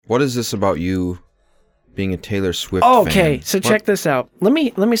What is this about you being a Taylor Swift Oh, fan? okay, so check this out. Let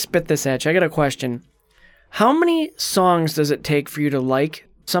me spit this at you. I got a question. How many songs does it take for you to like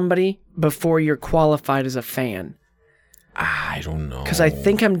somebody before you're qualified as a fan? I don't know. Because I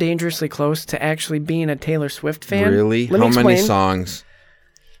think I'm dangerously close to actually being a Taylor Swift fan. Really? Let me How many explain. songs?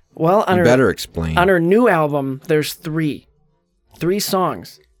 Well, You better explain. on her new album, there's three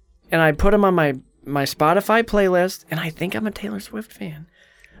songs, and I put them on my Spotify playlist, and I think I'm a Taylor Swift fan.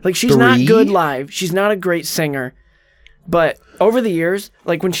 Like, she's not good live. She's not a great singer, but over the years,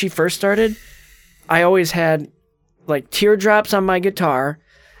 like when she first started, I always had like teardrops on my guitar.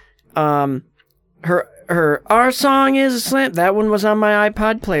 Our Song is a Slam. That one was on my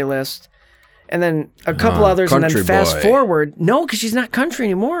iPod playlist. And then a couple others, and then Country fast Boy. forward. No, because she's not country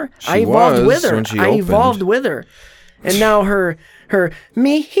anymore. I She evolved was with her. when she I opened. evolved with her. And now her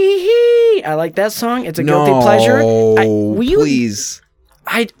me hee hee. I like that song. It's a guilty pleasure. Please.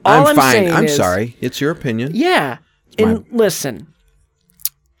 All I'm fine. saying I'm is, sorry. It's your opinion. Yeah. And listen,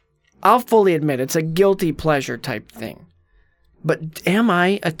 I'll fully admit it's a guilty pleasure type thing. But am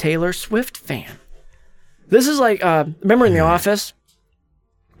I a Taylor Swift fan? This is like, remember in The Office?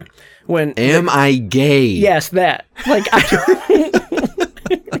 When Am I gay? Yes, that. Like,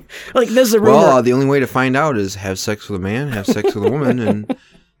 like this is a rumor. Well, the only way to find out is have sex with a man, have sex with a woman, and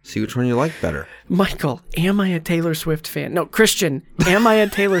see which one you like better. Michael, am I a Taylor Swift fan? No, Christian, am I a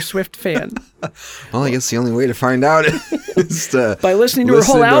Taylor Swift fan? Well, I guess the only way to find out is to By listening to her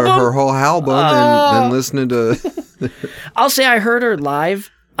whole album? her whole album, and then listening to. I'll say I heard her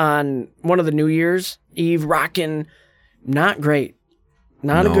live on one of the New Year's Eve rockin'. Not great.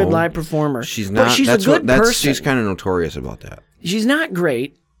 Not a good live performer. She's not. But she's that's a good person. She's kind of notorious about that. She's not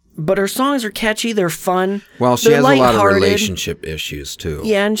great, but her songs are catchy. They're fun. Well, she they're has a lot of lighthearted. relationship issues too.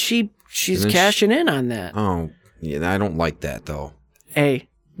 Yeah, and she's cashing in on that. Oh, yeah, I don't like that though. Hey,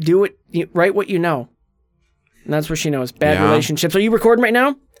 do it. Write what you know. And that's what she knows. Bad Yeah. relationships. Are you recording right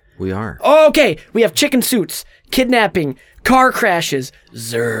now? We are. Okay, we have chicken suits, kidnapping, car crashes,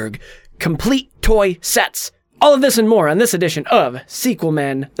 Zerg, complete toy sets. All of this and more on this edition of Sequel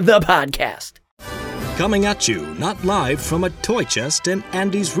Men, the podcast. Coming at you, not live from a toy chest in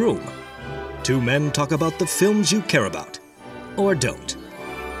Andy's room. Two men talk about the films you care about. Or don't.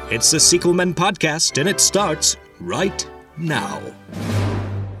 It's the Sequel Men podcast, and it starts right now.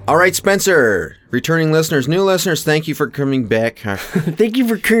 All right, Spencer. Returning listeners, new listeners, thank you for coming back. Thank you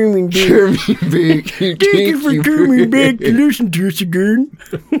for coming back. Thank Thank you for coming back to listen to us again.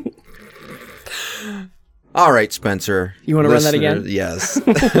 All right, Spencer. You wanna run that again? Yes.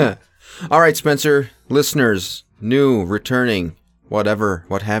 All right, Spencer. Listeners, new, returning, whatever,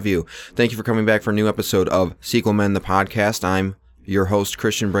 what have you. Thank you for coming back for a new episode of Sequel Men, the podcast. I'm your host,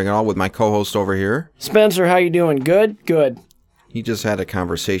 Christian Bring It All, with my co-host over here. Spencer, how you doing? Good? Good. He just had a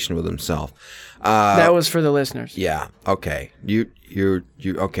conversation with himself. That was for the listeners. Yeah. Okay. You're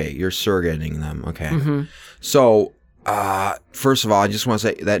surrogating them. Okay. Mm-hmm. So, first of all, I just want to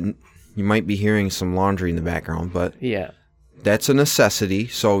say that you might be hearing some laundry in the background, but Yeah. that's a necessity.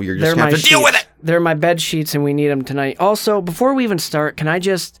 So you're just They're going to my have to deal with sheets. it. They're my bed sheets, and we need them tonight. Also, before we even start, can I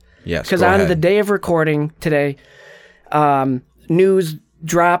just... Yes. Because go on ahead. the day of recording today, news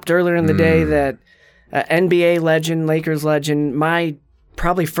dropped earlier in the day that NBA legend, Lakers legend, my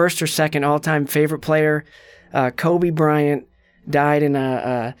probably first or second all-time favorite player, Kobe Bryant, died in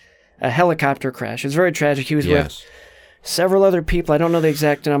a helicopter crash. It was very tragic. He was with several other people. I don't know the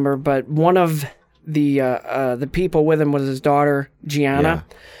exact number, but one of the people with him was his daughter, Gianna.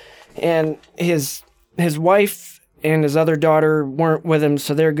 Yeah. And his wife and his other daughter weren't with him,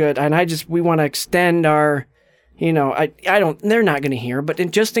 so they're good. And we want to extend our, they're not going to hear, but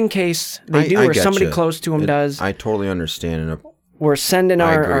just in case they do, I or get somebody you. close to him does, I totally understand. And we're sending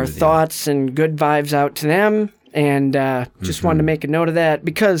I agree our with you. thoughts and good vibes out to them. And just wanted to make a note of that,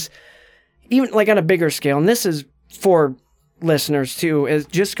 because even like on a bigger scale, and this is for listeners too,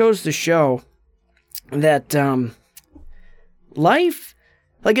 it just goes to show that life,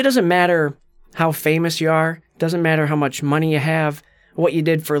 like, it doesn't matter how famous you are, doesn't matter how much money you have, what you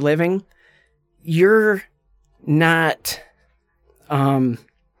did for a living, you're not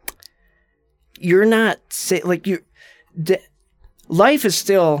life is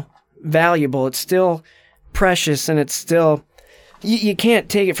still valuable, it's still precious, and it's still, you can't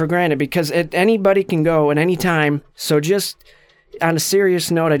take it for granted, because anybody can go at any time. So just on a serious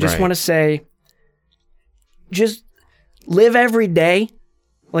note, I just want to say, just live every day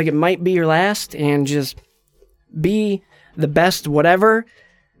like it might be your last, and just be the best whatever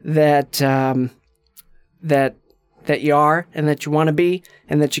that you are, and that you want to be,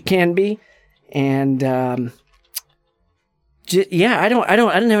 and that you can be, and I didn't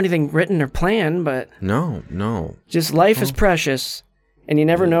have anything written or planned, but No. just life is precious, and you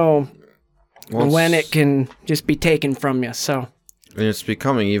never know when it can just be taken from you. So, and it's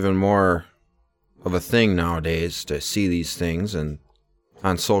becoming even more of a thing nowadays to see these things, and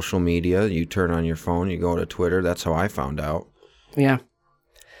on social media, you turn on your phone, you go to Twitter. That's how I found out. yeah.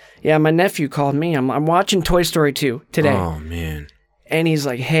 My nephew called me. I'm watching Toy Story 2 today. Oh man. And he's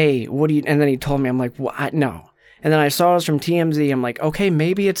like, hey, what do you... And then he told me, I'm like, what? No. And then I saw it was from TMZ. I'm like, okay,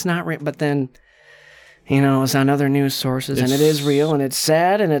 maybe it's not real. But then, it's on other news sources, and it is real, and it's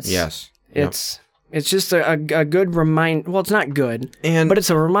sad, and it's... Yes. It's just a good reminder. Well, it's not good, but it's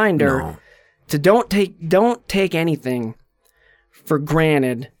a reminder to don't take anything for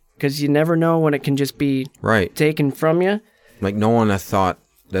granted, because you never know when it can just be taken from you. Like, no one had thought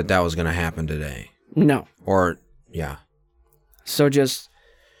that was going to happen today. No. Or, yeah. So just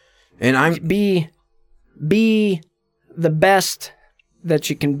and be the best that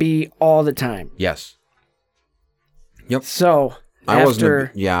you can be all the time. Yes. Yep. So I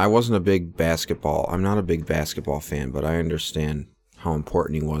wasn't a big basketball. I'm not a big basketball fan, but I understand how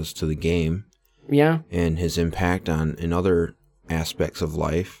important he was to the game. Yeah. And his impact in other aspects of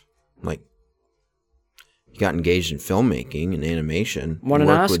life. Like, he got engaged in filmmaking and animation. Won an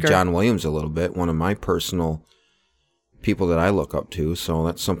Oscar. Oscar. With John Williams a little bit, one of my personal people that I look up to, so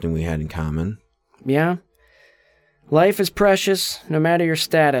that's something we had in common. Yeah. Life is precious, no matter your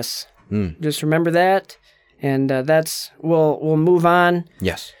status. Just remember that, and we'll move on.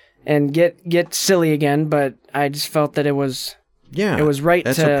 Yes. And get silly again, but I just felt that it was right.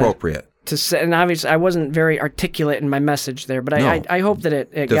 That's appropriate. To say, and obviously I wasn't very articulate in my message there, but I hope that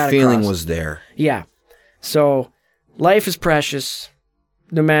it got across. The feeling was there. Yeah. So, life is precious,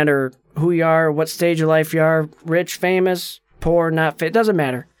 no matter who you are, what stage of life you are, rich, famous, poor, not fit, doesn't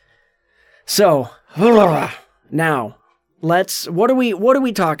matter. So, now, what are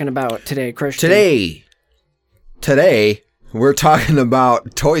we talking about today, Christian? Today, we're talking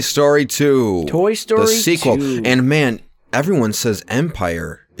about Toy Story 2. Toy Story 2. The sequel. 2. And man, everyone says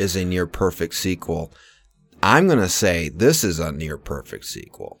Empire is a near perfect sequel. I'm going to say this is a near perfect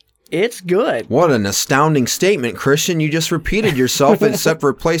sequel. It's good. What an astounding statement, Christian. You just repeated yourself except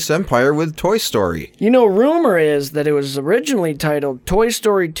replace Empire with Toy Story. Rumor is that it was originally titled Toy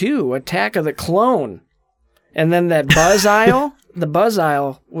Story 2, Attack of the Clone. And then that Buzz Isle, the Buzz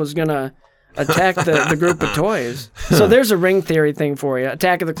Isle was going to attack the group of toys. So there's a ring theory thing for you.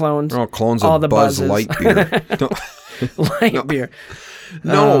 Attack of the Clones. Oh, clones of Buzz Lightyear. Lightyear.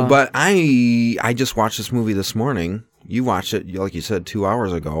 No, but I just watched this movie this morning. You watched it, like you said, 2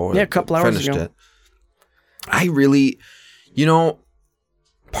 hours ago. Yeah, a couple hours ago. Finished it. I really,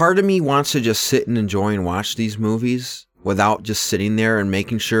 part of me wants to just sit and enjoy and watch these movies without just sitting there and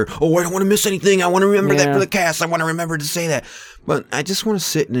making sure, I don't want to miss anything. I want to remember that for the cast. I want to remember to say that. But I just want to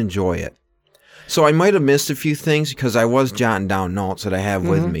sit and enjoy it. So I might have missed a few things because I was jotting down notes that I have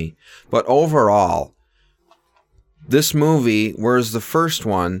with me. But overall, this movie, whereas the first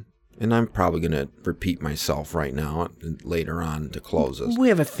one, and I'm probably going to repeat myself right now later on to close this. We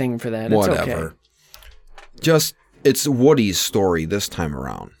have a thing for that. Whatever. It's okay. Just, it's Woody's story this time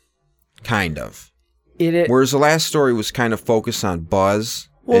around. Kind of. Whereas the last story was kind of focused on Buzz.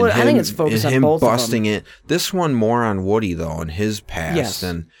 Well, I think it's focused on both of them. Him busting it. This one more on Woody, though, and his past. Yes.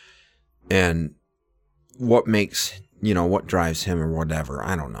 And what makes, what drives him or whatever.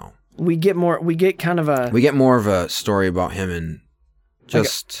 I don't know. We get more of a story about him and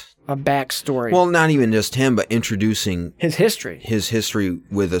just... a backstory. Well, not even just him, but introducing... His history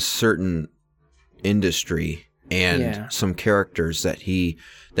with a certain industry and some characters that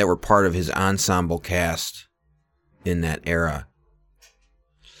were part of his ensemble cast in that era.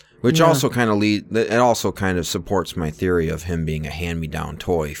 Which also kind of supports my theory of him being a hand-me-down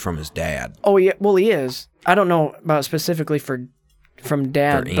toy from his dad. Oh yeah, well he is. I don't know about specifically from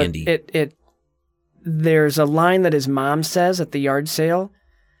Dad, or Andy. But there's a line that his mom says at the yard sale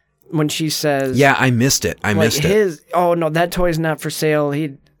when she says, "Yeah, I missed it. I missed it." Oh no, that toy's not for sale.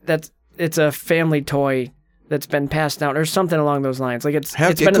 It's a family toy that's been passed down or something along those lines. Like it's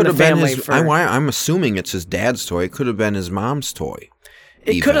been in the family for. I'm assuming it's his dad's toy. It could have been his mom's toy.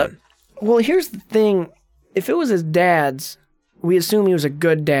 It could have. Well, here's the thing: if it was his dad's, we assume he was a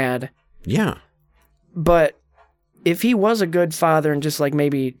good dad. Yeah. But if he was a good father and just like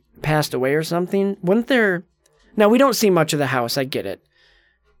maybe passed away or something, wouldn't there... Now, we don't see much of the house, I get it.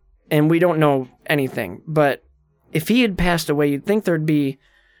 And we don't know anything. But if he had passed away, you'd think there'd be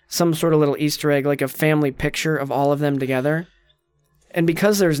some sort of little Easter egg, like a family picture of all of them together. And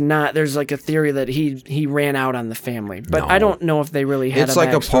because there's not, there's like a theory that he ran out on the family. But no. I don't know if they really had It's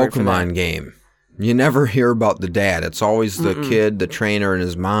like a Pokemon game. You never hear about the dad. It's always the kid, the trainer, and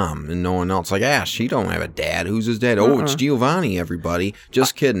his mom, and no one else. Like, she don't have a dad. Who's his dad? Oh, it's Giovanni, everybody.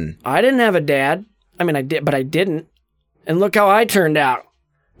 Just kidding. I didn't have a dad. I mean, I did, but I didn't. And look how I turned out.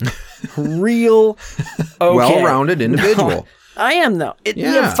 Real okay. Well-rounded individual. No, I am, though. We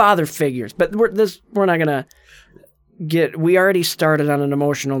have father figures, but we're not going to get... We already started on an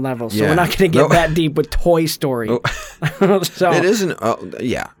emotional level, so we're not going to get that deep with Toy Story. So it isn't...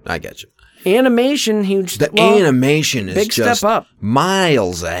 yeah, I get you. Animation, huge... Animation is big just step up.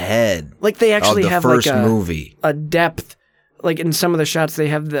 Miles ahead. Like, they actually have first like movie. A depth. Like, in some of the shots, they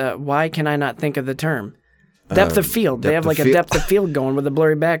have the... Why can I not think of the term? Depth of field. They have like a depth of field going with a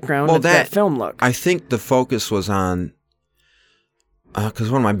blurry background. Well, that film look. I think the focus was on...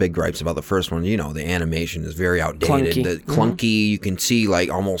 Because one of my big gripes about the first one, the animation is very outdated. Clunky. You can see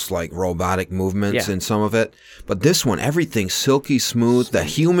almost like robotic movements in some of it. But this one, everything's silky smooth. The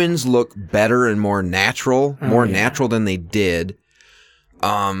humans look better and more natural, natural than they did.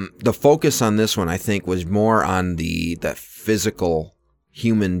 The focus on this one, I think, was more on the physical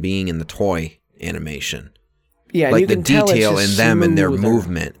human being in the toy animation. Yeah, like you the can tell detail it's in them and their smoother.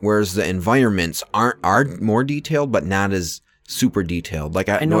 movement, whereas the environments are more detailed, but not as super detailed. Like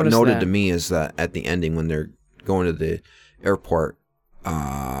I noted to me is that at the ending when they're going to the airport,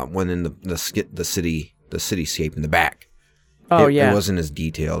 when in the cityscape in the back. Oh, it wasn't as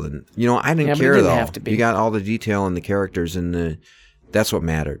detailed, and I didn't care didn't though. have to be. You got all the detail in the characters, and that's what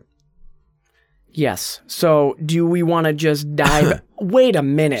mattered. Yes. So, do we want to just dive? Wait a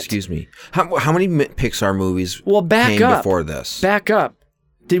minute. Excuse me. How many Pixar movies back came up. before this? Back up.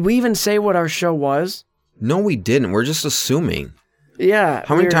 Did we even say what our show was? No, we didn't. We're just assuming. Yeah.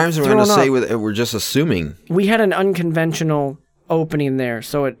 How many times are we going to say we're just assuming? We had an unconventional opening there,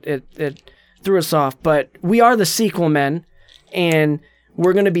 so it threw us off. But we are the Sequel Men, and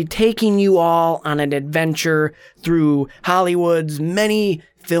we're going to be taking you all on an adventure through Hollywood's many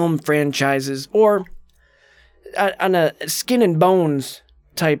film franchises, or on a skin and bones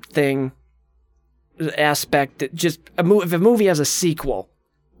type thing aspect. That just if a movie has a sequel,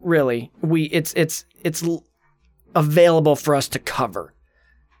 really, it's available for us to cover,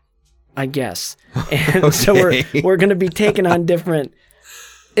 I guess. And okay. So we're going to be taking on different.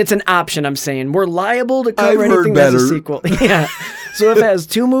 It's an option. I'm saying we're liable to cover anything that's a sequel. Yeah. So if it has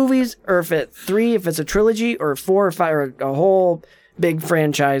 2 movies, or if it's 3, if it's a trilogy, or 4 or 5, or a whole big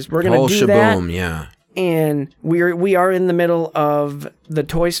franchise, we're going to do that. Yeah. And we are in the middle of the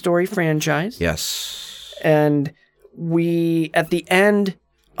Toy Story franchise. Yes. And we, at the end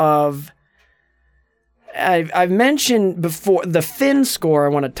of, I've mentioned before, the Finn score I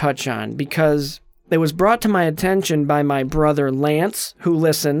want to touch on, because it was brought to my attention by my brother Lance, who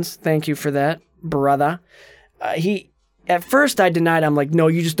listens. Thank you for that, brother. At first I denied. I'm like, no,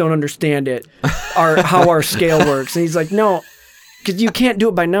 you just don't understand it, how our scale works. And he's like, no, because you can't do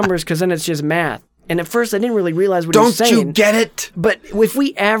it by numbers, because then it's just math. And at first I didn't really realize what he was saying. Don't you get it? But if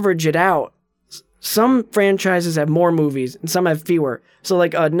we average it out, some franchises have more movies and some have fewer. So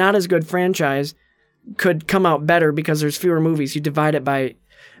like a not as good franchise could come out better because there's fewer movies. You divide it by...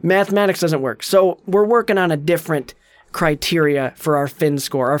 Mathematics doesn't work. So we're working on a different criteria for our Finn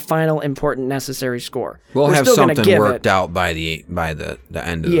score, our final important necessary score. We'll have something worked out by the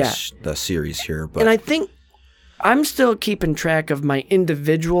end of the series here. But. And I think I'm still keeping track of my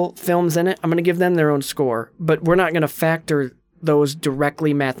individual films in it. I'm going to give them their own score, but we're not going to factor those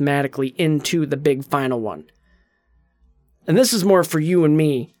directly mathematically into the big final one. And this is more for you and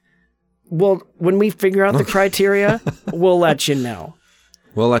me. Well, when we figure out the criteria, we'll let you know.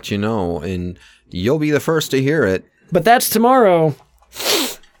 We'll let you know, and you'll be the first to hear it. But that's tomorrow.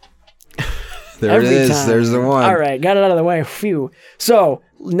 There it is. There's the one. All right, got it out of the way. Phew. So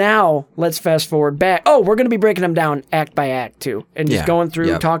now let's fast forward back. Oh, we're going to be breaking them down act by act, too. And just going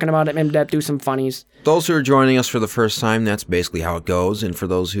through, talking about it in depth, do some funnies. Those who are joining us for the first time, that's basically how it goes. And for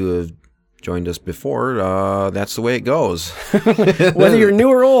those who have joined us before, that's the way it goes. Whether you're new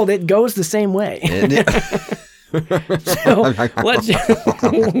or old, it goes the same way. So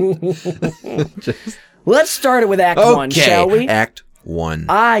let's start it with Act 1, shall we? Act 1.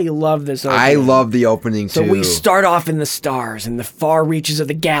 I love this opening. I love the opening, too. So we start off in the stars, in the far reaches of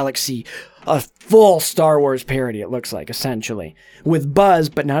the galaxy. A full Star Wars parody, it looks like, essentially. With Buzz,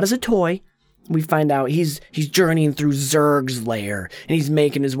 but not as a toy. We find out he's journeying through Zurg's lair, and he's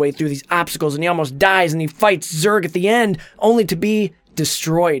making his way through these obstacles, and he almost dies, and he fights Zurg at the end, only to be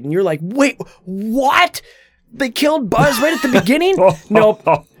destroyed. And you're like, wait, what? They killed Buzz right at the beginning? Nope.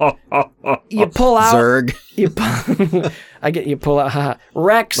 You pull out... Zurg. You pull out...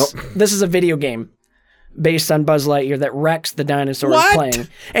 Rex, this is a video game. based on Buzz Lightyear that Rex the dinosaur is What? playing.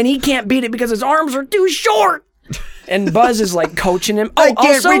 And he can't beat it because his arms are too short. And Buzz is like coaching him. I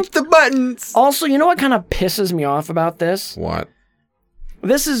can't reach the buttons. Also, you know what kind of pisses me off about this? What?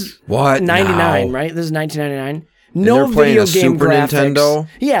 This is What? 99, now? right? This is 1999. And No they're playing video a game Super graphics. Nintendo?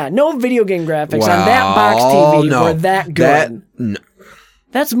 Yeah, no video game graphics on that box TV no. were that good. No.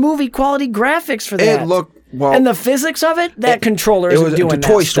 That's movie quality graphics for that. It looked, well... And the physics of it, that controller It isn't was doing a that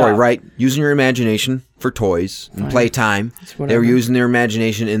Toy Story, stuff. right? Using your imagination for toys and playtime. They were whatever. using their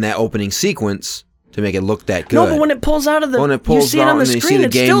imagination in that opening sequence to make it look that good. No, but when it pulls out of the... When it you pulls see it out on the and you see screen, the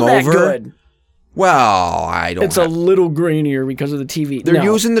it's game still that over, good. Well, I don't It's a little grainier because of the TV. They're No.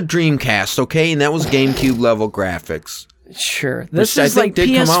 using the Dreamcast, okay? And that was GameCube level graphics. Sure. This Which is I like think did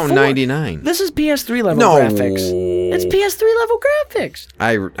PS4. come out in 99. This is PS3 level No. graphics. It's PS3 level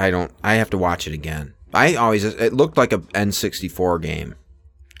graphics. I have to watch it again. It looked like a N64 game.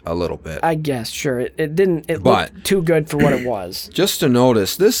 A little bit. I guess, sure. It didn't... It But- looked too good for what it was. Just to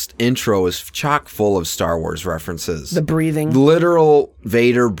notice, this intro is chock full of Star Wars references. The breathing. Literal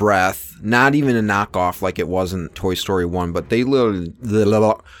Vader breath, not even a knockoff like it was in Toy Story 1, but they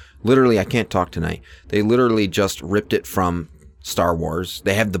literally, I can't talk tonight. They literally just ripped it from Star Wars.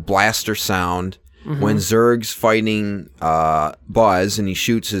 They have the blaster sound. When Zurg's fighting Buzz and he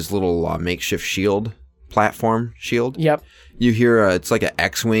shoots his little makeshift platform shield. Yep. You hear it's like an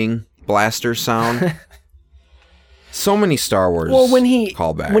X-Wing blaster sound. So many Star Wars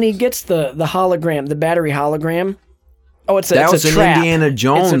callbacks. When he gets the hologram, the battery hologram. Oh, it's a That it's was a an trap. Indiana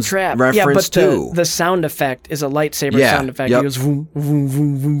Jones it's a trap. reference yeah, but too. The sound effect is a lightsaber Yeah, sound effect. yep. He goes vroom, vroom,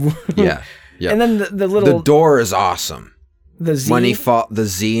 vroom, vroom, vroom. Yeah. And then the little The door is awesome. the Z. When he fought the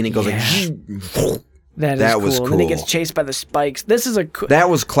Z and it goes like that was cool. And then he gets cool. chased by the spikes. This is a that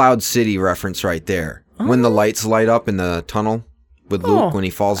was Cloud City reference right there. When the lights light up in the tunnel with Luke when he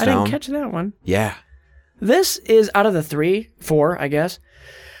falls I down. didn't catch that one. Yeah. This is out of the 4, I guess.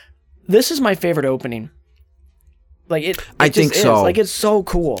 This is my favorite opening. Like it I just think is. so. Like it's so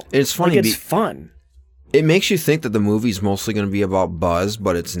cool. It's funny Like, it's fun. It makes you think that the movie's mostly going to be about Buzz,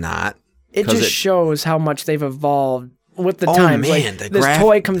 but it's not. It just shows how much they've evolved with the Oh times. man, Like, this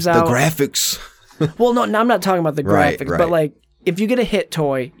toy comes out. The graphics. Well, no, I'm not talking about the Right, graphics, right. but like if you get a hit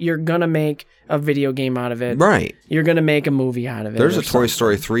toy, you're gonna make a video game out of it. Right. You're gonna make a movie out of it. There's or a Toy something.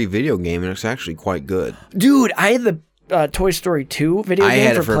 Story 3 video game, and it's actually quite good. Dude, I had the Toy Story 2 video I game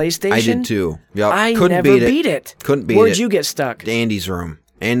had for it for PlayStation. I did too. Yep. I Couldn't never beat it. Couldn't beat Where'd it. you get stuck? Andy's room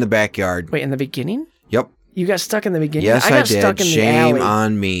and the backyard. Wait, in the beginning? Yep. You got stuck in the beginning? Yes, I got did. stuck in the Shame alley.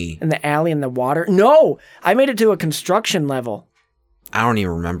 on me. In the alley in the water? No! I made it to a construction level. I don't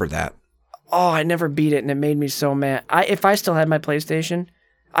even remember that. Oh, I never beat it, and it made me so mad. If I still had my PlayStation,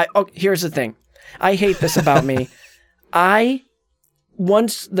 here's the thing. I hate this about me.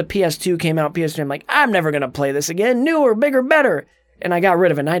 Once the PS2 came out, PS3, I'm like, I'm never going to play this again. Newer, bigger, better. And I got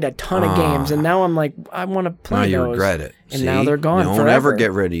rid of it, and I had a ton of games, and now I'm like, I want to play Now you those. regret it. And See? now they're gone You don't forever. ever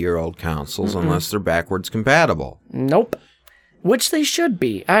get rid of your old consoles unless they're backwards compatible. Nope. Which they should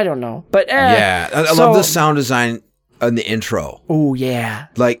be. I don't know. But, Yeah. I love the sound design in the intro. Oh, yeah.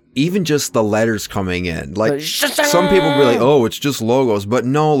 Like, even just the letters coming in. Like, The some people be like, oh, it's just logos. But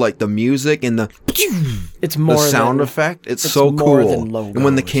no, like, the music and the It's more sound than, effect, it's so more cool. than And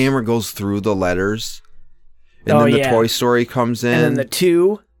when the logos. camera goes through the letters, and Oh, then the yeah. Toy Story comes in. And then the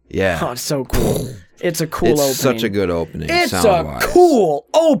 2. yeah. Oh, it's so cool. It's a cool It's opening. such a good opening, It's a sound-wise. cool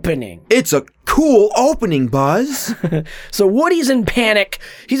opening. It's a cool opening, Buzz. So Woody's in panic.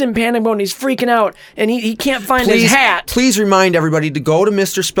 He's in panic mode and he's freaking out and he can't find his hat. Please remind everybody to go to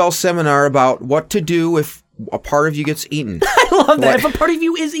Mr. Spell's seminar about what to do if a part of you gets eaten. I love that. What? If a part of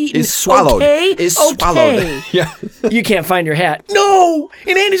you is eaten, Is swallowed. okay? Is okay. swallowed. Yeah. You can't find your hat. No!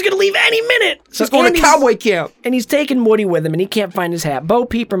 And Andy's going to leave any minute. So He's going to Andy's- cowboy camp. And he's taking Woody with him, and he can't find his hat. Bo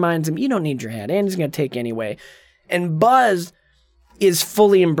Peep reminds him, you don't need your hat. Andy's going to take anyway. And Buzz is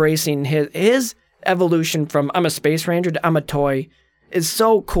fully embracing his evolution from I'm a space ranger to I'm a toy is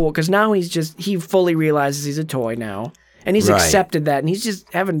so cool, because now he fully realizes he's a toy now. And he's Right. accepted that, and he's just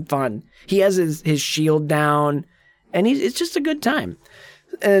having fun. He has his shield down, and it's just a good time.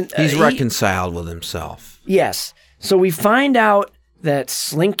 And He's reconciled with himself. Yes. So we find out that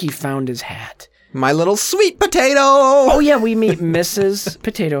Slinky found his hat. My little sweet potato. Oh yeah, we meet Mrs.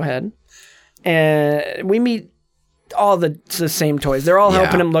 Potato Head, and we meet all the same toys. They're all Yeah.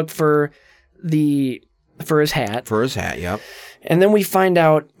 helping him look for his hat, For his hat, yep. and then we find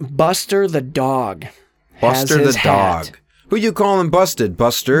out Buster the dog. Buster has the his hat. dog. Who you calling Busted?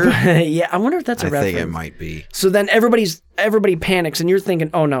 Buster? Yeah, I wonder if that's a I reference. think it might be. So then everybody panics, and you're thinking,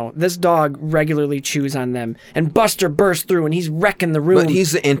 oh no, this dog regularly chews on them. And Buster bursts through, and he's wrecking the room. But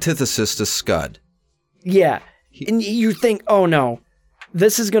he's the antithesis to Scud. Yeah. And you think, oh no,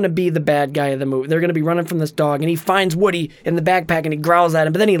 this is going to be the bad guy of the movie. They're going to be running from this dog, and he finds Woody in the backpack, and he growls at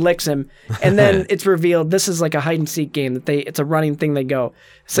him, but then he licks him, and then it's revealed this is like a hide-and-seek game that it's a running thing they go.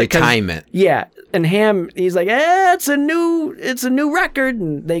 They time it. Yeah, and Ham, he's like, it's a new record,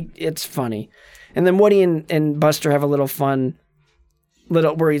 and it's funny. And then Woody and Buster have a little fun,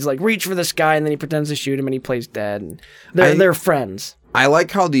 where he's like, reach for the sky, and then he pretends to shoot him, and he plays dead, and they're friends. I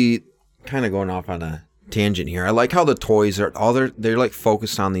like how kind of going off on a tangent here. I like how the toys are they're like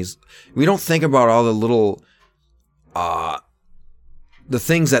focused on these. We don't think about all the little the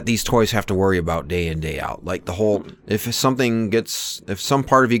things that these toys have to worry about day in, day out. Like the whole, if some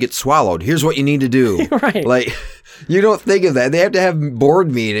part of you gets swallowed, here's what you need to do. Right. Like, you don't think of that. They have to have board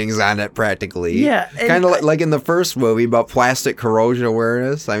meetings on it practically. Yeah. Kind of like in the first movie about plastic corrosion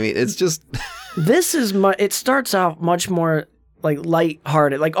awareness. I mean, it's just... This is it starts out much more like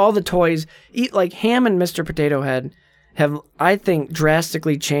lighthearted. Like all the toys, like Ham and Mr. Potato Head have, I think,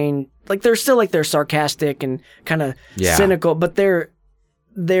 drastically changed. Like they're still like they're sarcastic and kind of cynical, but they're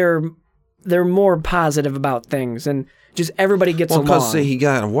more positive about things, and just everybody gets along. Because he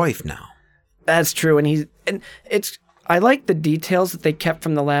got a wife now. That's true, and I like the details that they kept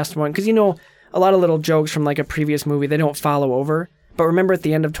from the last one, because a lot of little jokes from like a previous movie they don't follow over. But remember at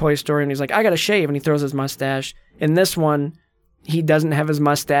the end of Toy Story, and he's like, I gotta shave, and he throws his mustache. In this one, he doesn't have his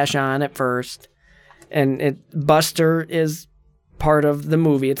mustache on at first, and Buster is part of the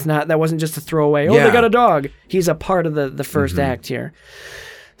movie. That wasn't just a throwaway. Oh, they got a dog. He's a part of the first act here.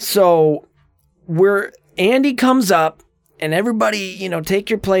 So Andy comes up, and everybody, take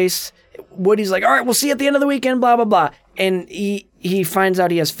your place. Woody's like, all right, we'll see you at the end of the weekend, blah, blah, blah. And he finds out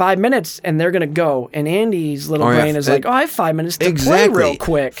he has 5 minutes, and they're going to go. And Andy's little brain is like, I have 5 minutes to play real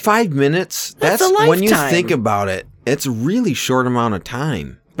quick. 5 minutes? That's a lifetime. When you think about it, it's a really short amount of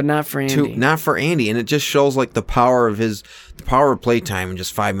time. But not for Andy. Not for Andy. And it just shows like the power of playtime in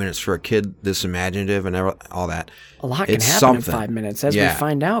just 5 minutes for a kid this imaginative and all that. A lot can happen in 5 minutes, as we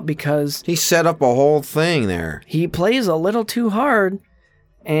find out, because he set up a whole thing there. He plays a little too hard,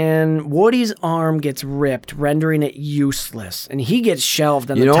 and Woody's arm gets ripped, rendering it useless, and he gets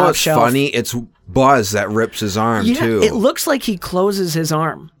shelved on the top what's shelf. Funny? It's Buzz that rips his arm too. It looks like he closes his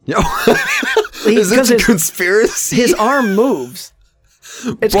arm. Is this a conspiracy? His arm moves.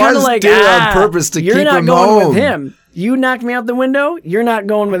 It's kind of like, did it on purpose to keep him home. You're not going with him. You knocked me out the window. You're not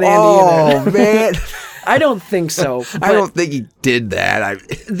going with Andy either. Oh, man. I don't think so. I don't think he did that.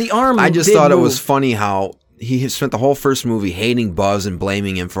 The arm I just thought it was funny how he spent the whole first movie hating Buzz and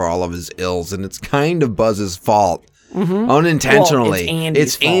blaming him for all of his ills, and it's kind of Buzz's fault. Unintentionally. Well,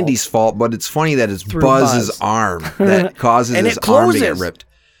 it's Andy's fault, but it's funny that it's Buzz's arm that causes his arm to get ripped.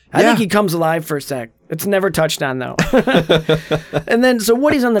 I think he comes alive for a sec. It's never touched on, though. And then, so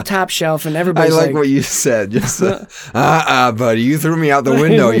Woody's on the top shelf, and everybody's like what you said. Just, buddy, you threw me out the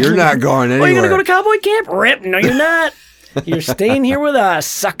window. You're not going anywhere. Are you going to go to cowboy camp? Rip. No, you're not. You're staying here with us,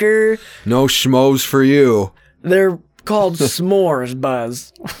 sucker. No schmoes for you. They're called s'mores,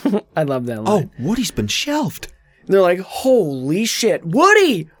 Buzz. I love that line. Oh, Woody's been shelved. They're like, holy shit,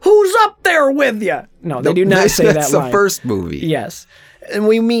 Woody, who's up there with you? No, they do not say that line. That's the first movie. Yes. And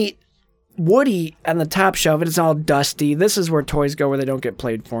we meet Woody on the top shelf, and it's all dusty. This is where toys go where they don't get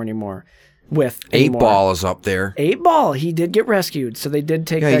played for anymore. 8-Ball is up there. 8-Ball, he did get rescued, so they did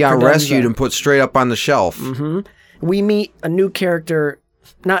take that. He got rescued and put straight up on the shelf. Mm-hmm. We meet a new character,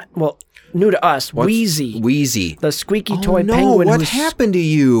 new to us, Wheezy. The squeaky toy penguin. What happened to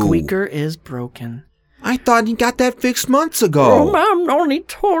you? Squeaker is broken. I thought he got that fixed months ago. Oh, Mom only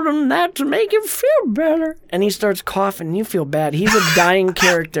told him that to make him feel better. And he starts coughing, and you feel bad. He's a dying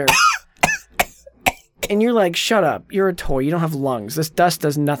character. And you're like, shut up. You're a toy. You don't have lungs. This dust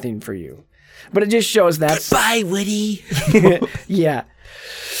does nothing for you. But it just shows that's... Goodbye, Woody. Yeah.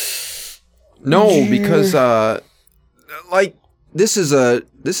 No, because, this is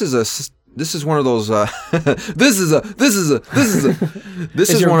one of those,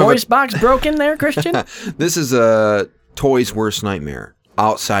 Is your voice box broken there, Christian? This is a toy's worst nightmare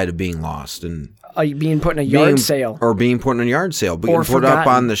outside of being lost and being put in a yard sale. Or being put in a yard sale. Being or put forgotten. up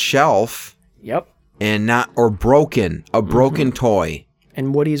on the shelf. Yep. And broken. A broken toy.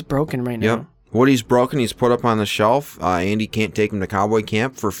 And Woody's broken right now. Yep. Woody's broken. He's put up on the shelf. Andy can't take him to cowboy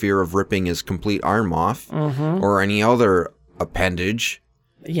camp for fear of ripping his complete arm off. Or any other appendage.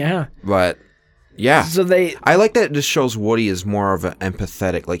 Yeah. But, yeah. So I like that it just shows Woody is more of an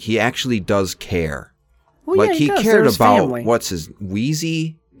empathetic. Like, he actually does care. Well, he cared cared about, family. what's his,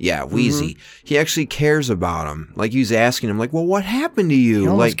 Wheezy? Yeah, Wheezy. He actually cares about him. Like, he's asking him, like, well, what happened to you? He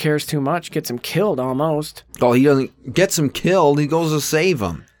almost cares too much. Gets him killed, almost. Oh, he doesn't. Gets him killed. He goes to save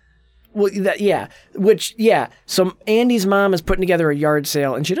him. Well, So Andy's mom is putting together a yard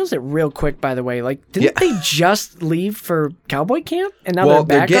sale, and she does it real quick, by the way. Like, didn't they just leave for cowboy camp? And now they're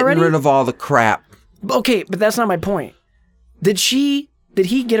back getting already? rid of all the crap. Okay, but that's not my point. Did he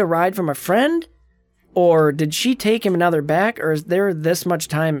get a ride from a friend? Or did she take him and now they're back? Or is there this much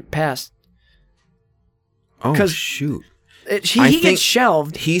time passed? Oh, shoot. He gets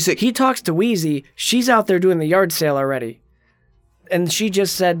shelved. He talks to Wheezy. She's out there doing the yard sale already. And she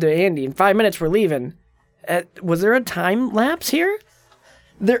just said to Andy, in 5 minutes we're leaving. Was there a time lapse here?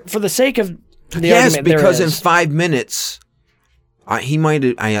 For the sake of the argument, because in 5 minutes, I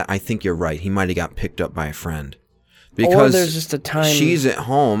think you're right. He might have got picked up by a friend. Because or there's just a time. She's at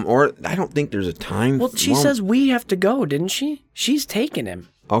home, or I don't think there's a time. Well, she says we have to go, didn't she? She's taking him.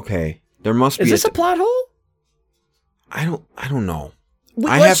 Okay, there must be. Is this a plot hole? I don't know.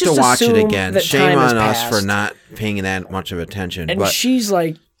 I have to watch it again. Shame on us for not paying that much of attention. And but she's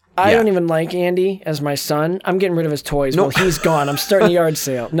like, I don't even like Andy as my son. I'm getting rid of his toys. No. Well, he's gone. I'm starting a yard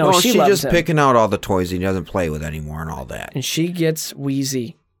sale. No, she's just picking out all the toys he doesn't play with anymore and all that. And she gets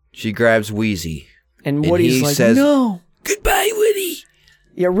Wheezy. She grabs Wheezy. And Woody's like, says, no. Goodbye, Woody.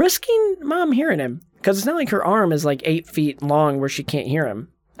 You're risking Mom hearing him. Because it's not like her arm is like 8 feet long where she can't hear him.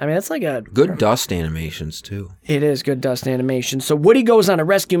 I mean, that's like a... Good dust animations, too. It is good dust animation. So Woody goes on a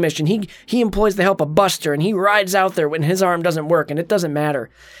rescue mission. He employs the help of Buster, and he rides out there when his arm doesn't work, and it doesn't matter.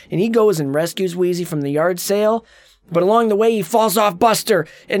 And he goes and rescues Wheezy from the yard sale. But along the way, he falls off Buster,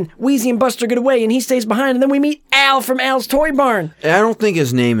 and Wheezy and Buster get away, and he stays behind. And then we meet Al from Al's Toy Barn. I don't think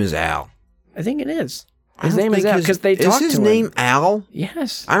his name is Al. I think it is. His name is Al because they talk to him. Is his name Al?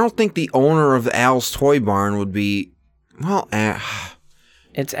 Yes. I don't think the owner of Al's Toy Barn would be... Well,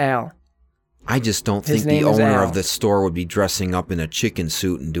 it's Al. I just don't think the owner of the store would be dressing up in a chicken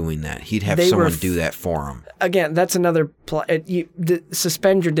suit and doing that. He'd have someone do that for him. Again, that's another plot.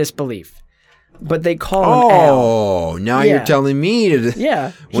 Suspend your disbelief. But they call him Al. Oh, now you're telling me to...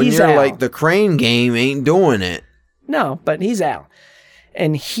 Yeah, when he's you're Al. like, the Crane game ain't doing it. No, but he's Al.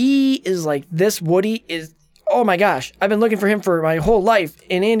 And he is like, this Woody is... Oh my gosh, I've been looking for him for my whole life.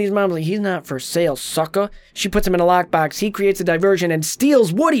 And Andy's mom's like, he's not for sale, sucker. She puts him in a lockbox. He creates a diversion and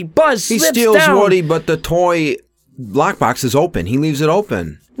steals Woody. Buzz slips down. He steals Woody, but the toy lockbox is open. He leaves it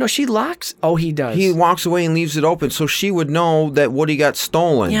open. No, she locks. Oh, he does. He walks away and leaves it open so she would know that Woody got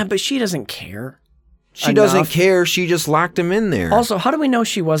stolen. Yeah, but she doesn't care. She doesn't care. She just locked him in there. Also, how do we know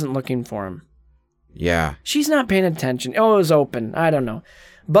she wasn't looking for him? Yeah. She's not paying attention. Oh, it was open. I don't know.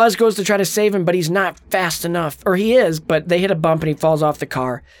 Buzz goes to try to save him, but he's not fast enough. Or he is, but they hit a bump and he falls off the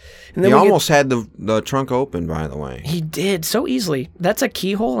car. And then he almost had the trunk open, by the way. He did, so easily. That's a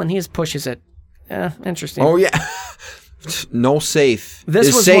keyhole, and he just pushes it. Interesting. Oh, yeah. No safe. This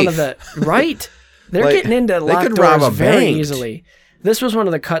was safe. one of the... Right? They're getting into locked doors very easily. This was one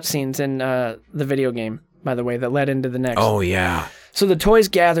of the cutscenes in the video game, by the way, that led into the next. Oh, yeah. So the toys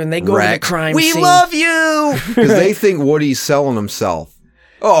gather, and they go to the crime scene. We love you! Because they think Woody's selling himself.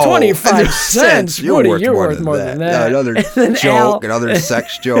 Oh, 25 cents. Woody, you're worth more than that. Another joke, another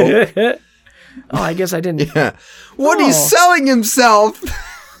sex joke. Oh, I guess I didn't. Yeah. Woody's selling himself.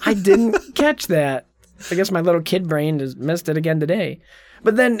 I didn't catch that. I guess my little kid brain has missed it again today.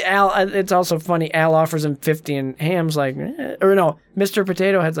 But then Al, it's also funny, Al offers him 50 and Ham's like, or no, Mr.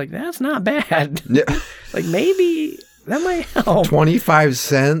 Potato Head's like, that's not bad. Yeah. Like, maybe... That might help. 25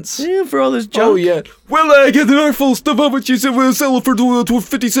 cents? Yeah, for all this junk. Oh, yeah. Well, I get the full stuff up, but you said we'll sell it for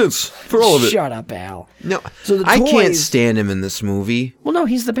 50 cents for all of it. Shut up, Al. No, so I can't stand him in this movie. Well, no,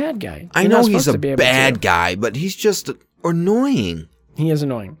 he's the bad guy. I know he's a bad guy, but he's just annoying. He is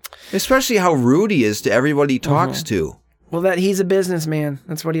annoying. Especially how rude he is to everybody he talks to. Well, he's a businessman.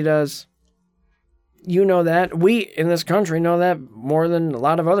 That's what he does. You know that. We, in this country, know that more than a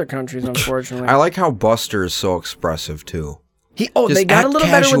lot of other countries, unfortunately. I like how Buster is so expressive, too. They got a little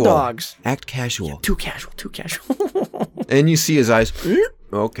better with dogs. Act casual. Yeah, too casual. And you see his eyes.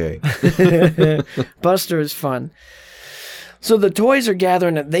 Okay. Buster is fun. So the toys are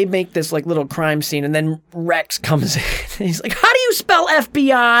gathering, and they make this like little crime scene, and then Rex comes in. And he's like, how do you spell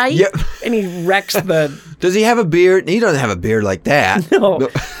FBI? Yep. And he wrecks the... Does he have a beard? He doesn't have a beard like that. No.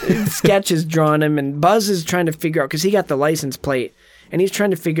 Sketch is drawn him, and Buzz is trying to figure out, because he got the license plate, and he's trying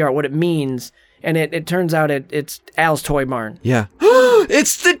to figure out what it means, and it turns out it's Al's Toy Barn. Yeah.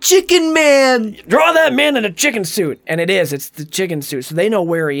 It's the Chicken Man! Draw that man in a chicken suit! And it's the chicken suit, so they know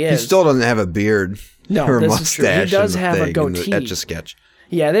where he is. He still doesn't have a beard. No, or this mustache. Is true. He does have a goatee. Etch a sketch.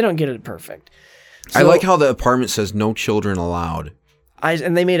 Yeah, they don't get it perfect. So, I like how the apartment says no children allowed.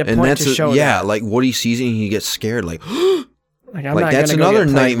 And they made a point to show that. Yeah, like Woody sees it and he gets scared. Like, that's another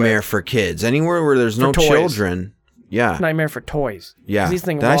nightmare for kids. Anywhere where there's no children, Yeah. Nightmare for toys. Yeah. These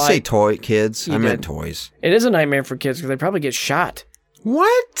things, Did I say toy kids? You I meant did. toys. It is a nightmare for kids because they probably get shot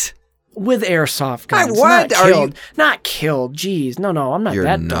What? with airsoft guns. what? Not Are killed. you- Not killed. Jeez. No, I'm not You're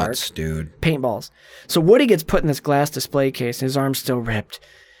that nuts, dark. dude. Paintballs. So Woody gets put in this glass display case and his arm's still ripped.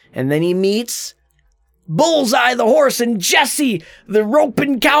 And then he meets Bullseye the horse and Jessie the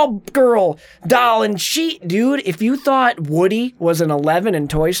roping cowgirl doll. And dude, if you thought Woody was an 11 in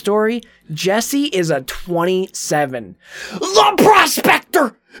Toy Story, Jessie is a 27. The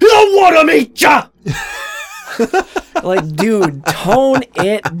prospector! I wanna meet ya! Like, dude, tone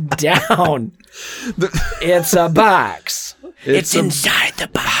it down. It's a box. It's inside the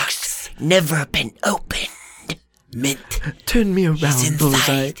box. Never been opened. Mint. Turn me around,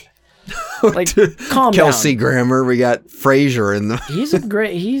 Bullseye. Like, calm Kelsey down. Grammer. We got Frasier in the. He's a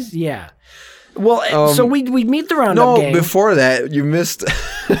great. Yeah. Well, so we meet the Roundup No, gang. before that, you missed.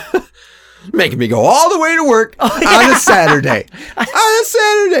 Making me go all the way to work on a Saturday. On a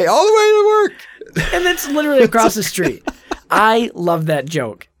Saturday, all the way to work. And it's literally across the street. I love that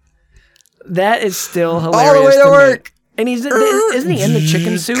joke. That is still hilarious. All the way to me. work. And isn't he in the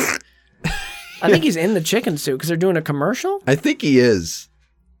chicken suit? I think he's in the chicken suit because they're doing a commercial, I think he is.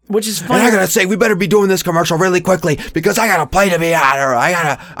 which is And funny. I gotta say, we better be doing this commercial really quickly because I got a play to be on, or I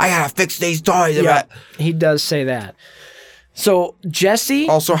gotta fix these toys. Yeah, he does say that. So Jessie,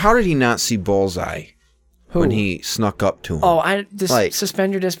 Also, how did he not see Bullseye when he snuck up to him? I Like-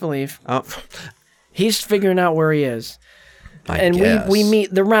 suspend your disbelief. Oh, He's figuring out where he is. I And guess. we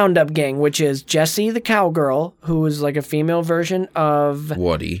meet the Roundup gang, which is Jessie the cowgirl, who is like a female version of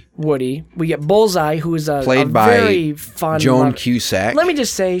Woody, Woody. We get Bullseye, who is a played by very fun Joan mother- Cusack. Let me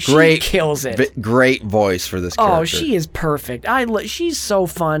just say, she Great- kills it. Great voice for this character. Oh, she is perfect. She's so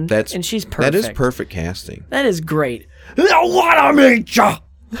fun, and she's perfect. That is perfect casting. That is great. I wanna meet ya.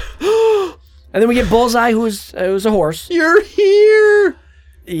 And then we get Bullseye, who's a horse. You're here.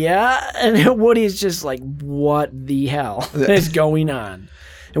 Yeah, and Woody's just like, what the hell is going on?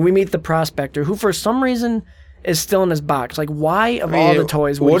 And we meet the prospector, who for some reason is still in his box. Like, why of all the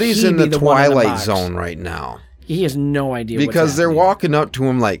toys would Woody's he in be the one in Twilight box? Zone right now He has no idea because they're walking up to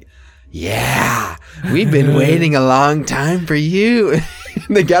him like, "Yeah, we've been waiting a long time for you."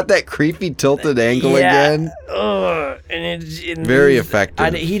 They got that creepy tilted angle again. And Very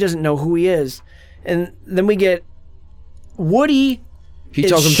effective. He doesn't know who he is. And then we get Woody. He It's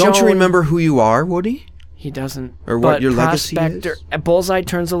tells him, "Don't you shown- remember who you are, Woody?" He doesn't. Or what But your legacy Prospector- is? Bullseye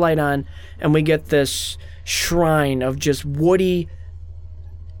turns the light on, and we get this shrine of just Woody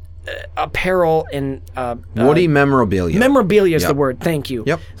apparel and Woody memorabilia. memorabilia is Yep. the word. Thank you.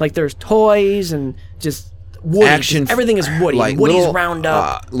 Yep. Like there's toys and just Woody. Action. Everything is Woody. Like Woody's little,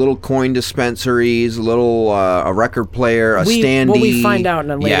 Roundup. little coin dispensaries, little a record player, a standee. Well, we find out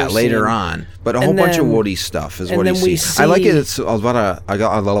in a later later scene. on, but a whole And bunch of then- Woody stuff is and what then he we sees. I like see- it. It's a lot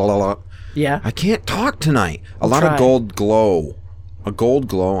of Yeah. I can't talk tonight. A lot Try. of gold glow. A gold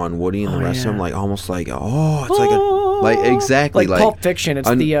glow on Woody and the rest of them, yeah. like almost like it's like exactly Like Pulp Fiction. It's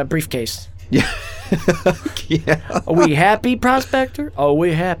the briefcase. yeah. Are we happy, Prospector? Oh,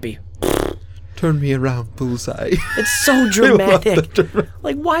 we're happy. Turn me around, Bullseye. It's so dramatic.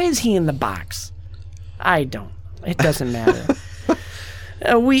 Like, why is he in the box? I don't. It doesn't matter.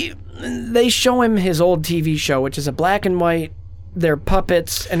 They show him his old TV show, which is a black and white. They're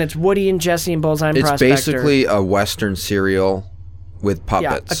puppets, and it's Woody and Jessie and Bullseye and It's Prospector. basically a Western serial with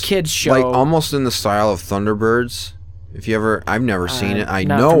puppets. a kid's show. Like almost in the style of Thunderbirds. If you ever, I've never seen it. I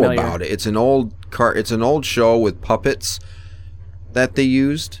not know familiar. about it. It's an old It's an old show with puppets that they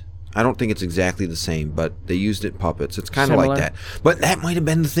used. I don't think it's exactly the same, but they used it puppets. It's kind of like Similar. that. But that might have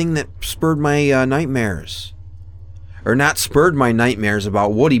been the thing that spurred my nightmares. Or not spurred my nightmares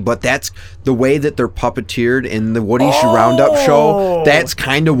about Woody, but that's the way that they're puppeteered in the Woody Roundup show. That's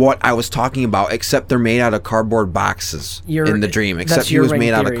kind of what I was talking about, except they're made out of cardboard boxes in the dream. that's Except he your was ring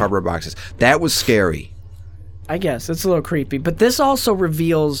made out of theory. cardboard boxes. That was scary. I guess it's a little creepy, but this also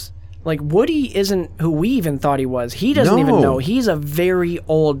reveals like Woody isn't who we even thought he was. He doesn't even No. know. He's a very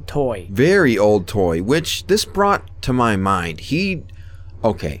old toy. Very old toy, which this brought to my mind.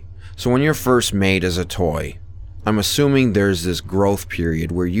 Okay, so when you're first made as a toy, I'm assuming there's this growth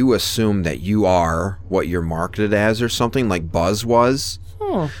period where you assume that you are what you're marketed as or something, like Buzz was.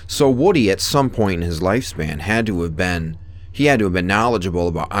 So Woody, at some point in his lifespan, had to have been knowledgeable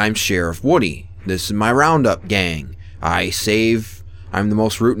about, I'm Sheriff Woody. This is my Roundup gang. I'm the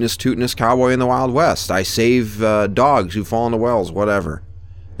most rootinest, tootinest cowboy in the Wild West. I save dogs who fall into wells, whatever.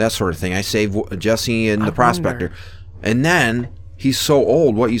 That sort of thing. I save Jessie and the Prospector. wonder. And then, he's so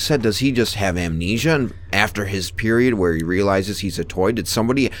old, what you said, does he just have amnesia? And after his period where he realizes he's a toy,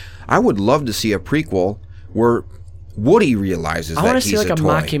 I would love to see a prequel where Woody realizes I that want he's to see like a a toy.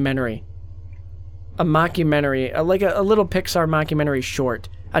 mockumentary. A mockumentary, like a little Pixar mockumentary short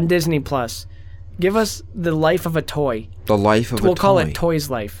on Disney Plus. Give us the life of a toy. The life of a toy. We'll call it Toy's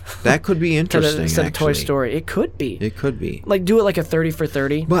Life. That could be interesting, Instead of Toy actually. Story. It could be. It could be. Like, do it like a 30 for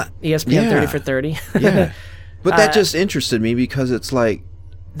 30. But, ESPN yeah. 30 for 30. Yeah. But that just interested me because it's like,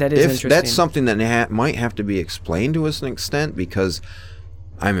 That is if interesting. that's something that might have to be explained to us an extent, because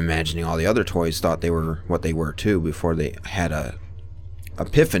I'm imagining all the other toys thought they were what they were too before they had a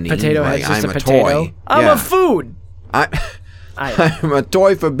epiphany. Potato like, Head's just I'm a a potato. toy. I'm Yeah. a food. I'm a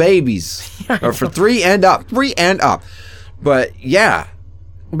toy for babies, or for 3 and up. 3 and up. But yeah,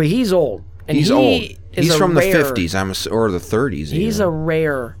 But he's old. And he's he old. is He's a from rare, the 50s, or the 30s. He's even. a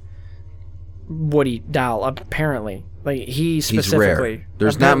rare Woody doll, apparently. Like, he He's specifically. rare.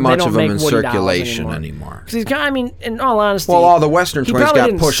 There's not They much don't of him make in Woody dolls circulation anymore. 'Cause he's got, I mean, in all honesty. Well, all the Western he toys probably got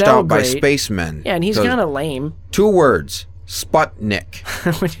didn't pushed sell out by great. spacemen. Yeah, and he's 'Cause kind of lame. 2 words: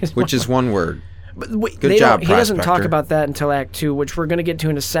 Sputnik, which is 1 word. But Good job, He doesn't talk Prospector. about that until Act 2, which we're going to get to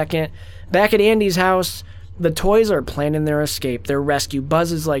in a second. Back at Andy's house, the toys are planning their escape, their rescue.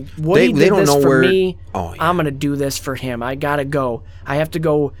 Buzz is like, Woody They did don't this know for where- me. Oh, yeah. I'm going to do this for him. I got to go. I have to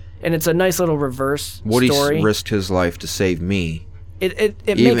go. And it's a nice little reverse Woody story. risked his life to save me. It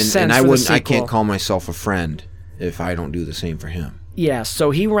makes sense and I for the wouldn't. I sequel. can't call myself a friend if I don't do the same for him. Yeah,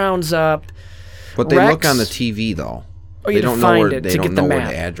 so he rounds up. But they look Rex- on the TV though. Oh, you They had to don't know find where it they to don't get the know where map.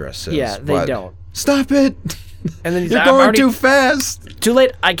 the address is. Yeah, they but- don't. Stop it! And then he's You're like, going too fast. Too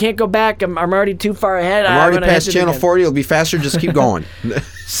late. I can't go back. I'm already too far ahead. I'm already gonna hit past it channel again. 40. It'll be faster. Just keep going.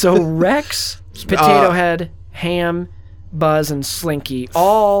 So Rex, Potato Head, Ham, Buzz, and Slinky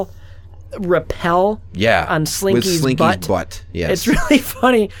all repel Yeah. on Slinky's, with Slinky's butt. Yes. It's really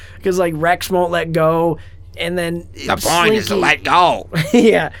funny because like Rex won't let go, and then the point is to let go.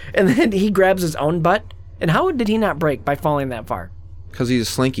 yeah, and then he grabs his own butt. And how did he not break by falling that far? Because he's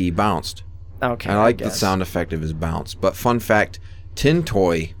a Slinky. He bounced. Okay, I like the guess. sound effect of his bounce. But fun fact, Tin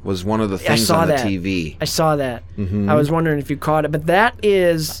Toy was one of the I things saw on the that. TV. I saw that. I was wondering if you caught it, but that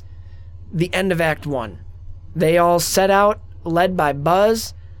is the end of Act 1. They all set out, led by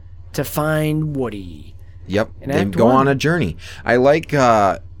Buzz, to find Woody. Yep. In They Act go 1. on a journey. I like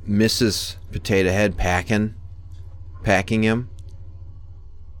Mrs. Potato Head packing him.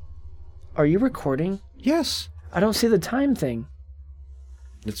 Are you recording? Yes. I don't see the time thing.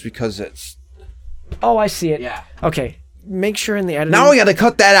 It's because it's... Oh, I see it. Yeah. Okay. Make sure in the editing. Now we got to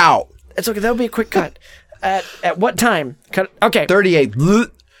cut that out. It's okay. That'll be a quick cut. At what time? Cut. Okay. 38.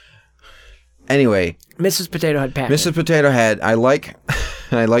 Bleh. Anyway, Mrs. Potato Head packing. Mrs. Potato Head, I like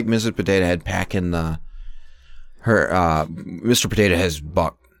Mrs. Potato Head packing her Mr. Potato Head's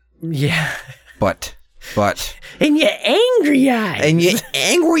butt. Yeah. But And your angry eyes. and your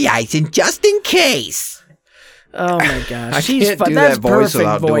angry eyes, and just in case. Oh my gosh. I She's can't fun. do That's that voice perfect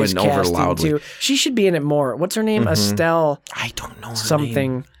without doing voice over casting loudly. too. She should be in it more. What's her name? Estelle I don't know her something.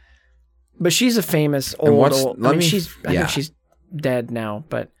 name. But she's a famous And old. what's- I let mean, me- I yeah. think she's dead now,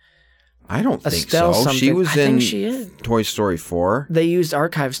 but I don't think Estelle so. She something. was I in think she is. Toy Story 4. they used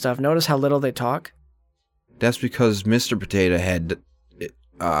archive stuff. Notice how little they talk. That's because Mr. Potato Head,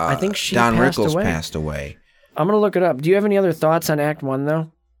 I think she Don passed Rickles away. passed away. I'm gonna look it up. Do you have any other thoughts on Act 1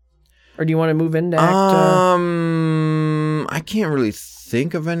 though, or do you want to move into Act? I can't really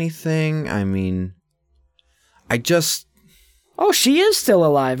think of anything. I mean, I just Oh, she is still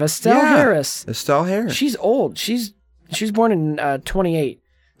alive. Estelle Yeah. Harris. Estelle Harris. She's old. She's born in 28,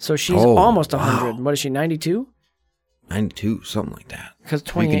 so she's Oh, almost 100. wow. What is she? 92? 92, something like that. Because We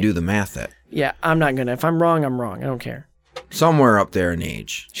 28. can do the math. That Yeah, I'm not gonna. If I'm wrong, I'm wrong. I don't care. somewhere up there in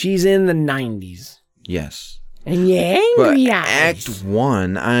age. She's in the 90s. Yes. And yeah, But angry Act eyes.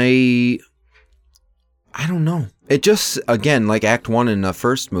 1, I don't know. It just, again, like Act 1 in the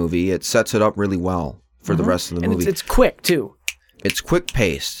first movie, it sets it up really well for the rest of the And movie. it's quick too. It's quick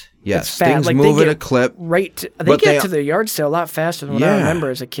paced. Yes, It's fast. things Like, move they at a get clip. Right. They But get they- to the yard sale a lot faster than what I Yeah. remember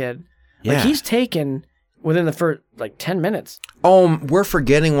as a kid. Like Yeah. he's taken within the first 10 minutes. Oh, we're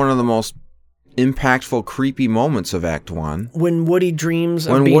forgetting one of the most impactful, creepy moments of Act 1. When Woody dreams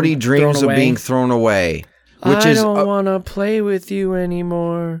of When being Woody dreams thrown of away. being thrown away, which I is don't want to play with you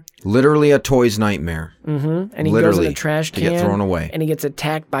anymore. literally a toy's nightmare. Mm-hmm. And he goes in Literally, the trash to can. get thrown away. And he gets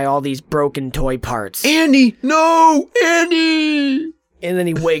attacked by all these broken toy parts. Andy, no, Andy! And then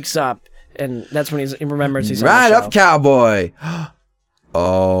he wakes up, and that's when he remembers he's on Right the up, shelf. cowboy.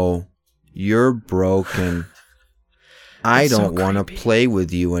 Oh, you're broken. I That's so don't want to creepy. play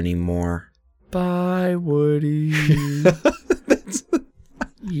with you anymore. Bye, Woody.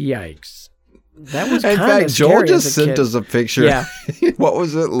 Yikes. That was In kind of fact, Joel scary just as a sent kid. us a picture. Yeah. What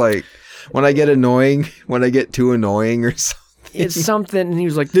was it like? when I get annoying, when I get too annoying or something. It's something, and he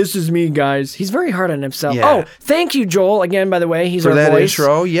was like, "This is me, guys." He's very hard on himself. Yeah. Oh, thank you, Joel. Again, by the way, he's For our that voice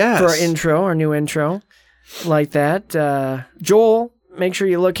intro, yes. for our intro, our new intro, like that. Joel, make sure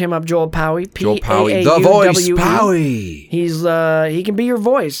you look him up. Joel Powie, Joel Powie, the voice Powie. He can be your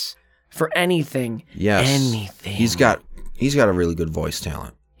voice for anything. Yes, anything. He's got a really good voice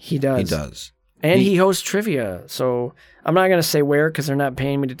talent. He does. He does. And he hosts trivia. So I'm not going to say where because they're not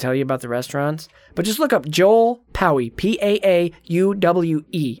paying me to tell you about the restaurants. But just look up Joel Powie, P-A-A-U-W-E,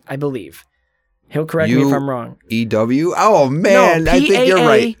 I believe. He'll correct me if I'm wrong. E-W? Oh, man, no, I think you're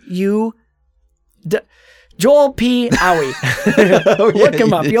right. Joel P. Owie. Look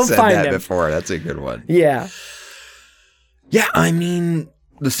him up. You'll find him. Before. That's a good one. Yeah. Yeah, I mean,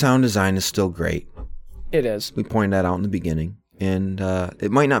 the sound design is still great. It is. We pointed that out in the beginning. And it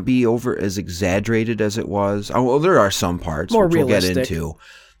might not be over as exaggerated as it was. Oh, well, there are some parts more which realistic. We'll get into.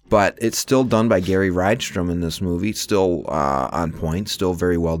 But it's still done by Gary Rydstrom in this movie. Still on point. Still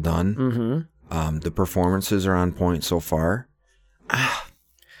very well done. Mm-hmm. The performances are on point so far.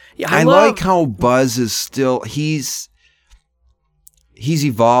 Yeah, I like how Buzz is still... He's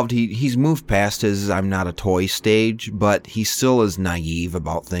evolved. He's moved past his I'm not a toy stage, but he still is naive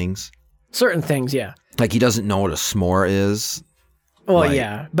about things. Certain things, yeah. Like he doesn't know what a s'more is. Well,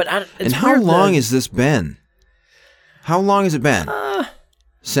 yeah. But it's and how long has this been? How long has it been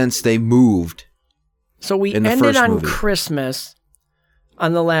since they moved? So we in the ended first on movie? Christmas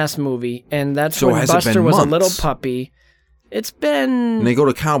on the last movie, and that's So when has it Buster been was a months? little puppy. It's been... And they go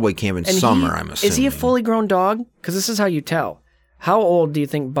to cowboy camp in summer, I'm assuming. Is he a fully grown dog? Because this is how you tell. How old do you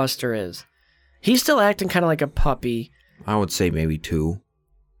think Buster is? He's still acting kind of like a puppy. I would say maybe 2.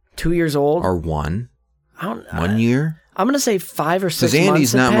 2 years old? Or 1. I don't, 1 year? I'm going to say 5 or 6 months. Because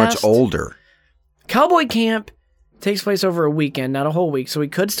Andy's not much passed. older. Cowboy camp takes place over a weekend, not a whole week, so he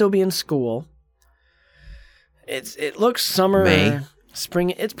could still be in school. It looks summer, May.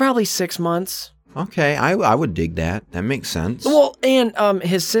 Spring. It's probably 6 months. Okay, I would dig that. That makes sense. Well, and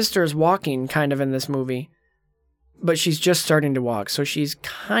his sister is walking kind of in this movie, but she's just starting to walk, so she's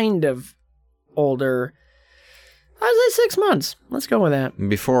kind of older. I'd say 6 months. Let's go with that.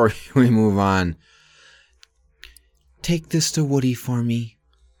 Before we move on, take this to Woody for me.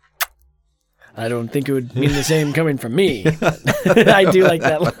 I don't think it would mean the same coming from me. I do like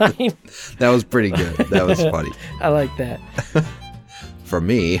that line. That was pretty good. That was funny. I like that. For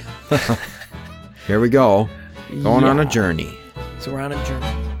me. Here we go. Going on a journey. So we're on a journey.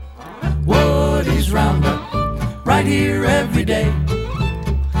 Woody's Roundup, right here every day.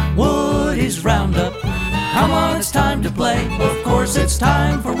 Woody's Roundup, come on, it's time to play. Of course it's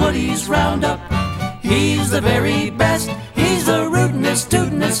time for Woody's Roundup. He's the very best, he's the rootin'est,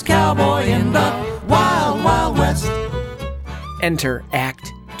 tootin'est cowboy in the Wild Wild West. Enter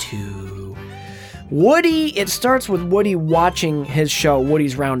Act 2. Woody, it starts with Woody watching his show,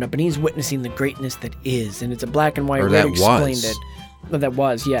 Woody's Roundup, and he's witnessing the greatness that is, and it's a black and white. Or that explained was. it. That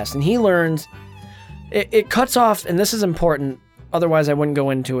was, yes. And he learns, it cuts off, and this is important, otherwise I wouldn't go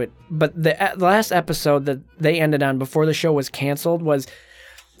into it, but the last episode that they ended on before the show was canceled was,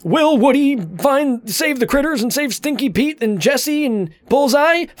 will Woody save the critters and save Stinky Pete and Jesse and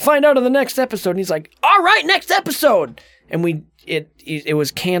Bullseye? Find out in the next episode. And he's like, all right, next episode. And it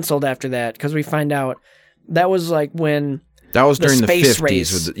was canceled after that because we find out that was like when that was during the space 50s.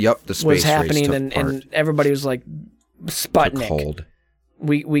 race The space was happening, race and everybody was like, Sputnik. Hold.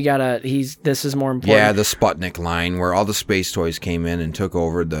 We gotta. This is more important. Yeah, the Sputnik line where all the space toys came in and took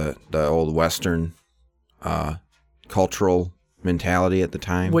over the old Western cultural mentality at the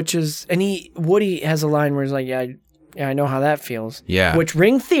time. Which is, and Woody has a line where he's like, yeah, I know how that feels. Yeah. Which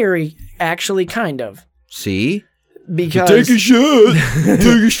Ring Theory actually kind of. See? Because take a shot.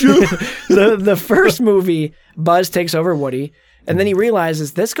 Take a shot. the first movie, Buzz takes over Woody, and then he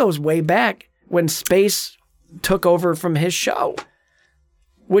realizes this goes way back when space took over from his show,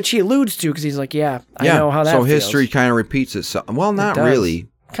 which he alludes to because he's like, I know how that feels. So history kind of repeats itself. Well, not really.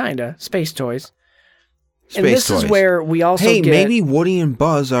 Kind of. Space toys. Space and this toys. is where we also get... maybe Woody and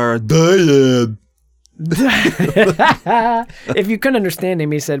Buzz are a dyad. If you couldn't understand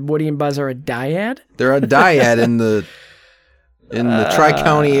him, he said Woody and Buzz are a dyad. They're a dyad in the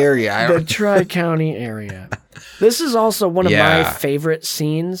Tri-County area. The Tri-County area. This is also one of my favorite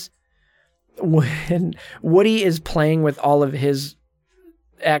scenes when Woody is playing with all of his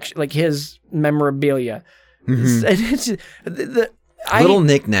his memorabilia. Mm-hmm. And it's little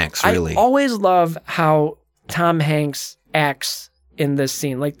knickknacks, really. I always love how Tom Hanks acts in this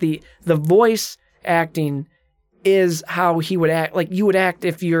scene. Like the voice acting is how he would act. Like you would act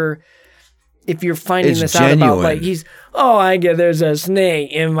if you're if you're finding It's this out about, genuine. like, I get there's a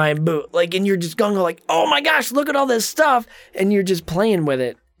snake in my boot. Like, and you're just going like, oh my gosh, look at all this stuff. And you're just playing with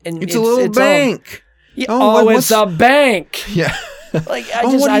it. And It's a little bank. It's a bank. Yeah. Like,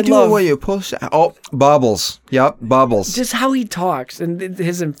 What do you do love when you push? Oh, bubbles. Yep, bubbles. just how he talks and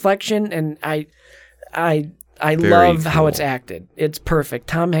his inflection. And I Very love how cool. it's acted. It's perfect.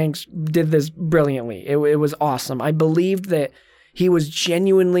 Tom Hanks did this brilliantly. It was awesome. I believed that he was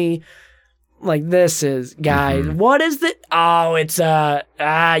genuinely like, this is, guys, Mm-hmm. what is it? Oh, it's,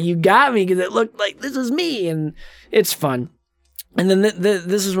 you got me because it looked like this is me. And it's fun. And then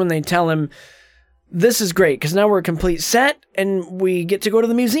this is when they tell him, this is great because now we're a complete set and we get to go to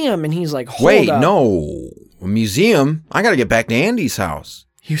the museum. And he's like, hold up. No. A museum? I got to get back to Andy's house.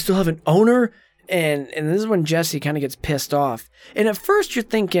 You still have an owner? And this is when Jesse kind of gets pissed off. And at first you're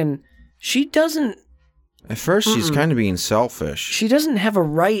thinking, she doesn't At first, she's kind of being selfish. have a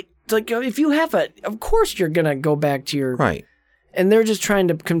right. Like, if you have of course you're going to go back to your... Right. And they're just trying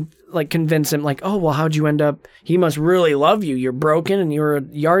to convince him, like, oh, well, how'd you end up? He must really love you. You're broken and you're a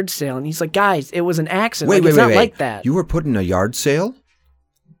yard sale. And he's like, guys, it was an accident. It's not like that. You were put in a yard sale?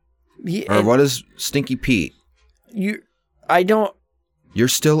 Or what is Stinky Pete? I don't... You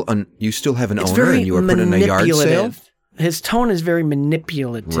still have an It's owner very and you were put in a yard sale? manipulative. His tone is very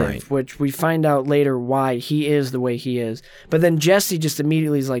manipulative, Right. which we find out later why he is the way he is. But then Jesse just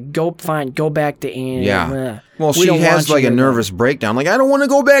immediately is like, go back to Annie. Yeah. Well, We she don't has want like you a to nervous breakdown. Like, I don't want to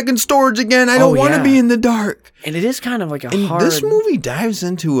go back in storage again. I don't want to yeah. be in the dark. And it is kind of like a And hard... this movie dives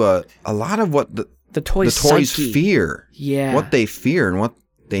into a lot of what the toys' psyche. fear. Yeah. What they fear and what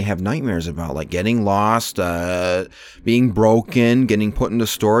they have nightmares about, like getting lost, being broken, getting put into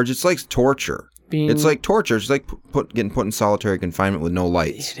storage. It's like torture. It's like torture. It's like getting put in solitary confinement with no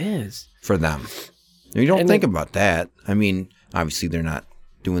lights. It is. For them. You don't think about that. I mean, obviously they're not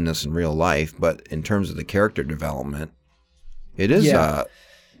doing this in real life, but in terms of the character development, it is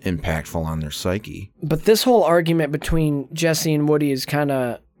impactful on their psyche. But this whole argument between Jesse and Woody is kind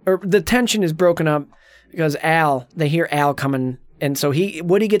of... Or the tension is broken up because they hear Al coming, and so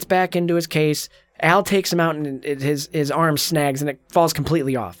Woody gets back into his case. Al takes him out, and his arm snags, and it falls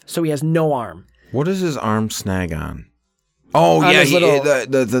completely off. So he has no arm. What does his arm snag on? Oh, On yeah, his little-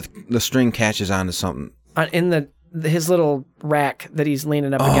 the string catches onto something. In his little rack that he's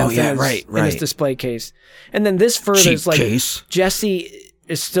leaning up against in his display case. And then this further Cheap is like case. Jesse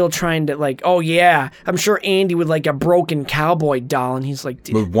is still trying to like, oh yeah, I'm sure Andy would like a broken cowboy doll. And he's like,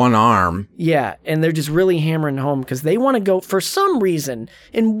 With one arm. yeah. And they're just really hammering home because they want to go for some reason.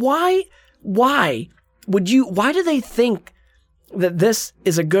 And why do they think that this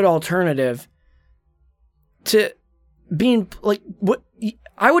is a good alternative to being like, what?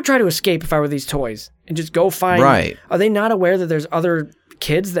 I would try to escape if I were these toys and just go find. Right. Are they not aware that there's other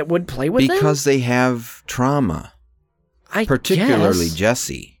kids that would play with them? Because they have trauma. I Particularly guess.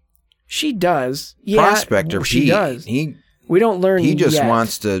 Jesse. She does. Yeah, Prospector she Pete. does. He We don't learn. just yet.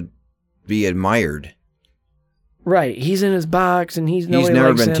 wants to be admired. Right. He's in his box and he's He's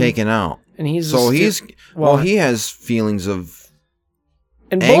never been taken out. And he's So he has feelings of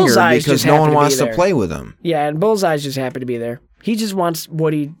and anger Bullseye's because just no happy one to wants be to there. play with him. Yeah, and Bullseye's just happy to be there. He just wants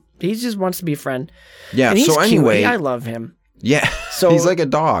Woody. He just wants to be a friend. Yeah. And he's So cute. anyway, I love him. yeah. So- he's like a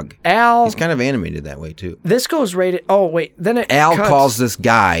dog. Al. He's kind of animated that way too. This goes rated. Oh wait, then it Al cuts. calls this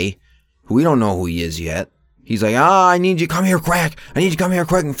guy, who we don't know who he is yet. He's like, I need you to come here quick. I need you to come here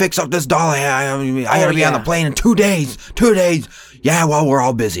quick and fix up this doll. I gotta be on the plane in 2 days. 2 days. Yeah, well, we're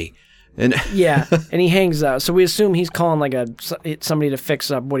all busy. And Yeah, and he hangs out. So we assume he's calling like somebody to fix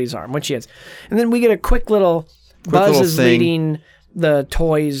up Woody's arm, which he is. And then we get a quick little Buzz little is thing. leading the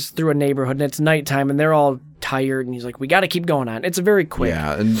toys through a neighborhood, and it's nighttime, and they're all tired, and he's like, we got to keep going on. It's a very quick.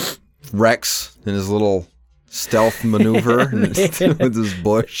 yeah, and Rex in his little stealth maneuver with his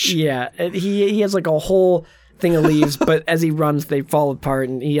bush. Yeah, and he has like a whole thing of leaves, but as he runs, they fall apart,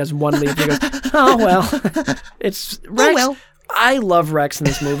 and he has one leaf, and he goes, oh, well. It's Rex. Oh, well. I love Rex in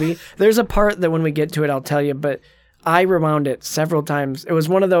this movie. There's a part that when we get to it, I'll tell you, but I rewound it several times. It was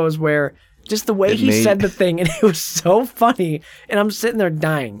one of those where just the way he said the thing, and it was so funny, and I'm sitting there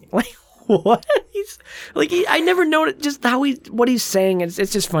dying. Like, what? He's like, I never noticed just what he's saying. It's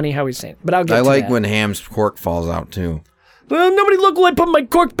just funny how he's saying it, but I'll get to like that. when Ham's cork falls out too. Well, nobody look while I put my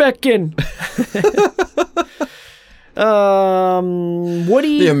cork back in.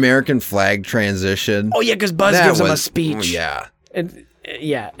 Woody. The American flag transition. Oh yeah, because Buzz gives him a speech. Yeah. And and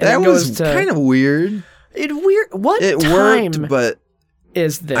That it was goes to, kind of weird. It weird. What It time worked, but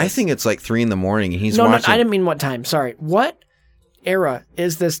is this? I think it's like 3 a.m. and he's no, watching. I didn't mean what time. Sorry. What era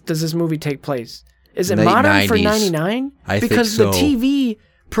is this? Does this movie take place? Is it Late modern for 90s. '99? I think because so. the TV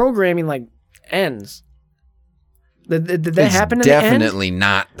programming, like ends. Did that happen in definitely the end?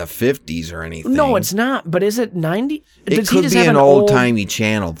 not the 50s or anything. No, it's not. But is it 90? It could be an old-timey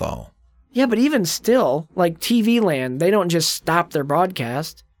channel, though. Yeah, but even still, like TV Land, they don't just stop their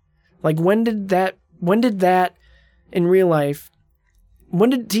broadcast. Like, when did that in real life, when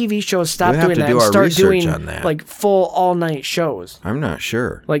did TV shows stop doing that and start doing like full all-night shows? I'm not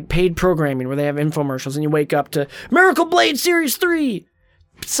sure. Like paid programming where they have infomercials and you wake up to Miracle Blade Series 3.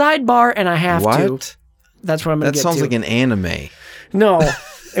 Sidebar, and I have to. What? That's what I'm going to get to. That sounds like an anime. No,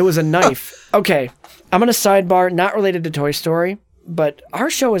 it was a knife. Okay, I'm going to sidebar, not related to Toy Story, but our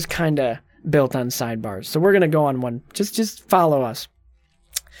show is kind of built on sidebars. So we're going to go on one. Just follow us.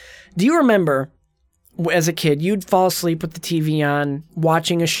 Do you remember, as a kid, you'd fall asleep with the TV on,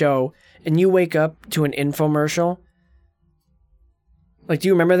 watching a show, and you wake up to an infomercial? Like, do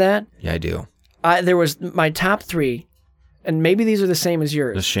you remember that? Yeah, I do. There was my top 3, and maybe these are the same as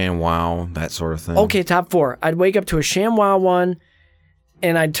yours. The ShamWow, that sort of thing. Okay, top 4. I'd wake up to a ShamWow one,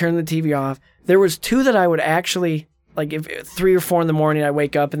 and I'd turn the TV off. There was 2 that I would actually, like, if 3 or 4 in the morning I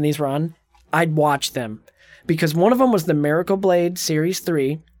wake up and these were on, I'd watch them. Because one of them was the Miracle Blade Series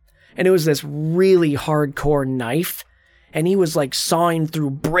 3, and it was this really hardcore knife, and he was like sawing through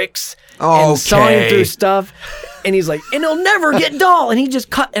bricks and sawing through stuff, and he's like, and it'll never get dull, and he just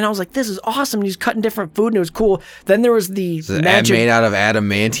cut, and I was like, this is awesome. And he's cutting different food, and it was cool. Then there was the magic made out of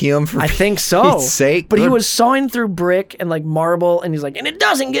adamantium. For I think so. Pete's sake. But he was sawing through brick and like marble, and he's like, and it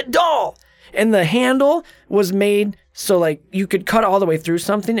doesn't get dull. And the handle was made so like you could cut all the way through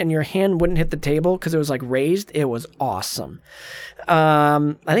something, and your hand wouldn't hit the table because it was like raised. It was awesome.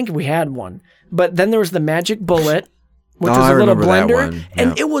 I think we had one, but then there was the magic bullet, which was a little blender,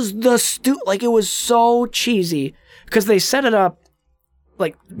 and it was like it was so cheesy because they set it up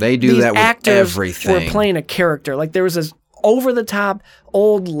like they do that with actors everything. Were playing a character. Like there was this over the top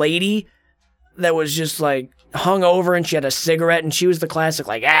old lady that was just like hung over, and she had a cigarette, and she was the classic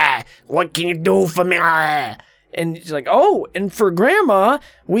like, what can you do for me? And she's like, oh, and for Grandma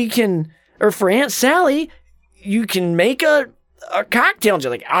or for Aunt Sally, you can make a cocktail. And she's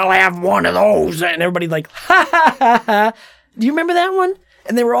like, I'll have one of those. And everybody like, ha ha ha ha. Do you remember that one?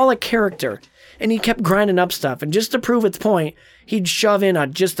 And they were all a character. And he kept grinding up stuff. And just to prove its point, he'd shove in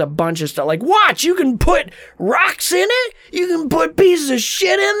just a bunch of stuff. Like, watch, you can put rocks in it. You can put pieces of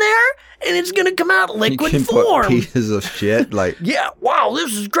shit in there. And it's going to come out liquid form. Put pieces of shit? Like, yeah, wow,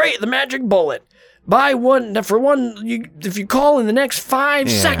 this is great. The magic bullet. Buy one for one. If you call in the next 5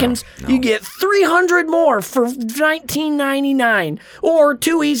 seconds, you get 300 more for $19.99, or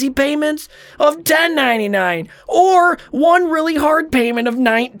 2 easy payments of $10.99, or 1 really hard payment of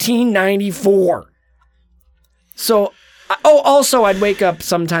 $19.94. So, also I'd wake up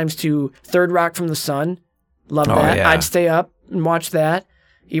sometimes to Third Rock from the Sun. Love that. Yeah. I'd stay up and watch that,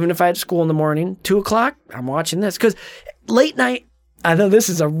 even if I had school in the morning. 2 o'clock, I'm watching this because late night. I know this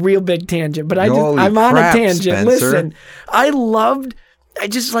is a real big tangent, but I'm on a tangent. Spencer. Listen,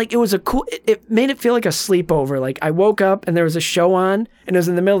 it was a cool, it made it feel like a sleepover. Like I woke up and there was a show on and it was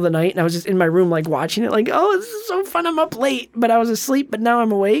in the middle of the night and I was just in my room like watching it like, oh, this is so fun. I'm up late, but I was asleep, but now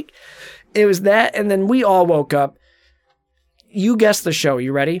I'm awake. It was that. And then we all woke up. You guessed the show.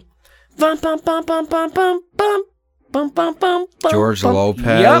 You ready? Bum, bum, bum, bum, bum, bum, bum. Bum, bum, bum, bum, George bum.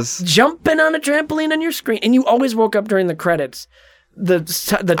 Lopez. Yep, jumping on a trampoline on your screen. And you always woke up during the credits. The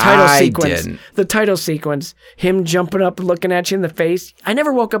title sequence. Didn't. The title sequence. Him jumping up and looking at you in the face. I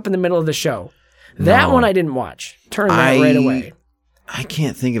never woke up in the middle of the show. That one I didn't watch. Turned that right away. I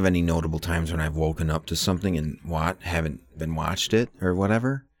can't think of any notable times when I've woken up to something and haven't been watched it or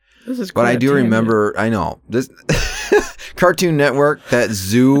whatever. This is but I do remember, I know, this Cartoon Network, the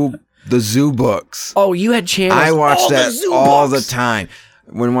Zoo books. Oh, you had channels. I watched that all the time.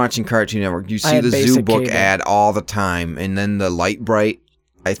 When watching Cartoon Network, you see the Zoo Book ad all the time. And then the Light Bright,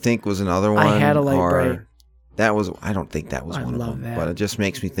 I think, was another one. I had a Light Bright. I don't think that was one of them. That. But it just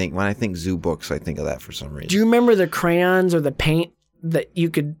makes me think, when I think Zoo Books, I think of that for some reason. Do you remember the crayons or the paint that you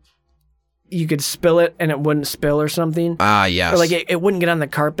could spill it and it wouldn't spill or something? Yes. Or like it wouldn't get on the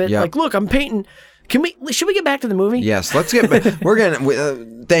carpet? Yep. Like, look, I'm painting. Should we get back to the movie? Yes, let's get back. We're going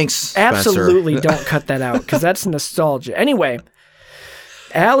to, thanks, Spencer. Absolutely don't cut that out because that's nostalgia. Anyway.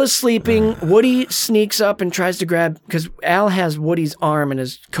 Al is sleeping. Woody sneaks up and tries to grab, because Al has Woody's arm in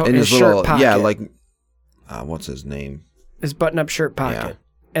his shirt pocket. Yeah, like, what's his name? His button-up shirt pocket. Yeah.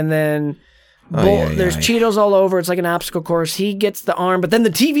 And then there's Cheetos all over. It's like an obstacle course. He gets the arm, but then the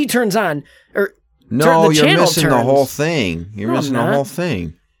TV turns on. You're missing the whole thing. You're missing the whole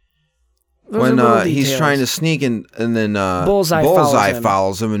thing. When he's trying to sneak and then Bullseye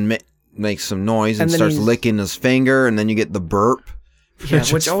follows him and makes some noise and starts licking his finger, and then you get the burp Yeah,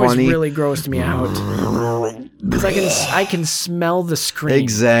 which always really grossed me out. Because I can smell the scream.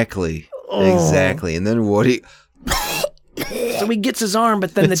 Exactly. Exactly. And then Woody... So he gets his arm,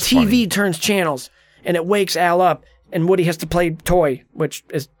 but then the TV turns channels, and it wakes Al up, and Woody has to play toy, which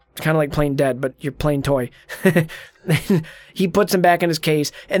is kind of like playing dead, but you're playing toy. He puts him back in his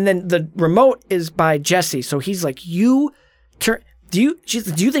case, and then the remote is by Jesse. So he's like, "You turn. Do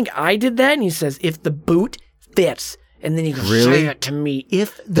you think I did that?" And he says, "If the boot fits." And then he goes, Really? "Say it to me.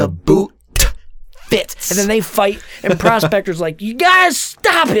 If the boot fits." And then they fight, and Prospector's like, "You guys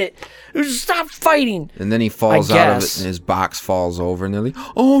stop it. Stop fighting." And then he falls out of it, and his box falls over, and they're like,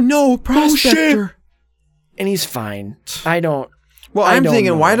 "Oh no, Prospector!" And he's fine. Well, I'm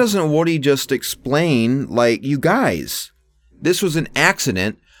thinking, why doesn't Woody just explain, like, you guys, this was an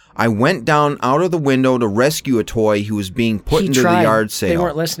accident. I went down out of the window to rescue a toy who was being put into the yard sale. They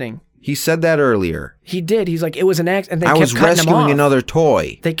weren't listening. He said that earlier. He did. He's like, it was an accident. I was rescuing another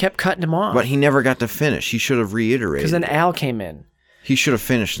toy. They kept cutting him off. But he never got to finish. He should have reiterated. Because then Al came in. He should have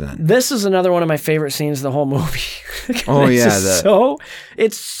finished then. This is another one of my favorite scenes of the whole movie. It's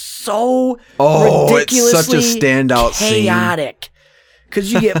so ridiculously it's such a standout chaotic.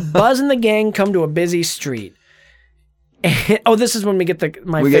 Because you get Buzz and the gang come to a busy street. And, this is when we get my favorite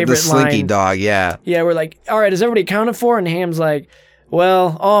line. We get the Slinky dog, yeah. Yeah, we're like, all right, is everybody accounted for? And Ham's like,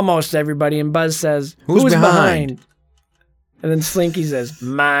 well, almost everybody. And Buzz says, who's behind? And then Slinky says,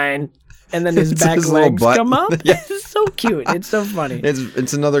 mine. And then his back legs come up. Yeah. It's so cute. It's so funny.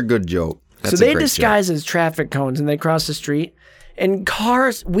 It's another good joke. That's so they disguise as traffic cones and they cross the street. And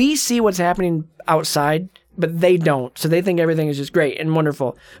cars, we see what's happening outside, but they don't. So they think everything is just great and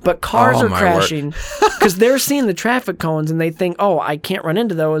wonderful. But cars are crashing because they're seeing the traffic cones and they think, oh, I can't run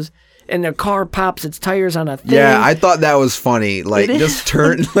into those. And the car pops its tires on a thing. Yeah, I thought that was funny. Like, just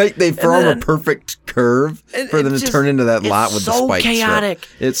turn, like they form a perfect curve for them to turn into that lot with the spike strip. It's so chaotic.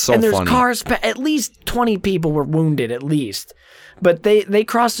 It's so funny. And there's cars, at least 20 people were wounded, at least. But they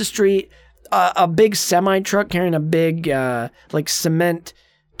crossed the street. A big semi-truck carrying a big, like, cement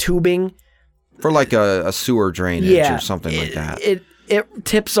tubing. For, like, a sewer drainage or something like that. It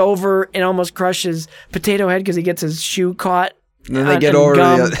tips over and almost crushes Potato Head because he gets his shoe caught. And then they get over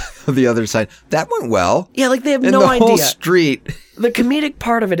to the other side. That went well. Yeah, like they have no idea. The whole street. The comedic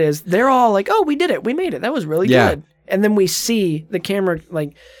part of it is they're all like, oh, we did it. We made it. That was really good. And then we see the camera,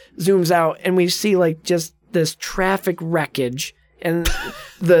 like, zooms out and we see, like, just this traffic wreckage. And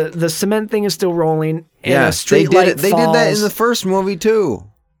the cement thing is still rolling. And a street light falls. They did that in the first movie, too.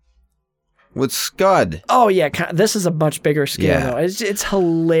 With Scud. Oh, yeah. This is a much bigger scale, though. It's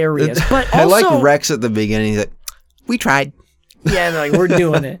hilarious. But also, I like Rex at the beginning. He's like, we tried. Yeah, and like, we're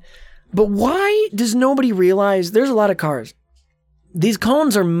doing it. But why does nobody realize there's a lot of cars? These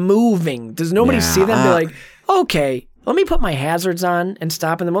cones are moving. Does nobody see them and be like, okay, let me put my hazards on and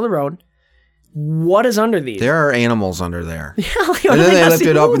stop in the middle of the road? What is under these? There are animals under there. Yeah, like, and then they lift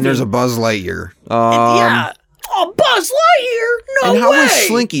it up and there's a Buzz Lightyear. Oh, Buzz Lightyear? No way! And how is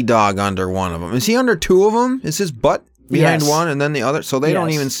Slinky Dog under one of them? Is he under two of them? Is his butt behind one and then the other? So they don't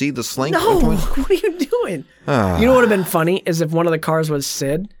even see the Slinky? No, what are you doing? You know what would have been funny is if one of the cars was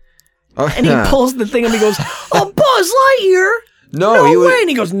Sid and he pulls the thing and he goes, oh, Buzz Lightyear? No way. And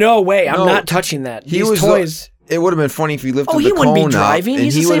he goes, no way. I'm not touching that. These toys... It would have been funny if he lifted the cone up. Oh, he wouldn't be driving.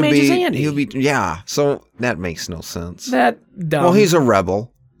 He's the same age as Andy. He would be, so that makes no sense. That dumb. Well, he's a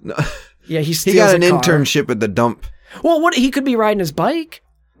rebel. Yeah, he got an internship at the dump. Well, he could be riding his bike.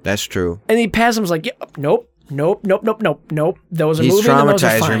 That's true. And he passes him like, nope. Those are he's moving. He's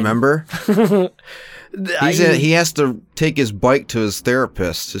traumatized. Remember? He has to take his bike to his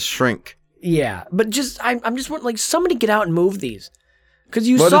therapist, his shrink. Yeah, but I'm just like, somebody get out and move these. Because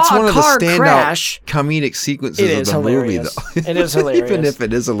you saw a car crash. Comedic sequences of the movie, though. It is hilarious. Even if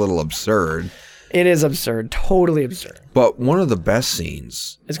it is a little absurd. It is absurd. Totally absurd. But one of the best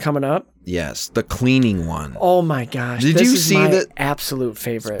scenes is coming up. Yes, the cleaning one. Oh my gosh! Did you see that? Absolute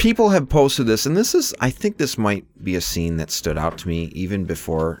favorite. People have posted this, and I think this might be a scene that stood out to me even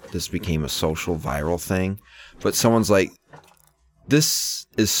before this became a social viral thing. But someone's like, "This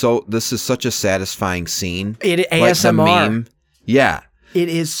is such a satisfying scene." ASMR. Like the meme. Yeah. It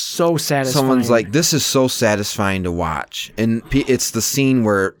is so satisfying. Someone's like, this is so satisfying to watch. And it's the scene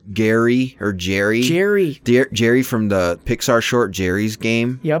where Jerry from the Pixar short Jerry's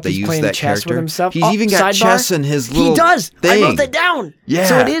Game. Yep, he's playing chess with himself. He's even got chess in his little thing. I wrote that down. Yeah.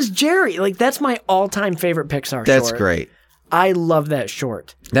 So it is Jerry. Like, that's my all-time favorite Pixar short. That's great. I love that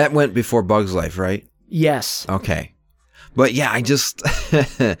short. That went before Bug's Life, right? Yes. Okay. But yeah, I just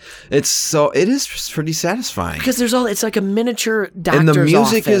it is pretty satisfying. Because it's like a miniature doctor's and the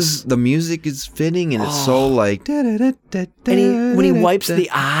office. music is fitting, and it's so like. And when he wipes the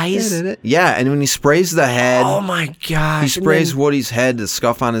eyes. Yeah, and when he sprays the head. Oh my gosh! He sprays Woody's head, the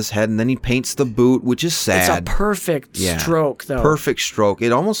scuff on his head, and then he paints the boot, which is sad. It's a perfect stroke, though. Perfect stroke.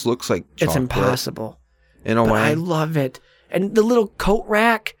 It almost looks like chocolate. It's impossible. In a way. I love it. And the little coat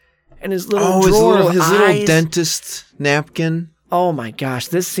rack and his little drawer his of little eyes. dentist napkin. Oh my gosh,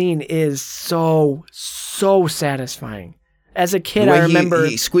 this scene is so satisfying. As a kid, The way I remember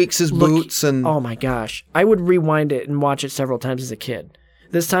he squeaks his boots and oh my gosh, I would rewind it and watch it several times as a kid.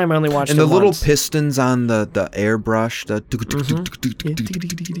 This time I only watched it the little once. pistons on the airbrush.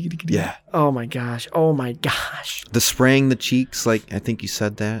 Yeah. Oh my gosh. Oh my gosh. The spraying the cheeks, like I think you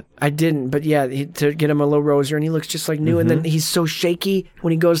said that. I didn't, but yeah, to get him a little rosier, and he looks just like new. And then he's so shaky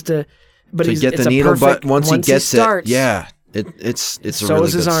when he goes to, but to he's get it's the a needle. perfect, But once he gets starts, it, yeah, it's so a really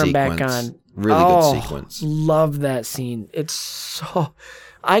is his good arm sequence. back on. Really good sequence. Love that scene. It's so.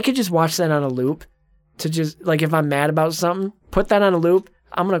 I could just watch that on a loop. To just like if I'm mad about something, put that on a loop.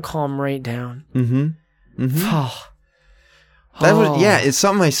 I'm gonna calm right down. That was it's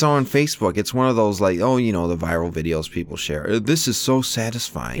something I saw on Facebook. It's one of those like, the viral videos people share. This is so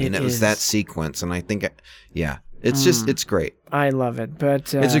satisfying, and it was that sequence. And I think, it's just it's great. I love it,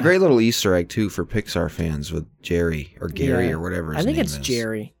 but it's a great little Easter egg too for Pixar fans with Jerry or Gary or whatever his name is. I think it's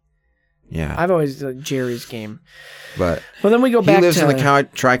Jerry. Yeah, I've always Jerry's Game. But well, then we go back. He lives in the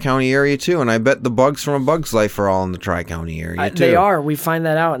Tri-County area too, and I bet the bugs from A Bug's Life are all in the Tri-County area too. They are. We find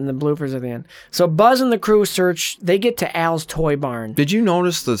that out in the bloopers at the end. So Buzz and the crew search. They get to Al's toy barn. Did you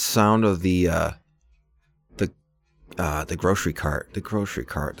notice the sound of the grocery cart, the toy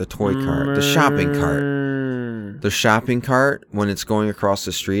cart, the shopping cart, the shopping cart when it's going across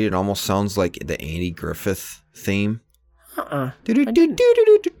the street? It almost sounds like the Andy Griffith theme. I didn't.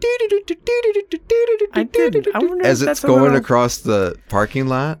 I wonder as if it's that's going across the parking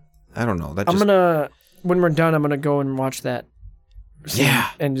lot. I don't know. When we're done, I'm gonna go and watch that.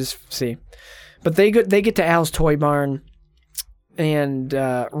 And just see. But they get to Al's toy barn, and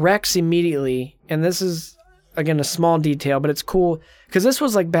Rex immediately. And this is again a small detail, but it's cool because this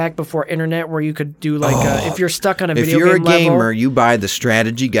was like back before internet, where you could do like if you're stuck on a video game level. If you're a gamer, you buy the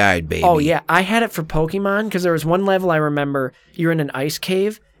strategy guide, baby. Oh yeah, I had it for Pokemon because there was one level I remember. You're in an ice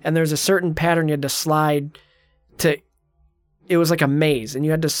cave, and there's a certain pattern you had to slide to. It was like a maze, and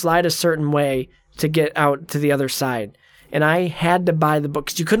you had to slide a certain way to get out to the other side. And I had to buy the book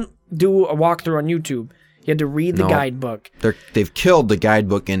because you couldn't do a walkthrough on YouTube. You had to read the guidebook. They've killed the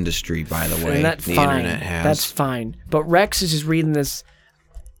guidebook industry, by the way. And that's the fine. internet has. That's fine. But Rex is just reading this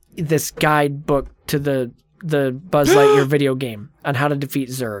guidebook to the Buzz Lightyear video game on how to defeat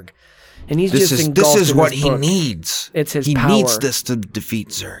Zurg. And he's this just engulfed is in what this he book. needs. It's his he power. He needs this to defeat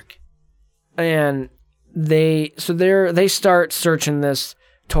Zurg. And they start searching this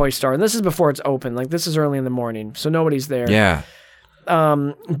toy store. And this is before it's open. Like this is early in the morning, so nobody's there. Yeah.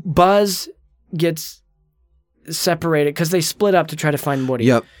 Buzz gets separated because they split up to try to find Woody.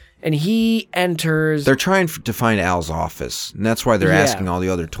 Yep. And he enters. They're trying to find Al's office, and that's why they're asking all the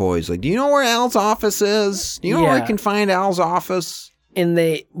other toys, like, do you know where Al's office is? Do you know where I can find Al's office? And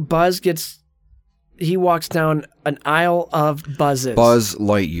Buzz he walks down an aisle of Buzzes. Buzz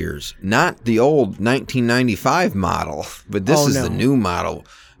Lightyears. Not the old 1995 model, but this is the new model.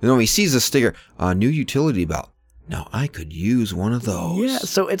 He sees a sticker, new utility belt. Now, I could use one of those. Yeah,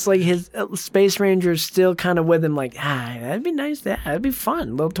 so it's like his Space Ranger's still kind of with him, like, that'd be nice. That'd be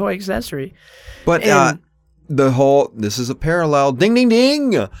fun. Little toy accessory. But this is a parallel. Ding, ding,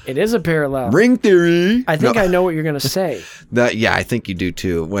 ding. It is a parallel. Ring theory. I think I know what you're going to say. I think you do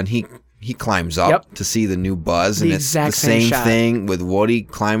too. When he climbs up to see the new Buzz, and it's the same thing with Woody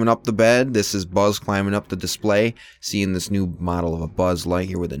climbing up the bed. This is Buzz climbing up the display, seeing this new model of a Buzz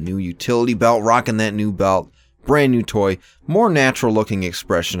Lightyear with a new utility belt, rocking that new belt. Brand new toy, more natural looking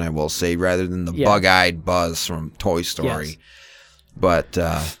expression, I will say, rather than the bug-eyed Buzz from Toy Story. Yes. But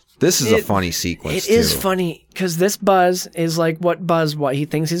this is a funny sequence, It is funny, because this Buzz is like what he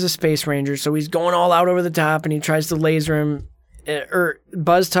thinks he's a Space Ranger, so he's going all out over the top, and he tries to laser him, or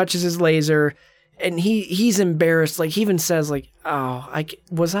Buzz touches his laser, and he's embarrassed. Like, he even says, like,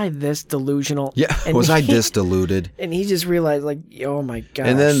 was I this delusional? Yeah, and was I this deluded? And he just realized, like, oh my gosh.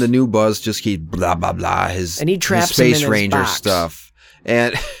 And then the new Buzz just keeps blah, blah, blah, and he traps his Space him in Ranger his box. stuff.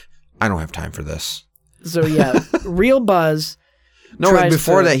 And I don't have time for this. So, yeah, real Buzz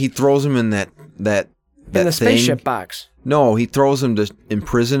before that, he throws him in that in the spaceship box. No, he throws him to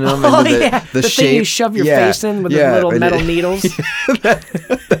imprison him Oh, into yeah. the shape. Thing you shove your face in with the little metal needles.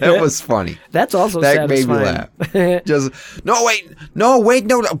 That was funny. That's also That made me satisfying. laugh. Just no, wait,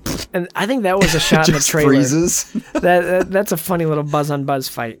 no. And I think that was a shot in the Just trailer. freezes. That's a funny little Buzz on Buzz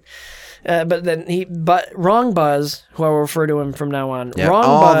fight. But then Wrong Buzz, who I will refer to him from now on. Yeah, Wrong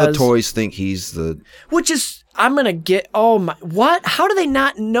all Buzz, the toys think he's the. which is I'm gonna get. Oh my! What? How do they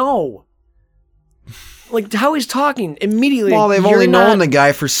not know? Like how he's talking immediately. Well, they've you're only not- known the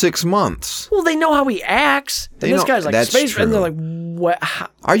guy for 6 months. Well, they know how he acts. They And this know- guy's like that's space, and they're true. like, what? How?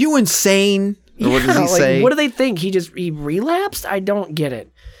 Are you insane? Or what does he like, say? What do they think? He relapsed? I don't get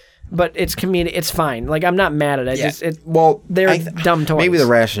it. But it's comedic. It's fine. Like I'm not mad at it. They're dumb toys. Maybe the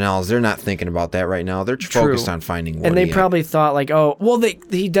rationale is they're not thinking about that right now. They're focused on finding Woody. And they probably thought like, oh, well,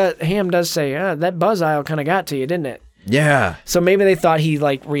 Ham does say that Buzz aisle kind of got to you, didn't it? Yeah. So maybe they thought he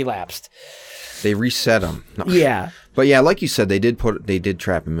like relapsed. They reset him. No. Yeah. But yeah, like you said, they did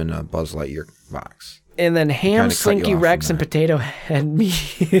trap him in a Buzz Lightyear box. And then Ham, Kinda cut you Slinky, off Rex, from and Potato Head meet.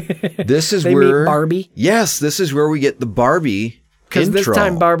 This is they where meet Barbie. Yes, this is where we get the Barbie Because intro. this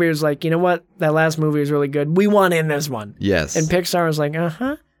time Barbie was like, you know what? That last movie was really good. We want in this one. Yes. And Pixar was like,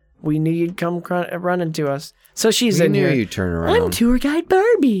 we knew you'd come running to us. So she's we in knew here. you'd turn around. I'm tour guide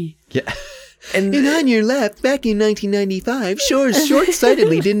Barbie. Yeah. And on your left, back in 1995, Shores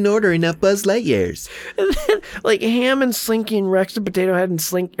short-sightedly didn't order enough Buzz Lightyears. like Ham and Slinky and Rex and Potato Head and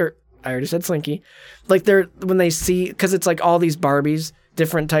Slinky, or I already said Slinky, like when they see, because it's like all these Barbies,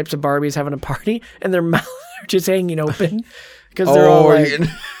 different types of Barbies having a party, and their mouths are just hanging open because they're all like,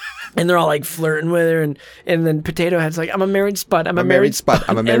 and they're all like flirting with her, and then Potato Head's like, I'm a married spud, I'm a married spud,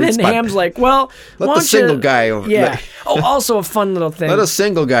 I'm a married and then spud. Ham's like, well, Let the single guy over. Yeah. Oh, also a fun little thing. Let us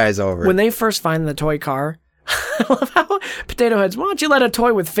single guys over. When they first find the toy car, I love how Potato Head's, why don't you let a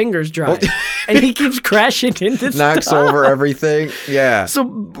toy with fingers drive? And he keeps crashing into knocks stuff. over everything. Yeah.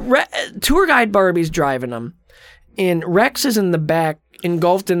 So tour guide Barbie's driving them, and Rex is in the back,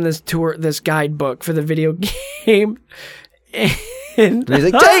 engulfed in this guidebook for the video game. And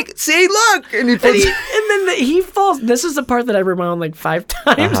he's like, see, look! And he puts... and then he falls. This is the part that I rewound like 5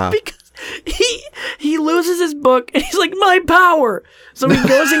 times because he loses his book and he's like, my power. So he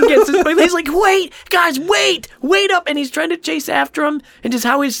goes and gets his book. He's like, wait, guys, wait up. And he's trying to chase after him, and just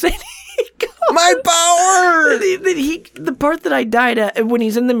how he's saying, my power! The part that I died at, when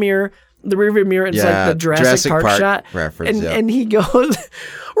he's in the miror, the rearview mirror, it's like the Jurassic Park shot. Reference, and he goes,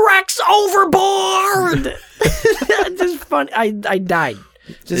 Rex overboard! Just fun. I died.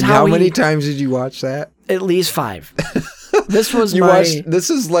 Just how many times did you watch that? At least 5. This was this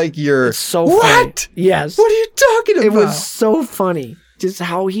is like your... It's so what? funny. Yes. What are you talking about? It was so funny. Just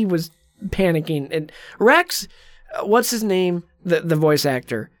how he was panicking. And Rex, what's his name? The voice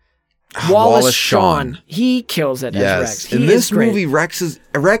actor. Wallace Shawn. He kills it as Rex. He in this is great. movie,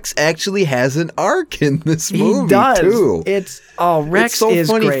 Rex actually has an arc in this movie, he does. too. Rex it's so is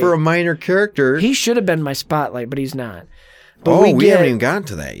funny great. for a minor character. He should have been my spotlight, but he's not. But we haven't even gotten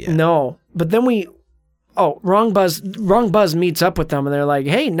to that yet. No. But then Wrong Buzz meets up with them, and they're like,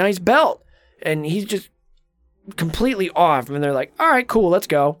 hey, nice belt. And he's just completely off. And they're like, all right, cool, let's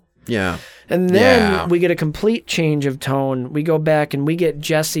go. Yeah. And then we get a complete change of tone. We go back and we get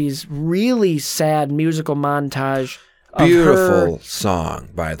Jesse's really sad musical montage. Beautiful song,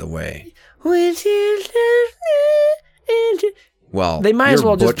 by the way. Well, they might as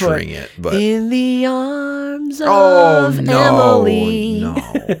well just put butchering it, but in the arms of Emily. No,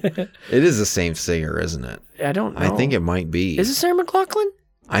 it is the same singer, isn't it? I don't know. I think it might be. Is it Sarah McLachlan?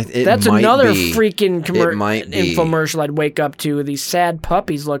 That's another freaking be. infomercial I'd wake up to. These sad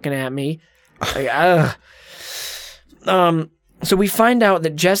puppies looking at me. Like, so we find out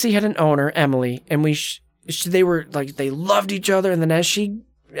that Jesse had an owner, Emily, and they were like, they loved each other. And then as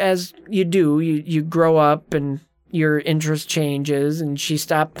you do, you grow up and your interest changes, and she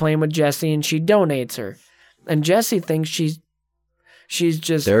stopped playing with Jesse and she donates her. And Jesse thinks she's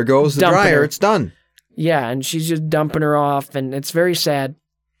just there goes the dryer. her. It's done. Yeah, and she's just dumping her off, and it's very sad.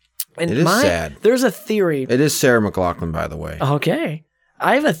 And it is sad. There's a theory. It is Sarah McLachlan, by the way. Okay.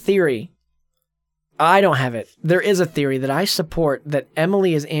 I have a theory. I don't have it. There is a theory that I support that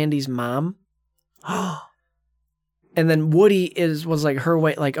Emily is Andy's mom. And then Woody was like her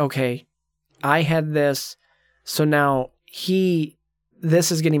way, like, okay, I had this, so now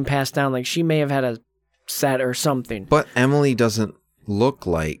this is getting passed down. Like, she may have had a set or something. But Emily doesn't look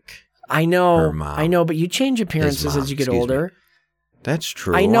like I know, her mom. I know, but you change appearances as you get older. Me. That's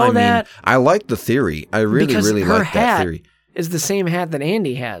true. I know that. Mean, I like the theory. I really, really like that theory. Is the same hat that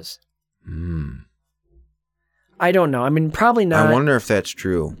Andy has. I don't know. I mean, probably not. I wonder if that's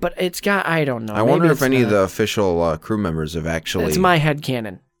true. But it's got, I don't know. I wonder if any of the official crew members have actually... It's my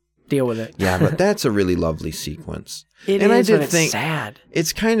headcanon. Deal with it. Yeah, but that's a really lovely sequence. It and is, I did but it's think sad.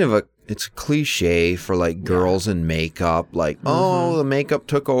 It's kind of it's a cliche for like girls in makeup. Like, oh, the makeup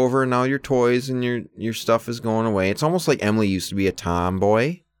took over, now your toys and your stuff is going away. It's almost like Emily used to be a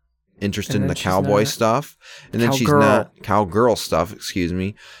tomboy, interested in the cowboy stuff. And then she's not... Cowgirl stuff, excuse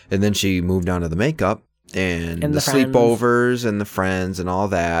me. And then she moved on to the makeup and the sleepovers and the friends and all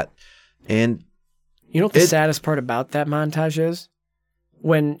that. And you know what the saddest part about that montage is?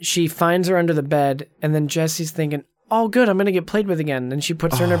 When she finds her under the bed, and then Jesse's thinking, oh, good, I'm going to get played with again. Then she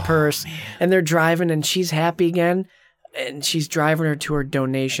puts her in her purse, and they're driving, and she's happy again, and she's driving her to her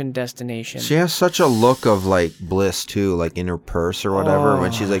donation destination. She has such a look of, like, bliss, too, like, in her purse or whatever,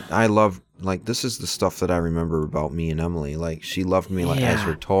 when she's like, I love, like, this is the stuff that I remember about me and Emily. Like, she loved me like as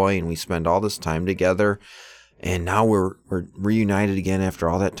her toy, and we spend all this time together, and now we're reunited again after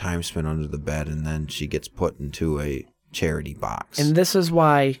all that time spent under the bed, and then she gets put into a charity box. And this is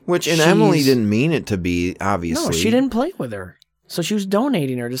why... Emily didn't mean it to be, obviously. No, she didn't play with her. So she was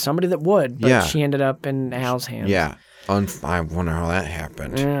donating her to somebody that would, but she ended up in Al's hands. Yeah. I wonder how that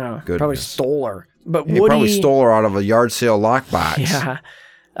happened. Yeah. Goodness. Probably stole her. But he probably stole her out of a yard sale lockbox.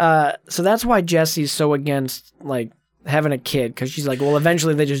 Yeah. So that's why Jesse's so against, like, having a kid, because she's like, well,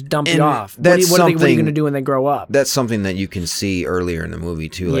 eventually they just dump you off. What are you going to do when they grow up? That's something that you can see earlier in the movie,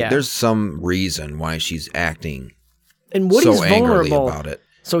 too. Like, there's some reason why she's acting... And Woody's so angrily vulnerable about it.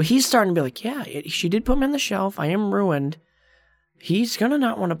 So he's starting to be like, yeah, she did put me on the shelf. I am ruined. He's going to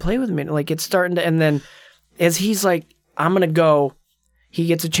not want to play with me. Like, it's starting to... And then as he's like, I'm going to go, he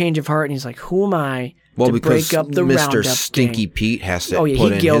gets a change of heart, and he's like, who am I to break up the Roundup Mr. Stinky gang? Pete has to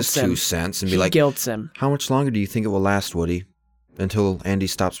put in his 2 cents and be like, guilts him. How much longer do you think it will last, Woody? Until Andy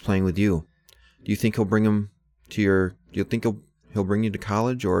stops playing with you? Do you think he'll bring him to your... Do you think he'll bring you to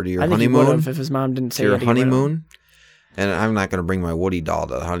college or to your honeymoon? I think he would have if his mom didn't say your honeymoon? And I'm not going to bring my Woody doll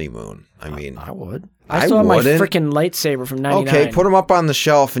to the honeymoon. I mean... I would. I still have my freaking lightsaber from 99. Okay, put him up on the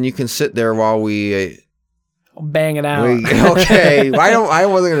shelf and you can sit there while we... bang it out. Okay. I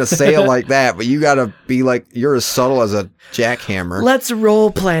wasn't going to say it like that, but you got to be like... You're as subtle as a jackhammer. Let's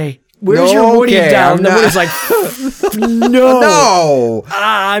role play. Where's your Woody doll? And the Woody's like, no. No.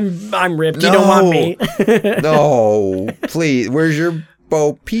 I'm ripped. You don't want me. No. Please. Where's your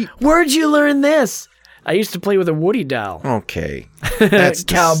Bo Peep? Where'd you learn this? I used to play with a Woody doll. Okay. That's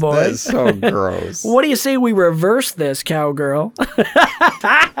cowboy. That's so gross. What do you say we reverse this, cowgirl?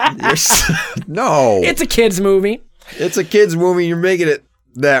 No. It's a kid's movie. It's a kid's movie. You're making it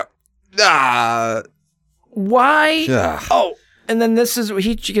that... Why? Oh, and then this is...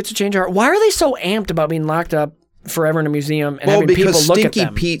 He gets a change of heart. Why are they so amped about being locked up forever in a museum and having people look at them?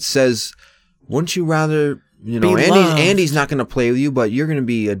 Stinky Pete says, wouldn't you rather... You know, Andy's not going to play with you, but you're going to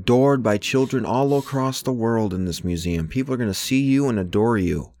be adored by children all across the world in this museum. People are going to see you and adore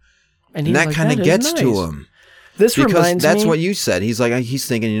you. And that kind of gets to him. This reminds me... That's what you said. He's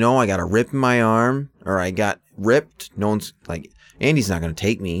thinking, I got a rip in my arm, or I got ripped. No one's like, Andy's not going to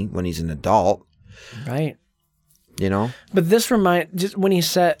take me when he's an adult. Right. You know? But this just when he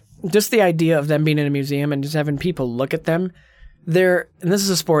said, just the idea of them being in a museum and just having people look at them, and this is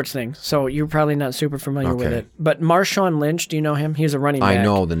a sports thing, so you're probably not super familiar with it. But Marshawn Lynch, do you know him? He was a running back. I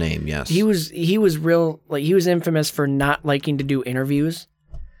know the name, yes. He was infamous for not liking to do interviews.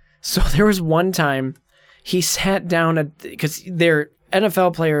 So there was one time he sat down because their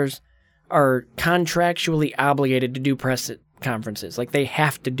NFL players are contractually obligated to do press conferences. Like, they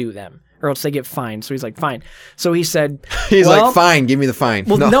have to do them, or else they get fined. So he's like, fine. So he said... like, fine, give me the fine.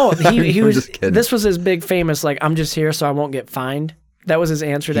 Well, no he was... This was his big famous, like, I'm just here so I won't get fined. That was his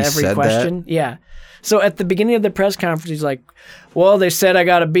answer to every question. That? Yeah. So at the beginning of the press conference, he's like, well, they said I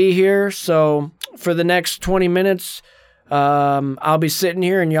got to be here, so for the next 20 minutes, I'll be sitting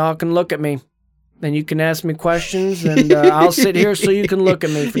here and y'all can look at me. Then you can ask me questions, and I'll sit here so you can look at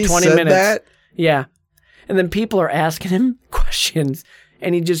me for 20 minutes. That? Yeah. And then people are asking him questions,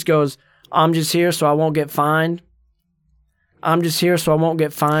 and he just goes... I'm just here so I won't get fined. I'm just here so I won't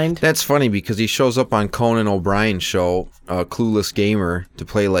get fined. That's funny because he shows up on Conan O'Brien's show, Clueless Gamer, to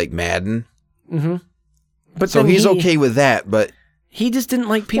play like Madden. Mm-hmm. But so he's okay with that, but... He just didn't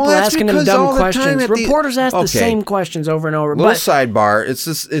like people asking him dumb questions. Reporters ask the same questions over and over. Little sidebar,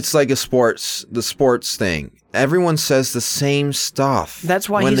 it's like the sports thing. Everyone says the same stuff. That's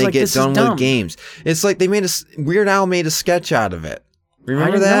why when he's they like, get this done is dumb. with games. It's like Weird Al made a sketch out of it.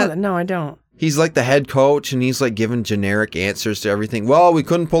 Remember that? No, I don't. He's like the head coach, and he's like giving generic answers to everything. Well, we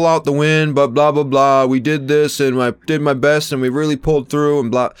couldn't pull out the win, but blah, blah, blah. We did this, and I did my best, and we really pulled through,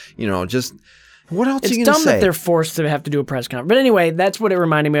 and blah. What else are It's you going to dumb say? that they're forced to have to do a press conference. But anyway, that's what it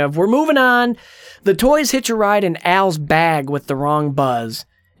reminded me of. We're moving on. The toys hitch a ride in Al's bag with the wrong Buzz.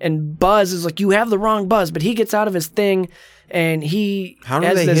 And Buzz is like, you have the wrong Buzz. But he gets out of his thing and he... How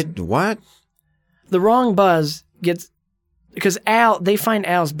do they hit... What? The wrong Buzz gets... Because they find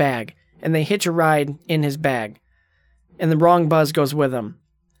Al's bag and they hitch a ride in his bag. And the wrong Buzz goes with him.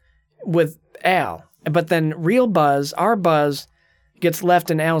 With Al. But then real Buzz, our Buzz... gets left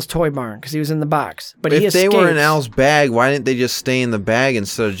in Al's toy barn because he was in the box. But if he escapes. They were in Al's bag, why didn't they just stay in the bag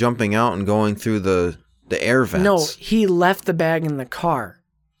instead of jumping out and going through the air vents? No, he left the bag in the car.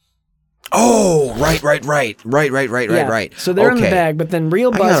 Oh, right. Right. So they're in the bag, but then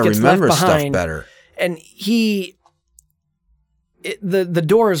real Buzz gets left behind. Stuff better. And the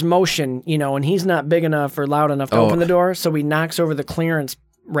door is motion, and he's not big enough or loud enough to open the door, so he knocks over the clearance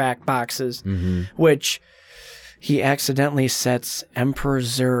rack boxes, which... he accidentally sets Emperor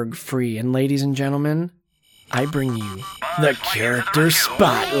Zurg free. And ladies and gentlemen, I bring you the character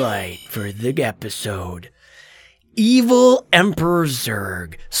spotlight for the episode. Evil Emperor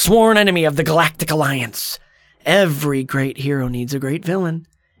Zurg, sworn enemy of the Galactic Alliance. Every great hero needs a great villain.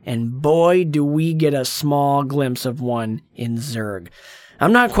 And boy, do we get a small glimpse of one in Zurg.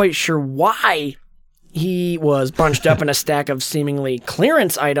 I'm not quite sure why he was bunched up in a stack of seemingly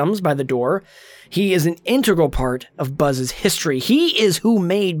clearance items by the door. He is an integral part of Buzz's history. He is who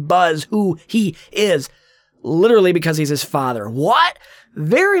made Buzz who he is, literally because he's his father. What?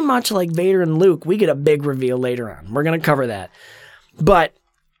 Very much like Vader and Luke, we get a big reveal later on. We're going to cover that. But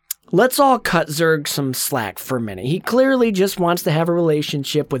let's all cut Zurg some slack for a minute. He clearly just wants to have a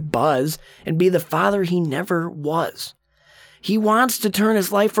relationship with Buzz and be the father he never was. He wants to turn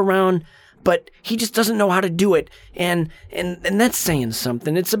his life around, but he just doesn't know how to do it. And that's saying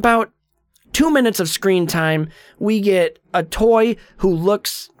something. It's about 2 minutes of screen time. We get a toy who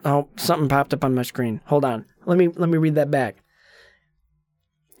looks... Oh, something popped up on my screen. Hold on. Let me read that back.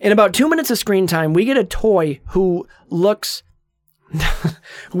 In about 2 minutes of screen time, we get a toy who looks...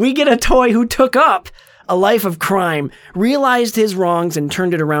 we get a toy who took up a life of crime, realized his wrongs, and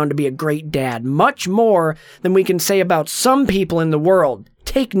turned it around to be a great dad. Much more than we can say about some people in the world.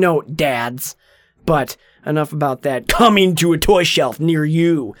 Take note, dads. But enough about that. Coming to a toy shelf near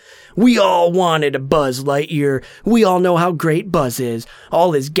you. We all wanted a Buzz Lightyear. We all know how great Buzz is.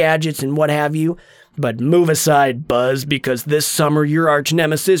 All his gadgets and what have you. But move aside, Buzz, because this summer your arch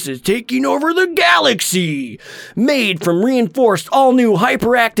nemesis is taking over the galaxy. Made from reinforced all-new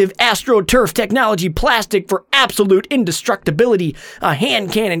hyperactive AstroTurf technology plastic for absolute indestructibility. A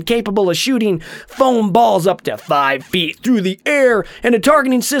hand cannon capable of shooting foam balls up to 5 feet through the air. And a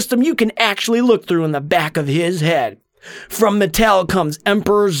targeting system you can actually look through in the back of his head. From Mattel comes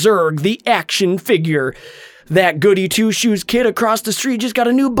Emperor Zurg, the action figure. That goody two-shoes kid across the street just got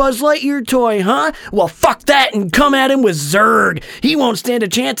a new Buzz Lightyear toy, huh? Well, fuck that and come at him with Zurg. He won't stand a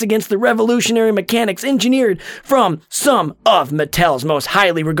chance against the revolutionary mechanics engineered from some of Mattel's most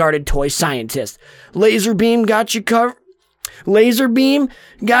highly regarded toy scientists. Laser beam got you covering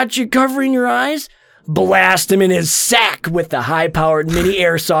your eyes? Blast him in his sack with the high-powered mini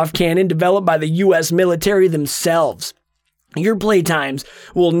airsoft cannon developed by the U.S. military themselves. Your playtimes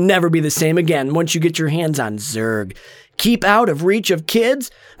will never be the same again once you get your hands on Zurg. Keep out of reach of kids?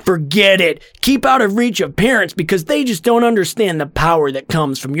 Forget it. Keep out of reach of parents because they just don't understand the power that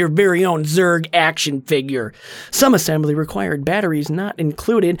comes from your very own Zurg action figure. Some assembly required batteries not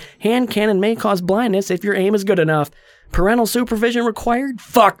included. Hand cannon may cause blindness if your aim is good enough. Parental supervision required?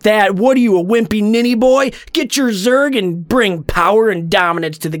 Fuck that. What are you, a wimpy ninny boy? Get your Zurg and bring power and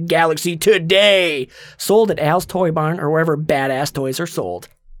dominance to the galaxy today. Sold at Al's Toy Barn or wherever badass toys are sold.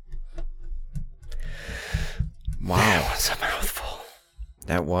 Wow. That was a mouthful.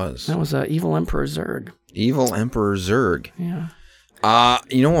 That was Evil Emperor Zurg. Evil Emperor Zurg. Yeah.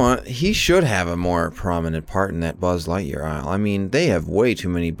 You know what? He should have a more prominent part in that Buzz Lightyear aisle. I mean, they have way too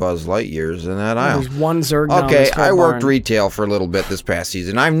many Buzz Lightyears in that aisle. There's one Zurg now in Okay, this toy I worked barn. retail for a little bit this past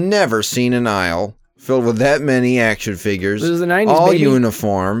season. I've never seen an aisle filled with that many action figures. This is the 90s, all baby.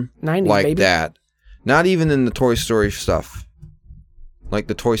 uniform, 90s, like baby. that. Not even in the Toy Story stuff. Like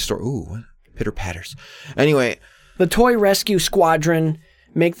the Toy Story. Ooh, what? Pitter patters. Anyway. The Toy Rescue Squadron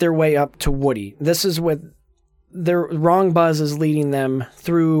make their way up to Woody. This is with their wrong Buzz is leading them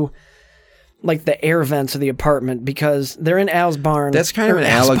through like the air vents of the apartment because they're in Al's barn. That's kind of an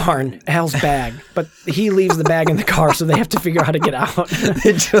Al's bag, but he leaves the bag in the car, so they have to figure out how to get out.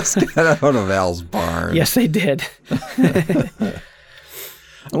 They just got out of Al's barn. Yes, they did. I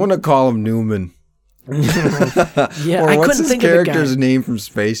want to call him Newman. Yeah, Or I what's couldn't his think of a character's guy. name from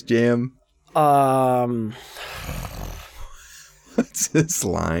Space Jam? What's his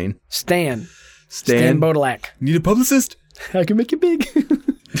line? Stan. Stan Bodolak. Need a publicist? I can make it big.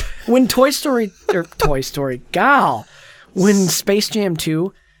 When when Space Jam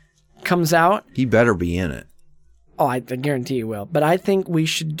 2 comes out, He better be in it. oh, I guarantee you will. But I think we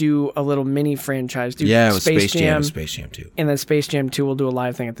should do a little mini franchise. Do With Space Jam 2. And then Space Jam 2 will do a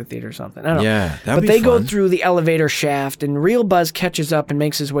live thing at the theater or something. I don't know. Yeah, that'd But be they go fun. through the elevator shaft, and Real Buzz catches up and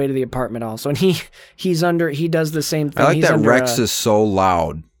makes his way to the apartment also. And he does the same thing. I like He's that under Rex is so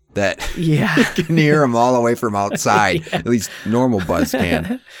loud that Yeah. you can hear him all the way from outside. At least normal Buzz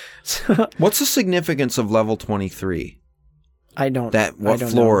can. What's the significance of level 23? I don't What know.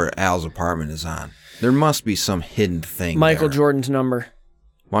 floor Al's apartment is on? There must be some hidden thing. Michael there. Jordan's number,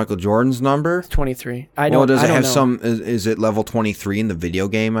 Michael Jordan's number? 23. Does I it don't have know. some? Is it level 23 in the video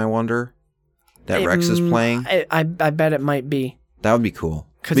game? I wonder. That Rex is playing. I bet it might be. That would be cool.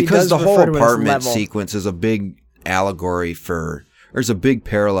 'Cause he Because does the whole refer to it as apartment level. sequence is a big allegory for. There's a big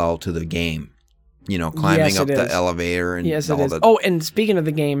parallel to the game. You know, climbing Yes, up it the is. elevator and Yes, it all is. the. Oh, and speaking of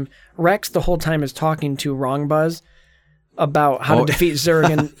the game, Rex the whole time is talking to Wrong Buzz about how to defeat Zurg,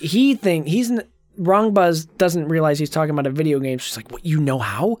 and Wrong Buzz doesn't realize he's talking about a video game. She's like, "What? You know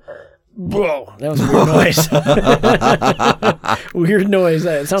how?" Whoa, that was a weird noise. Weird noise.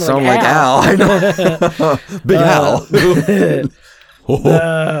 It sounded Sound like Al. I know. Big Al.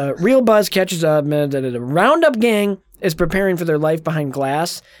 Real Buzz catches up, and the Roundup Gang is preparing for their life behind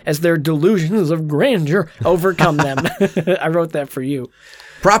glass as their delusions of grandeur overcome them. I wrote that for you.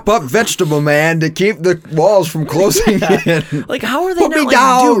 Prop up Vegetable Man to keep the walls from closing in. Like, how are they Put not me like,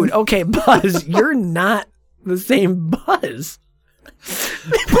 down. dude, okay, Buzz, you're not the same Buzz.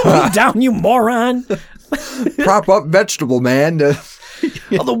 Put me down, you moron. Prop up Vegetable Man to.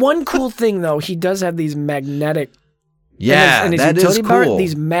 Oh, the one cool thing, though, he does have these magnetic... Yeah, and his that is utility bar, cool.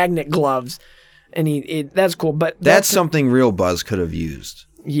 these magnet gloves. And that's cool, but... That's something Real Buzz could have used.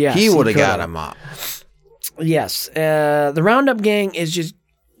 Yes, He would have could got him up. Yes. The Roundup Gang is just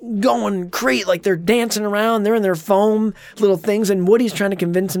going crazy. Like, they're dancing around. They're in their foam little things. And Woody's trying to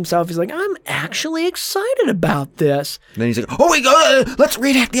convince himself. He's like, I'm actually excited about this. And then he's like, oh, wait, let's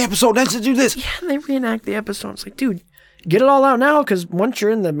reenact the episode. Let's do this. Yeah, and they reenact the episode. It's like, dude, get it all out now, because once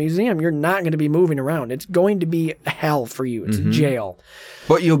you're in the museum, you're not going to be moving around. It's going to be hell for you. It's jail.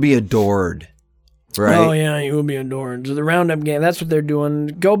 But you'll be adored, right? Oh, yeah, you will be adored. So the Roundup Gang, that's what they're doing.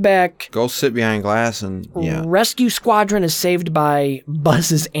 Go back. Go sit behind glass and, yeah. Rescue Squadron is saved by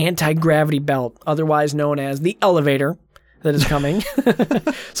Buzz's anti-gravity belt, otherwise known as the elevator that is coming.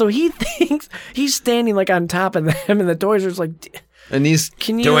 So he thinks he's standing like on top of them, and the toys are just like... And he's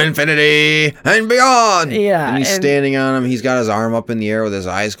Can you- to infinity and beyond. Yeah, And he's and- standing on him. He's got his arm up in the air with his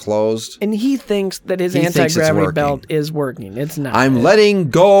eyes closed. And he thinks that his He thinks it's anti-gravity working. belt is working. It's not. I'm letting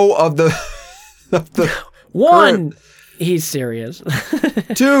go of the... One, he's serious.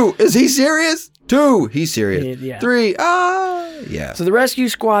 2, is he serious? 2, he's serious. Yeah. 3, yeah. So the Rescue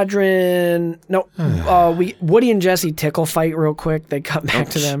Squadron... No, Woody and Jesse tickle fight real quick. They cut back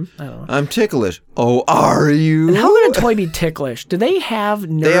to them. I don't know. I'm ticklish. Oh, are you? How would a toy be ticklish? Do they have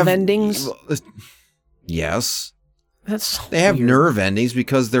nerve endings? Yes. That's so They have weird. nerve endings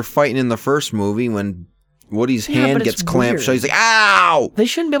because they're fighting in the first movie when Woody's Yeah, hand but gets it's clamped weird. shut. He's like, ow! They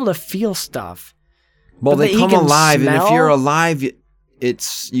shouldn't be able to feel stuff. Well, But they he come can alive, and if smell? you're alive,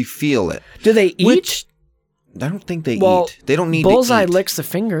 you feel it. Do they eat? Which I don't think they Well, eat. They don't need Bullseye to eat. licks the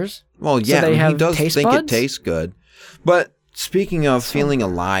fingers. Well, so yeah, they he have does taste think it buds? tastes good. But speaking of feeling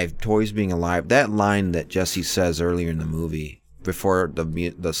alive, toys being alive, that line that Jesse says earlier in the movie before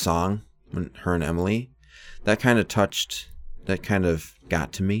the song, when her and Emily, that kind of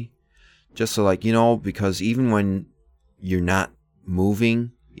got to me. Just so because even when you're not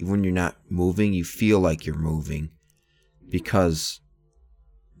moving, you feel like you're moving because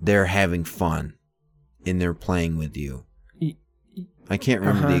they're having fun and they're playing with you. I can't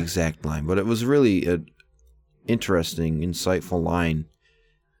remember the exact line, but it was really an interesting, insightful line.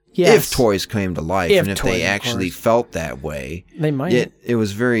 Yes. If toys came to life, and if toys, they of actually course. felt that way, They might. it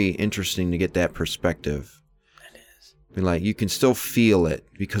was very interesting to get that perspective. It is. Be like, you can still feel it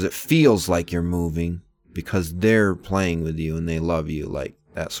because it feels like you're moving because they're playing with you and they love you, like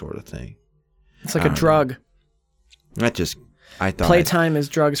that sort of thing. It's like a drug. I thought. Playtime is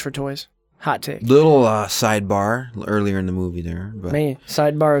drugs for toys. Hot take. Little sidebar earlier in the movie there, but Hey,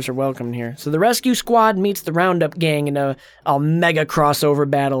 sidebars are welcome here. So the Rescue Squad meets the Roundup Gang in a mega crossover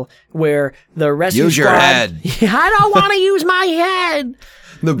battle where the Rescue Use your Squad... head. I don't want to use my head!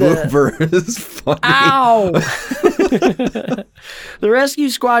 the blooper is funny. Ow! The Rescue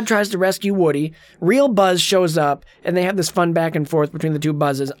Squad tries to rescue Woody. Real Buzz shows up, and they have this fun back and forth between the two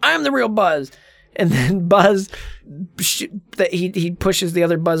Buzzes. I'm the real Buzz. And then Buzz, he pushes the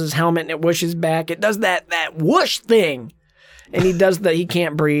other Buzz's helmet and it whooshes back. It does that whoosh thing. And he does he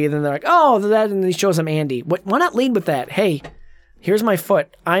can't breathe. And they're like, oh, that. And he shows him Andy. Why not lead with that? Hey, here's my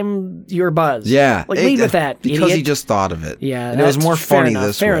foot. I'm your Buzz. Yeah. Like, lead with that. Because idiot. he just thought of it. Yeah. And it was more funny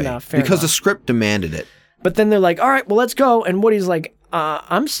fair way. enough. Because the script demanded it. But then they're like, all right, well, let's go. And Woody's like,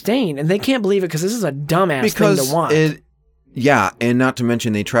 I'm staying. And they can't believe it because this is a dumbass thing to want. Yeah, and not to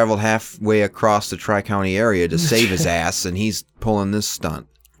mention they traveled halfway across the Tri-County area to save his ass, and he's pulling this stunt.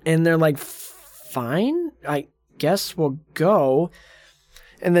 And they're like, fine, I guess we'll go.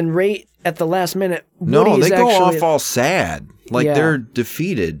 And then right at the last minute, Woody's they go off all sad. Like they're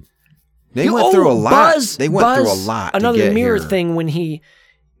defeated. They went through a lot. Buzz, through a lot. Another mirror here. thing when he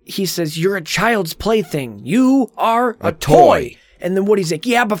says, you're a child's plaything. You are a toy. And then Woody's like,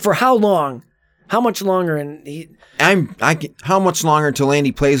 yeah, but for how long? How much longer? And how much longer until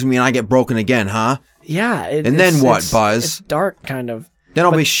Andy plays with me and I get broken again, huh? Yeah. And then what, Buzz? It's dark, kind of. Then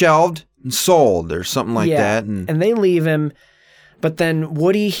I'll be shelved and sold or something like that. And they leave him. But then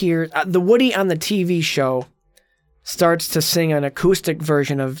Woody hears... the Woody on the TV show starts to sing an acoustic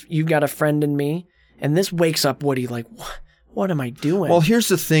version of You Got a Friend in Me. And this wakes up Woody like, what am I doing? Well, here's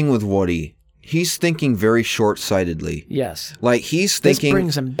the thing with Woody. He's thinking very short-sightedly. Yes. Like, he's thinking... This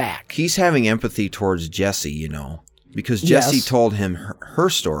brings him back. He's having empathy towards Jessie, you know, because Jessie told him her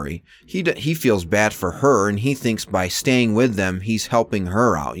story. He feels bad for her, and he thinks by staying with them, he's helping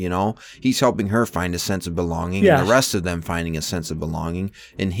her out, you know? He's helping her find a sense of belonging, and the rest of them finding a sense of belonging,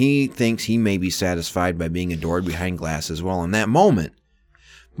 and he thinks he may be satisfied by being adored behind glass as well in that moment.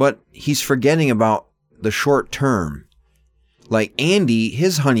 But he's forgetting about the short term. Like Andy,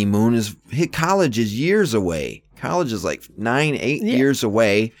 his honeymoon college is years away. College is like 8 years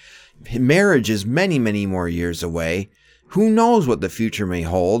away. Marriage is many, many more years away. Who knows what the future may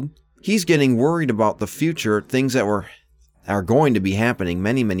hold? He's getting worried about the future, things that are going to be happening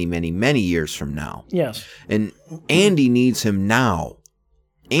many, many, many, many years from now. Yes. And Andy needs him now.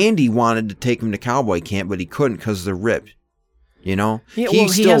 Andy wanted to take him to cowboy camp, but he couldn't because of the rip. You know? Yeah, he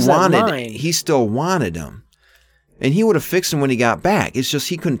still wanted him. And he would have fixed him when he got back. It's just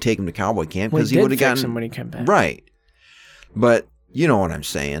he couldn't take him to cowboy camp because he would have gotten him when he came back. Right. But you know what I'm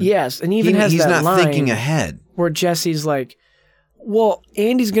saying. Yes, and even he's that not line thinking ahead. Where Jesse's like, well,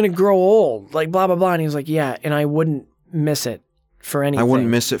 Andy's going to grow old, like blah, blah, blah. And he's like, yeah, and I wouldn't miss it for anything. I wouldn't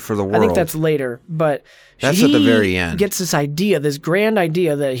miss it for the world. I think that's later, but that's at the very end. Gets this idea, this grand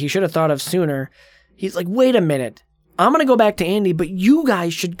idea that he should have thought of sooner. He's like, wait a minute. I'm going to go back to Andy, but you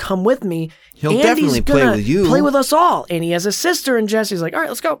guys should come with me. He'll Andy's definitely play with you. Play with us all. And he has a sister, and Jesse's like, all right,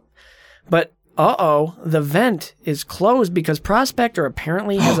 let's go. But, the vent is closed because Prospector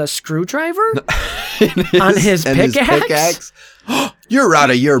apparently has a screwdriver on his pickaxe. You're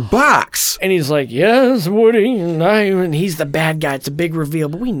out of your box. And he's like, yes, Woody, and he's the bad guy. It's a big reveal,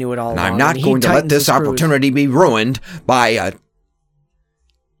 but we knew it all along. I'm not going to let this opportunity be ruined by a...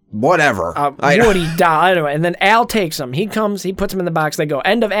 whatever. Woody died. Anyway, and then Al takes him. He comes, he puts him in the box. They go,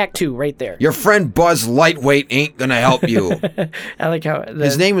 end of Act 2, right there. Your friend Buzz Lightweight ain't going to help you. I like how...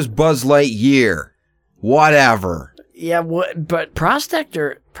 his name is Buzz Lightyear. Whatever. Yeah, but Prostate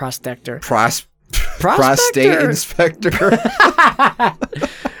Inspector.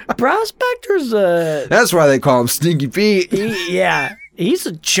 Prospector's That's why they call him Stinky Pete. He's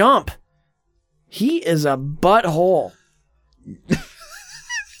a chump. He is a butthole.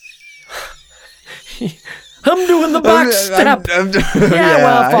 I'm doing the box step.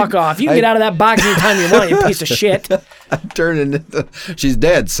 Fuck off. You can get out of that box anytime you want, you piece of shit. I'm turning into... She's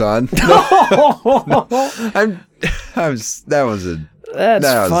dead, son. That's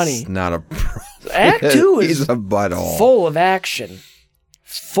funny. Not a... Act 2 is He's a butthole. Full of action.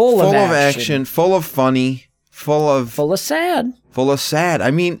 Full of action. Full of funny. Full of sad.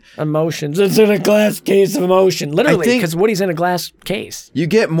 I mean... emotions. It's in a glass case of emotion. Literally, because Woody's in a glass case. You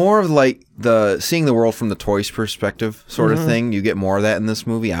get more of like the seeing the world from the toys perspective sort of thing. You get more of that in this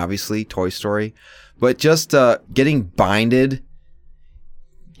movie, obviously, Toy Story. But just getting binded,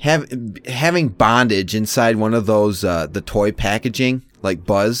 having bondage inside one of those, the toy packaging, like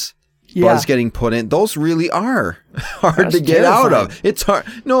Buzz getting put in, those really are hard to get out of. It's hard.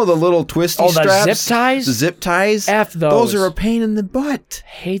 No, the little twisty straps. The zip ties? The zip ties. F those. Those are a pain in the butt.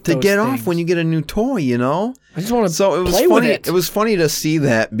 Hate to those get things. off when you get a new toy, you know? I just want to So it was play funny. with it. It was funny to see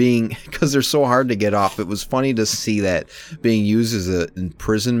that being, because they're so hard to get off, it was funny to see that being used as an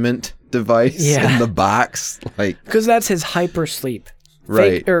imprisonment device in the box. Because that's his hyper sleep.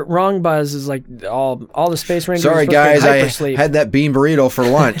 Right. Wrong Buzz is like all the Space Rangers. Sorry, guys, I hypersleep. had that bean burrito for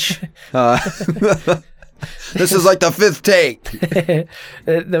lunch. This is like the 5th take.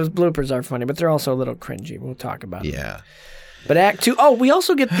 Those bloopers are funny, but they're also a little cringy. We'll talk about it. Yeah. But Act 2, oh, we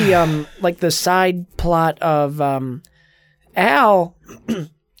also get the like the side plot of Al,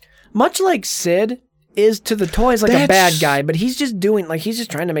 much like Sid is to the toys like a bad guy, but he's just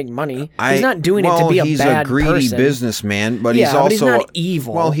trying to make money. He's not doing it to be a bad person. He's a greedy businessman, but he's not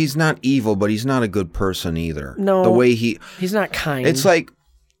evil. Well, he's not evil, but he's not a good person either. No, the way he's not kind. It's like,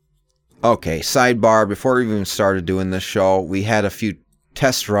 okay, sidebar. Before we even started doing this show, we had a few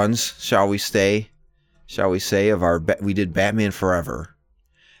test runs, shall we say, of we did Batman Forever,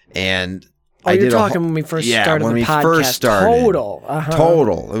 and you're talking when we first started the podcast. First started. Total.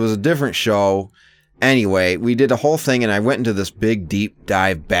 Total. It was a different show. Anyway, we did a whole thing, and I went into this big, deep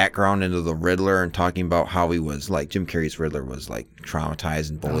dive background into the Riddler and talking about how he was, like, Jim Carrey's Riddler was, like, traumatized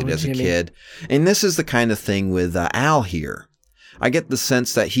and bullied as a kid. And this is the kind of thing with Al here. I get the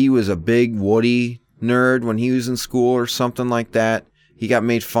sense that he was a big Woody nerd when he was in school or something like that. He got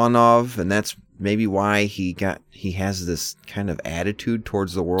made fun of, and that's maybe why he has this kind of attitude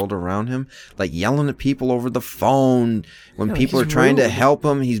towards the world around him, like yelling at people over the phone when people are trying to help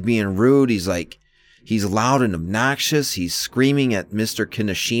him. He's being rude. He's loud and obnoxious. He's screaming at Mr.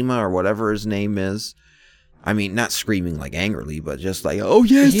 Kineshima or whatever his name is. I mean, not screaming like angrily, but just like, oh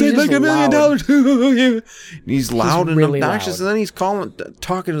yes, I'd like $1 million. He's loud and really obnoxious, and then he's talking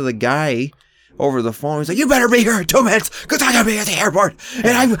to the guy over the phone. He's like, you better be here in 2 minutes, because I gotta be at the airport.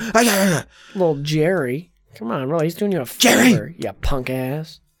 And I little Jerry. Come on, bro. He's doing you a favor. Jerry! You punk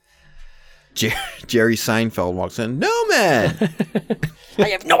ass. Jerry Seinfeld walks in. No, man. I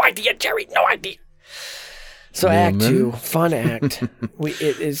have no idea, Jerry. No idea. So Act 2, fun act.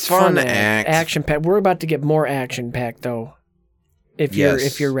 It is fun act. Action packed. We're about to get more action packed though. If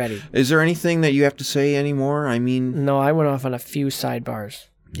you're ready. Is there anything that you have to say anymore? I mean, no, I went off on a few sidebars.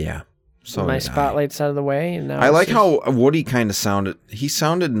 Yeah. So my spotlight's out of the way, and now I like how Woody kind of sounded. He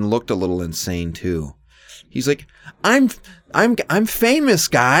sounded and looked a little insane too. He's like, I'm famous,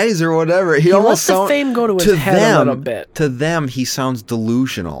 guys, or whatever. He almost lets the fame go to his head a little bit. To them, he sounds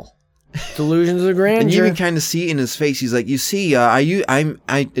delusional. Delusions of grandeur. And you can kind of see in his face. He's like, you see,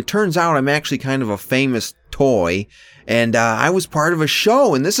 it turns out I'm actually kind of a famous toy, and I was part of a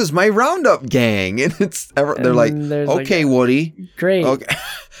show, and this is my Roundup gang. And they're like, okay, Woody, great. Okay.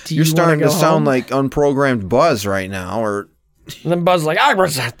 You're starting to sound like unprogrammed Buzz right now, or. And then Buzz is like, I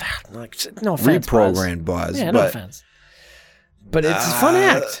resent that. Like, no offense, reprogrammed Buzz. Yeah, no offense. But it's a fun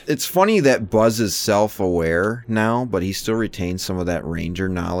act. It's funny that Buzz is self-aware now, but he still retains some of that Ranger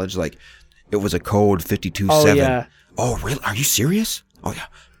knowledge. Like, it was a code 52-7. Oh, yeah. Oh, really? Are you serious? Oh, yeah.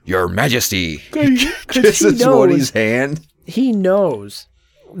 Your Majesty. Kisses Woody's hand. He knows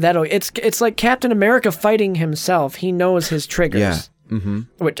that it's like Captain America fighting himself. He knows his triggers. Yeah. Mm-hmm.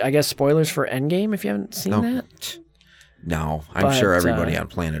 Which, I guess, spoilers for Endgame if you haven't seen that. No, I'm sure everybody on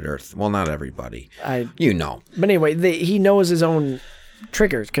planet Earth. Well, not everybody. But anyway, he knows his own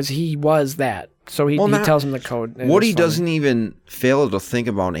triggers because he was that. So he tells him the code. Woody doesn't even fail to think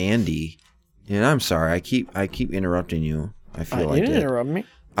about Andy. And I'm sorry, I keep interrupting you. I feel like you didn't interrupt me.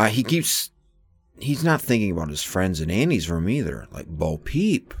 He's not thinking about his friends in Andy's room either, like Bo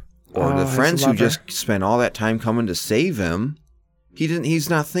Peep or the friends who just spent all that time coming to save him. He's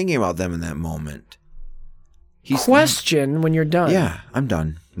not thinking about them in that moment. When you're done. Yeah, I'm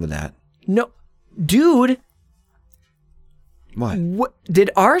done with that. No, dude. What? Did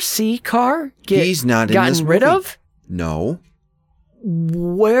RC car gotten rid of? No.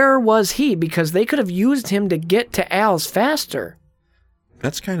 Where was he? Because they could have used him to get to Al's faster.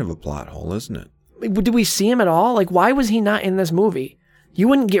 That's kind of a plot hole, isn't it? Did we see him at all? Like, why was he not in this movie? You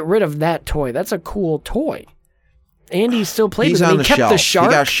wouldn't get rid of that toy. That's a cool toy. Andy still played with him. He kept the shark.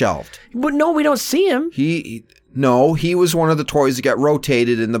 He got shelved. But no, we don't see him. He was one of the toys that got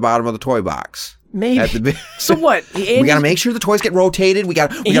rotated in the bottom of the toy box. Maybe. So what? We got to make sure the toys get rotated. We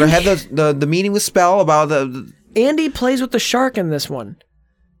got to have the meeting with Spell about the. Andy plays with the shark in this one,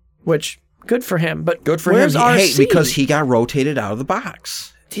 which good for him. But good for him. RC? Because he got rotated out of the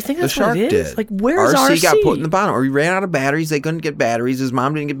box. Do you think that's what it is? Did. Like, where's RC? RC got put in the bottom, or he ran out of batteries. They couldn't get batteries. His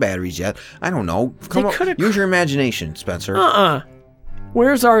mom didn't get batteries yet. I don't know. Come on, use your imagination, Spencer.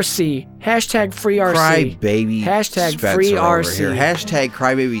 Where's RC? Hashtag free RC. Crybaby. Hashtag Spencer free over RC. Here. Hashtag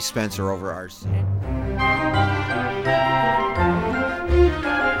crybaby Spencer over RC.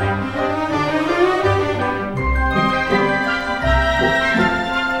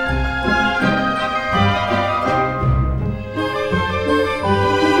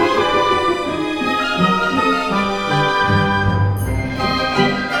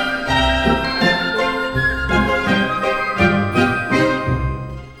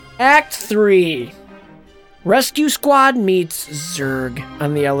 Act 3. Rescue Squad meets Zurg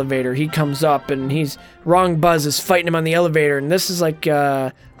on the elevator. He comes up and Wrong Buzz is fighting him on the elevator. And this is like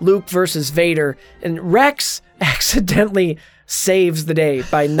Luke versus Vader. And Rex accidentally saves the day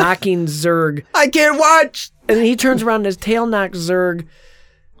by knocking Zurg. I can't watch. And then he turns around and his tail knocks Zurg.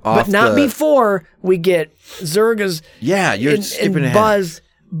 Off but not the- before we get Zurg is... Yeah, you're and skipping ahead.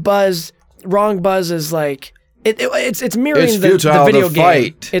 Wrong Buzz is like... It's mirroring It's the futile video to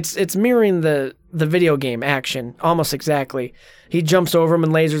game. fight. It's mirroring the video game action almost exactly. He jumps over him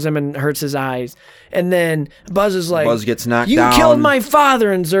and lasers him and hurts his eyes. And then Buzz is like, Buzz gets knocked you down. killed my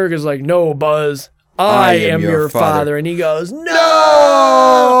father. And Zurg is like, no, Buzz, I am your father. And he goes, no.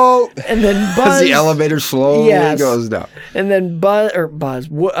 No! And then As Buzz, the elevator slowly Yes. goes down. and then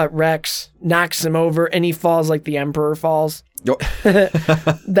Rex knocks him over and he falls like the Emperor falls Yo-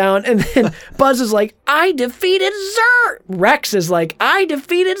 down. And then Buzz is like, I defeated Zurg. Rex is like, I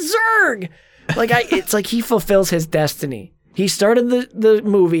defeated Zurg. It's like he fulfills his destiny. He started the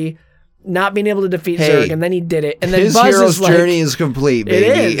movie not being able to defeat Hey, Zurg, and then he did it. And then His Buzz hero's is like, journey is complete, baby.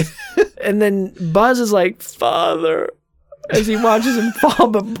 it is. And then Buzz is like, Father, as he watches him fall.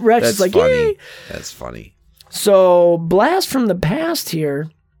 But Rex That's is like, funny. yay. That's funny. So Blast from the Past here,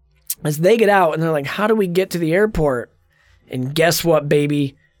 as they get out, and they're like, how do we get to the airport? And guess what,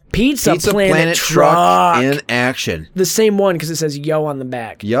 baby? Pizza Planet truck. in action. The same one, because it says yo on the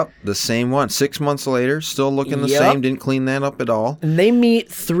back. Yep, the same one. 6 months later, still looking the Yep. same. Didn't clean that up at all. And they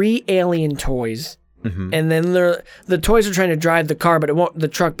meet 3 alien toys. And then the toys are trying to drive the car, but it won't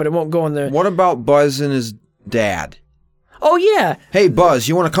go in the... What about Buzz and his dad? Oh, yeah. Hey, Buzz,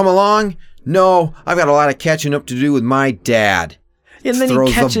 you want to come along? No, I've got a lot of catching up to do with my dad. And then Throws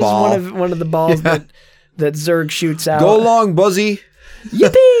he the catches ball. one of the balls that Zurg shoots out. Go along, Buzzy.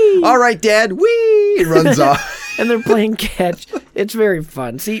 Yippee! All right, Dad. Whee! It runs off. And they're playing catch. It's very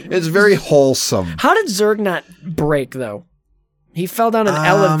fun. See, It's very wholesome. how did Zurg not break, though? He fell down an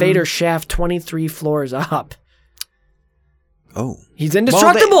elevator shaft 23 floors up. Oh. He's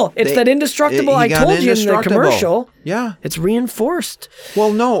indestructible. Well, It's that indestructible he I got told you in the indestructible. commercial. Yeah. It's reinforced.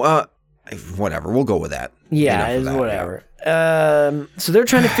 Well, no, whatever. We'll go with that. Yeah, Enough of it's that, whatever. So they're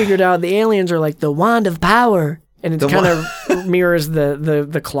trying to figure it out. The aliens are like the wand of power, and it The kind of mirrors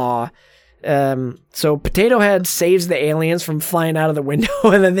the claw. So Potato Head saves the aliens from flying out of the window,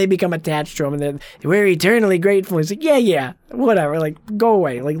 and then they become attached to him, and then we're eternally grateful. He's like, yeah, whatever. Like, go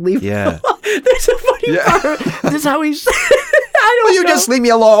away. Like, leave. Yeah. There's a funny Yeah. part. This is how he's. I don't Will you know. just leave me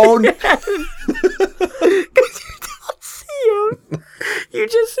alone? See him. You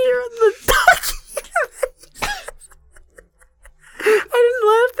just hear the touch. I didn't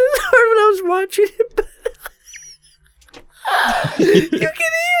laugh this hard when I was watching it, but you can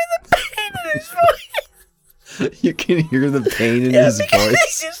hear the pain in his voice. You can hear the pain in Yeah, his because voice.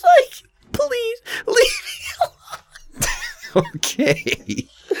 he's just like, please leave me alone. Okay.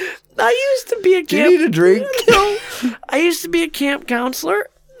 I used to be a Do you camp. need a drink? No, I used to be a camp counselor,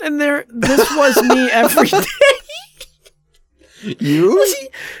 and this was me every day. You?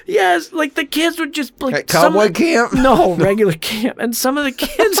 Yes, like the kids would just like At cowboy camp? No, regular camp, and some of the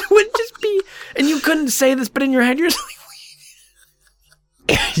kids would just be, and you couldn't say this, but in your head you're just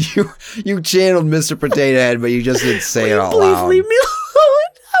like, You channeled Mr. Potato Head, but you just didn't say it out please loud. leave me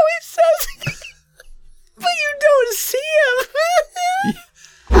alone. How he says it, but you don't see him.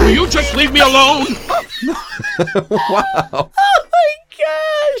 Will you just leave me alone? Wow. Oh my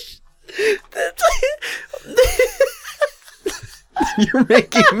gosh. That's You're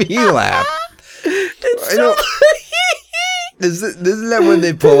making me laugh. it's I don't- Isn't that when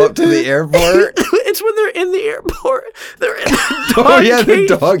they pull up to the airport? It's when they're in the airport. They're in the dog Oh, yeah, the cage.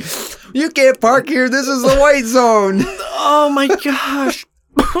 dog. You can't park here. This is the white zone. Oh my gosh.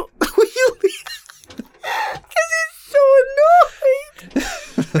 Will you leave? Because he's so annoyed.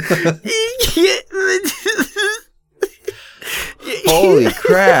 He can't. Holy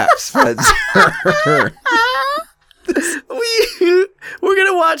crap, Spencer. We're going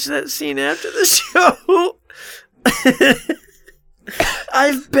to watch that scene after the show.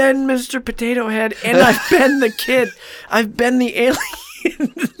 I've been Mr. Potato Head, and I've been the kid. I've been the alien.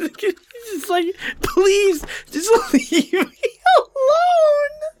 It's like, please, just leave me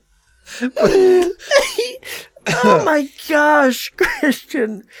alone. Oh my gosh,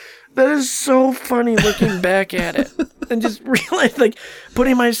 Christian. That is so funny looking back at it. And just realize, like,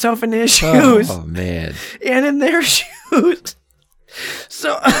 putting myself in his shoes Oh, man. and in their shoes.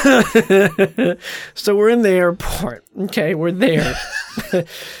 So, so we're in the airport. Okay, we're there.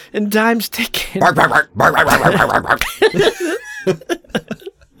 And time's ticking. Bark, bark, bark, bark, bark, bark, bark, bark, bark.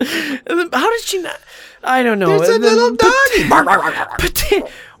 And then how did she not? I don't know. There's a And then- little doggy.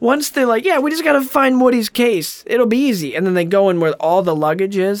 But once they're like, yeah, we just got to find Woody's case. It'll be easy. And then they go in where all the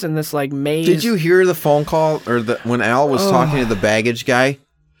luggage is in this like maze. Did you hear the phone call or when Al was talking to the baggage guy?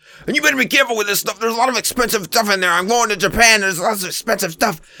 And you better be careful with this stuff. There's a lot of expensive stuff in there. I'm going to Japan. There's lots of expensive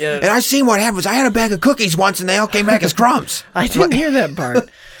stuff. Yeah. And I've seen what happens. I had a bag of cookies once, and they all came back as crumbs. I didn't hear that part.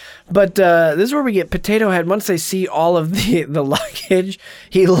 But this is where we get Potato Head. Once they see all of the luggage,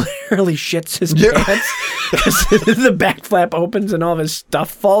 he literally shits his pants because the back flap opens and all of his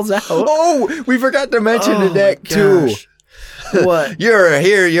stuff falls out. Oh, we forgot to mention Oh the deck, my too. gosh. What?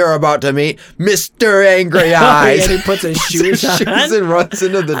 You're about to meet Mr. Angry Oh, Eyes. yeah, he puts his shoes on. and runs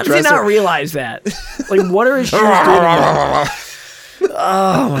into the How does he not dresser. realize that? Like, what are his shoes doing?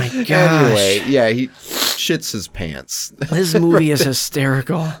 Oh my gosh. Anyway, yeah, he shits his pants. This movie is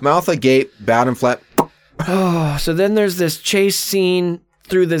hysterical. Mouth agape, bottom flat. Oh, so then there's this chase scene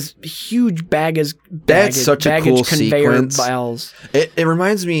through this huge baggage such a cool conveyor sequence. belts. It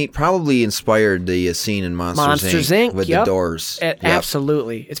reminds me, probably inspired the scene in Monsters Inc. with yep. the doors. Yep.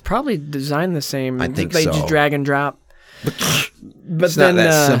 Absolutely. It's probably designed the same. I think they so. just drag and drop. But It's then, not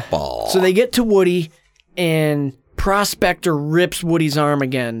that simple. So they get to Woody, and Prospector rips Woody's arm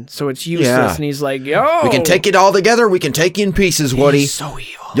again, so it's useless. Yeah. And he's like, "Yo, We can take it all together. We can take you in pieces, Woody. He's so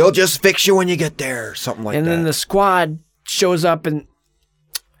evil." You'll just fix you when you get there. Something like And that. then the squad shows up, and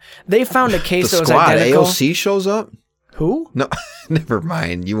they found a case The that was squad, identical. AOC shows up? Who? No, never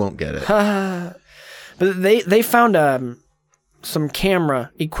mind. You won't get it. But they found some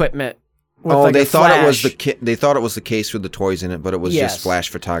camera equipment. With Oh, like they a thought it was flash. they thought it was the case with the toys in it, but it was Yes. just flash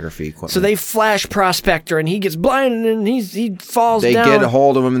photography equipment. So they flash Prospector, and he gets blinded, and he falls They down. get a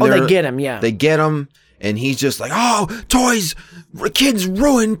hold of him. And Oh, they're- they get him, yeah. They get him, and he's just like, "Oh, toys, kids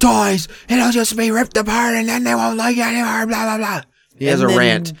ruin toys. It'll just be ripped apart, and then they won't like it anymore." Blah blah blah. He has a then-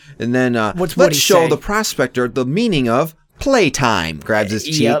 rant, and then What's let's Woody show say? the Prospector the meaning of playtime. Grabs his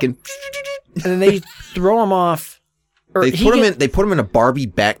cheek Yep. and And then they throw him off. Or they he put him get- in. They put him in a Barbie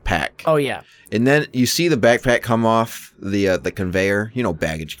backpack. Oh yeah. And then you see the backpack come off the conveyor,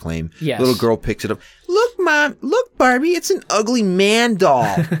 baggage claim. Yes. Little girl picks it up. Look, Mom. Look, Barbie. It's an ugly man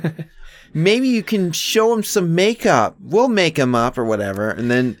doll. Maybe you can show him some makeup. We'll make him up or whatever. And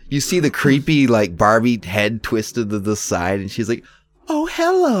then you see the creepy, like, Barbie head twisted to the side. And she's like, "Oh,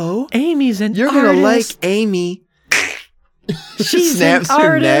 hello. Amy's an You're going to like artist. Amy." She's snaps an her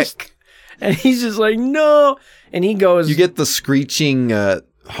artist. neck. And he's just like, no. And he goes, You get the screeching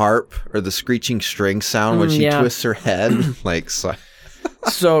harp or the screeching string sound when she yeah. twists her head. Like, so.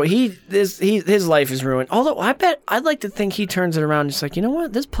 so his life is ruined. Although I'd like to think he turns it around and just like, you know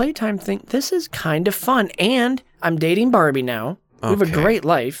what? This playtime thing, this is kind of fun. And I'm dating Barbie now. We have a Okay. great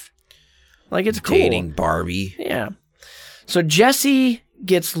life. Like, it's cool. Dating Barbie. Yeah. So Jessie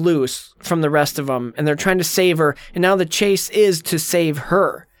gets loose from the rest of them, and they're trying to save her. And now the chase is to save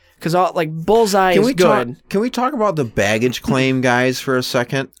her, because Bullseye is good. Can we talk about the baggage claim guys for a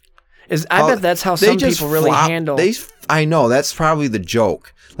second? I bet that's how They some just people really flop- handle. I know, that's probably the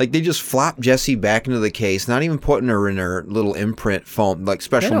joke. Like, they just flop Jessie back into the case, not even putting her in her little imprint foam, like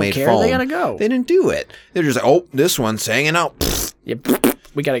special made care. foam. They gotta go. They didn't do it. They're just like, "Oh, this one's hanging out." Yep,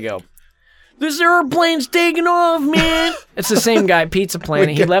 we gotta go. This airplane's taking off, man. It's the same guy, Pizza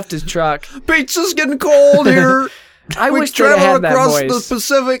Planet. He left his truck. Pizza's getting cold here. I We wish they had traveled that across voice. the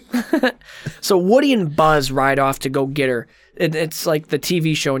Pacific. So Woody and Buzz ride off to go get her. It's like the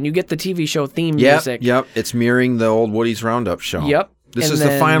TV show, and you get the TV show theme music. Yep. It's mirroring the old Woody's Roundup show. Yep. This And is the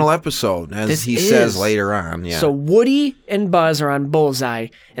then- final episode, as This he says is. later on. Yeah. So Woody and Buzz are on Bullseye,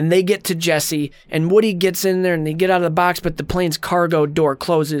 and they get to Jessie, and Woody gets in there, and they get out of the box, but the plane's cargo door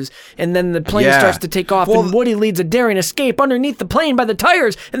closes, and then the plane Yeah. starts to take off, Well, and Woody leads a daring escape underneath the plane by the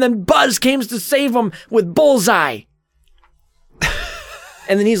tires, and then Buzz comes to save him with Bullseye.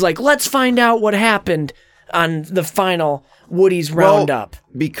 And then he's like, let's find out what happened on the final Woody's Roundup.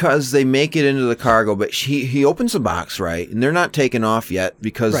 Because they make it into the cargo, but he opens the box, right? And they're not taking off yet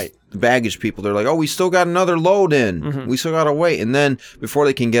because Right. the baggage people, they're like, "Oh, we still got another load in. Mm-hmm. We still got to wait." And then before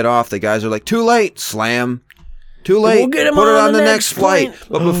they can get off, the guys are like, "Too late, slam. Too late. We'll get 'em Put it on on the the next next flight." plane.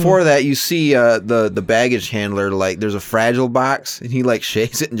 But before that, you see the baggage handler, like, there's a fragile box, and he, like,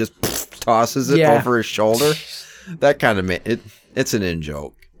 shakes it and just tosses it Yeah. over his shoulder. That kind of it's an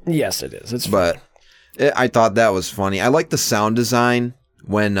in-joke. Yes, it is. It's But I thought that was funny. I like the sound design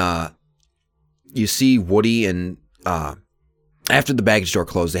when you see Woody and after the baggage door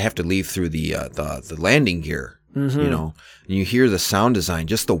closed, they have to leave through the landing gear. Mm-hmm. You know, and you hear the sound design,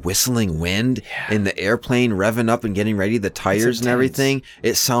 just the whistling wind and the airplane revving up and getting ready, the tires and intense. everything.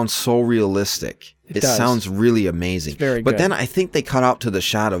 It sounds so realistic. It does. sounds really amazing. very but good. then I think they cut out to the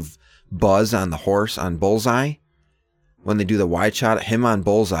shot of Buzz on the horse on Bullseye, when they do the wide shot of him on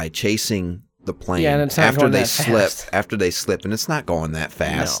Bullseye chasing the plane Yeah, and it's not after going they that slip, fast. and it's not going that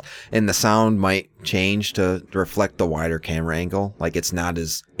fast. No. And the sound might change to reflect the wider camera angle. Like it's not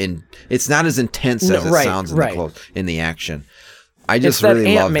as intense as it right, sounds right. in the action. I just that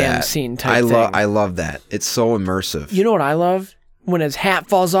really love Ant-Man that scene type thing. I love that. It's so immersive. You know what I love? When his hat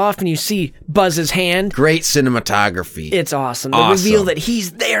falls off and you see Buzz's hand. Great cinematography. It's awesome. The Awesome. reveal that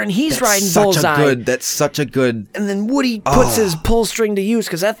he's there and he's riding such Bullseye. That's such a good. And then Woody puts his pull string to use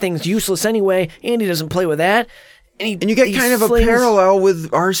because that thing's useless anyway. Andy doesn't play with that. And you get kind of a parallel with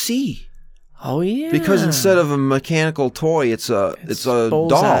RC. Oh yeah. Because instead of a mechanical toy, it's a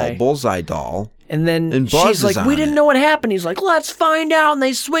Bullseye. Bullseye doll. And then And Buzz she's is like, on we didn't it. know what happened. He's like, let's find out. And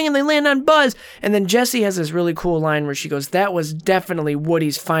they swing and they land on Buzz. And then Jessie has this really cool line where she goes, that was definitely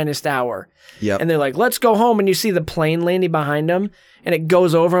Woody's finest hour. Yep. And they're like, let's go home. And you see the plane landing behind him. And it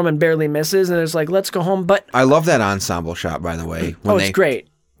goes over him and barely misses. And it's like, let's go home. But I love that ensemble shot, by the way. it's great.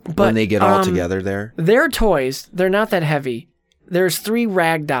 But When they get all together there. Their toys, they're not that heavy. There's 3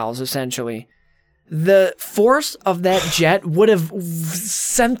 rag dolls, essentially. The force of that jet would have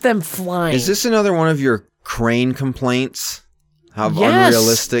sent them flying. Is this another one of your crane complaints? How Yes.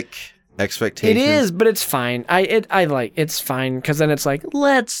 unrealistic expectations? It is, but it's fine. It's fine because then it's like,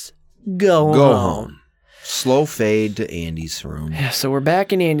 let's go Home. Slow fade to Andy's room. Yeah, so we're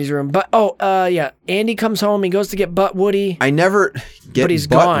back in Andy's room. But Andy comes home. He goes to get Butt Woody. I never get But he's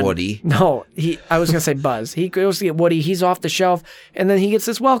butt gone. Woody. No, I was gonna say Buzz. He goes to get Woody. He's off the shelf, and then he gets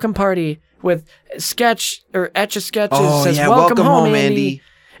this welcome party with sketch or etch a sketches. Oh, says yeah, welcome home, Andy.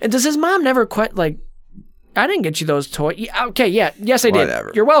 And does his mom never quite like? I didn't get you those toys. Yeah, okay, yes, I Whatever.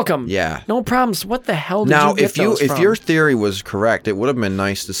 did. You're welcome. Yeah. no problems. What the hell did Now, you get those if from? your theory was correct, it would have been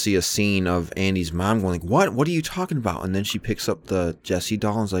nice to see a scene of Andy's mom going like, "What? What are you talking about?" And then she picks up the Jessie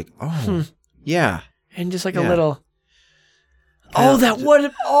doll and is like, "Oh, yeah." and just like Yeah. a little. Kinda- Oh, that would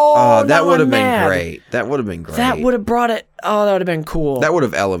have. Oh, that now would I'm have been mad. great. That would have been great. That would have brought it. Oh, that would have been cool. That would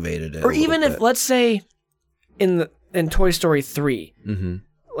have elevated it. Or even if, let's say, in Toy Story 3, Mm-hmm.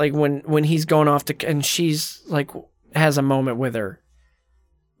 like when he's going off to, and she's like has a moment with her,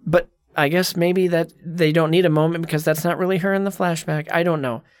 but I guess maybe that they don't need a moment because that's not really her in the flashback. I don't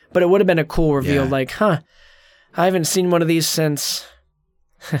know, but it would have been a cool reveal. Yeah. Like, I haven't seen one of these since.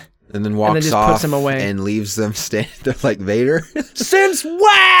 And then walks just off puts him away. and leaves them standing there like Vader. Since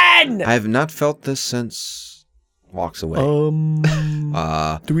when? I have not felt this since. Walks away.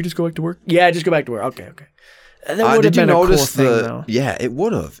 Do we just go back to work? Yeah, just go back to work. Okay. That would have did you been a cool notice thing, though. Yeah, it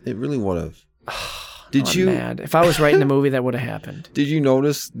would have. It really would have. Did I'm you? mad. If I was writing the movie, that would have happened. Did you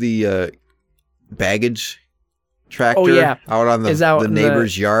notice the baggage tractor Oh, yeah. out on Is the out in the-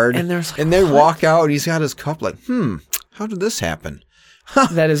 neighbor's yard? and there's like, and they what? walk out and he's got his cup like, how did this happen?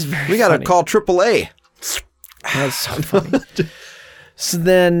 That is very We got to funny. call AAA. That's so funny. So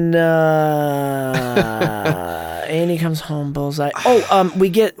then Andy comes home, Bullseye. Oh, we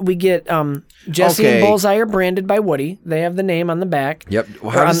get Jessie Okay. and Bullseye are branded by Woody. They have the name on the back. Yep.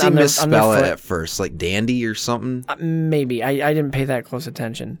 Or How does he on their misspell it foot. at first? Like Dandy or something? Maybe. I didn't pay that close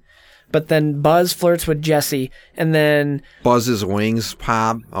attention. But then Buzz flirts with Jessie, and then Buzz's wings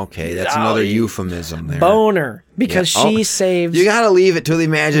pop. Okay, that's another euphemism there. boner because Yeah. she saves. You got to leave it to the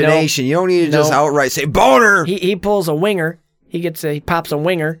imagination. You don't need to just Nope. outright say boner. He pulls a winger. He pops a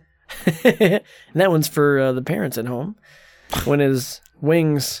winger. And that one's for the parents at home. When his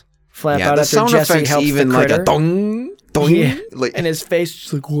wings flap Yeah, out the after sound Jessie effects helps even the like critter. a dong, dong. Yeah. Like, And his face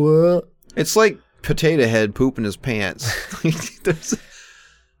just like, what? it's like Potato Head pooping his pants. There's-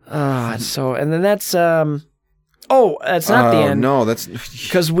 And then that's that's not the end. No, that's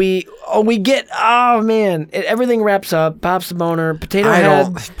Because we get, everything wraps up. Pops the boner. Potato I Head.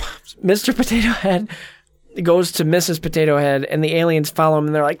 don't. Mr. Potato Head goes to Mrs. Potato Head, and the aliens follow him,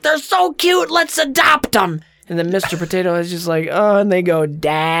 and they're like, they're so cute, let's adopt them. And then Mr. Potato Head's just like, and they go,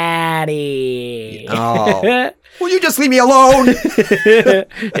 Daddy. Oh. Will you just leave me alone?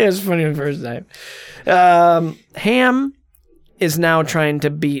 It was funny the first time. Ham is now trying to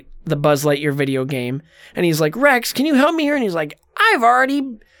beat the Buzz Lightyear video game, and he's like, Rex, can you help me here? And he's like,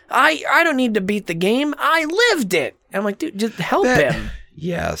 I don't need to beat the game. I lived it. And I'm like, dude, just help him.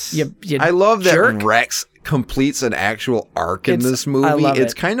 Yes. You I love that jerk. Rex completes an actual arc in this movie. I love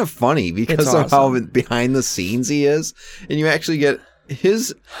It's it. kind of funny because It's of how awesome. behind the scenes he is. And you actually get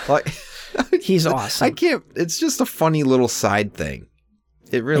his, like, He's awesome. I can't, it's just a funny little side thing.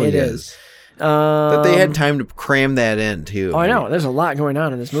 It really It is. That they had time to cram that in, too. Oh, I know. There's a lot going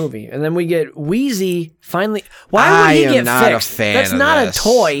on in this movie. And then we get Wheezy finally. Why would he get not fixed? A fan That's of not this. a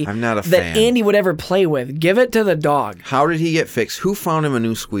toy I'm not a that fan. Andy would ever play with. Give it to the dog. How did he get fixed? Who found him a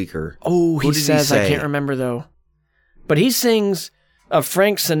new squeaker? Oh, Who he did says, say? I can't remember, though. But he sings a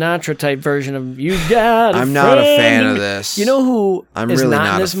Frank Sinatra type version of You Got a I'm not a fan Friend of in Me. this. You know who I'm is really not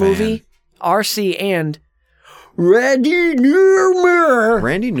not in a this fan. movie? RC and Randy Newman.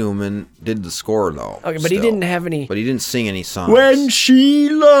 Randy Newman did the score, though. Okay, but he still. didn't have any. But he didn't sing any songs. When she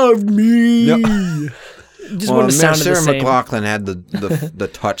loved me. Just well, wouldn't have sounded Sarah the same. McLachlan had the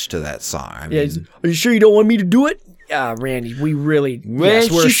touch to that song. I Yeah, mean, are you sure you don't want me to do it? Randy, we really. Yes,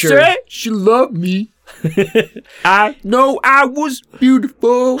 we're she sure. said she loved me. I know I was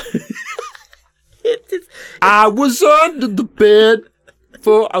beautiful. I was under the bed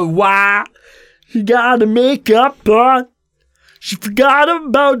for a while. She got her makeup on. She forgot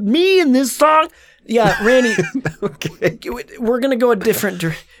about me in this song. Yeah, Randy. Okay. We're gonna go a different.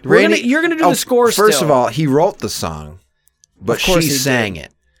 Randy, You're gonna do the score. First still. of all, he wrote the song, but Of course she he sang did.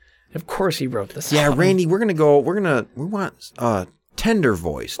 it. Of course, he wrote the song. Yeah, Randy, we want tender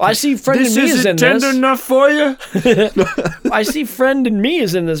voice. Well, I see Friend and Me is in this. enough for you? I see Friend and Me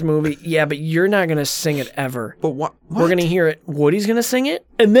is in this movie. Yeah, but you're not gonna sing it ever. But what? We're gonna hear it. Woody's gonna sing it,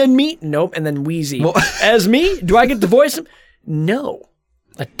 and then me. Nope, and then Wheezy. Well- As me, do I get to voice him? No,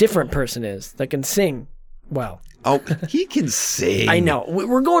 a different person is that can sing. Well, Oh, he can sing. I know.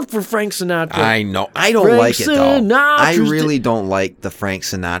 We're going for Frank Sinatra. I know. I don't Frank like it, though. I Sinatra's really don't like the Frank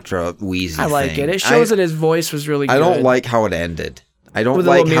Sinatra Wheezy I like thing. it. It shows that his voice was really good. I don't like how it ended. I don't With a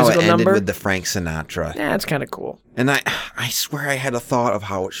like little how it musical ended number? with the Frank Sinatra. Yeah, it's kind of cool. And I swear I had a thought of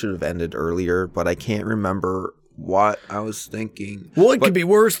how it should have ended earlier, but I can't remember what I was thinking. Well, it could be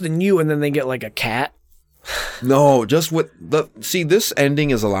worse than you, and then they get like a cat. No, just with this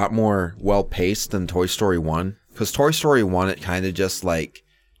ending is a lot more well paced than Toy Story 1. Because Toy Story 1, it kind of just like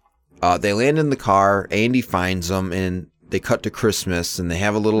they land in the car, Andy finds them, and they cut to Christmas, and they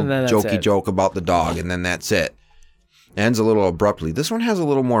have a little And then that's jokey it. joke about the dog, and then that's it. Ends a little abruptly. This one has a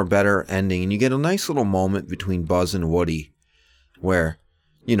little more better ending, and you get a nice little moment between Buzz and Woody, where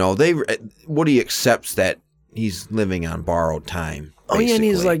Woody accepts that he's living on borrowed time. Oh yeah, and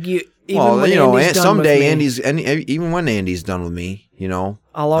he's basically. like, even when Andy's done someday with me, even when Andy's done with me, I'll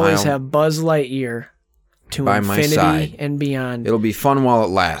always I'll- have Buzz Lightyear to By my infinity side. and beyond. It'll be fun while it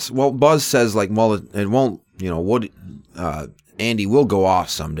lasts. Well, Buzz says it won't. Woody, Andy will go off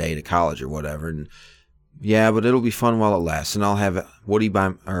someday to college or whatever, and yeah, but it'll be fun while it lasts, and I'll have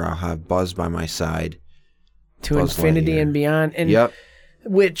I'll have Buzz by my side. to Buzz infinity Lightyear. and beyond. And Yep,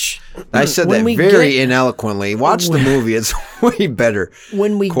 which I said when that we very get- ineloquently. Watch the movie; it's way better.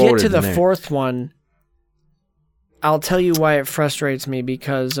 When we get quoted to the in there. fourth one, I'll tell you why it frustrates me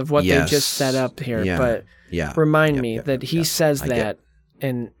because of what Yes. they just set up here. Yeah. But Yeah, remind Yep, me yep, that yep, he yep. says I get that, it.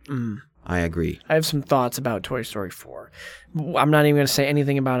 and I agree. I have some thoughts about Toy Story 4. I'm not even going to say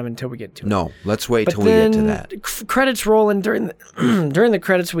anything about him until we get to it. No, let's wait But till we get to then that. Credits roll, and during the, during the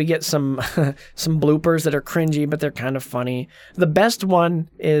credits we get some some bloopers that are cringy, but they're kind of funny. The best one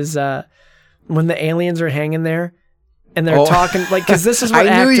is when the aliens are hanging there and they're talking because this is what I knew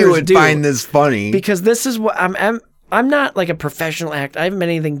actors you would do. find this funny. Because this is what I'm not like a professional actor. I haven't been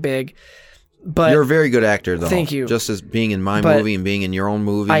anything big, but You're a very good actor, though. Thank you. Just as being in my But movie and being in your own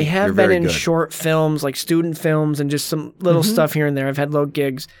movie, I you're have been very in good. short films, like student films, and just some little Mm-hmm. stuff here and there. I've had little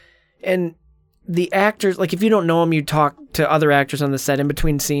gigs, and the actors, like if you don't know them, you talk to other actors on the set in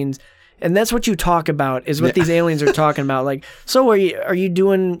between scenes, and that's what you talk about is what these aliens are talking about. Like, so are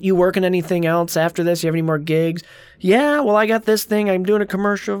you working anything else after this? You have any more gigs? Yeah, well, I got this thing. I'm doing a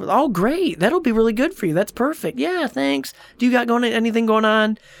commercial. Oh, great. That'll be really good for you. That's perfect. Yeah, thanks. Do you got anything going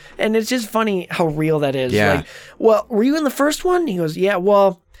on? And it's just funny how real that is. Yeah. Like, well, were you in the first one? He goes, yeah,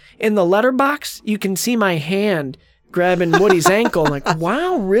 well, in the letterbox, you can see my hand grabbing Woody's ankle. I'm like,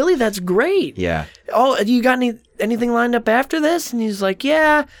 wow, really? That's great. Yeah. Oh, you got anything lined up after this? And he's like,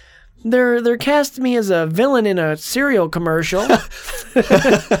 yeah, they're casting me as a villain in a cereal commercial.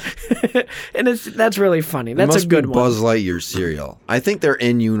 And that's really funny. It That's must a good be one. Buzz Lightyear cereal. I think they're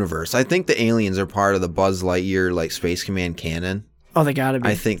in universe. I think the aliens are part of the Buzz Lightyear like Space Command canon. Oh, they gotta be.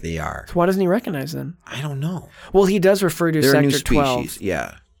 I think they are. Why doesn't he recognize them? I don't know. Well, he does refer to They're a new Sector species. 12.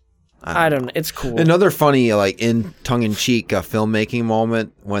 Yeah. I don't know. It's cool. Another funny, like in tongue-in-cheek filmmaking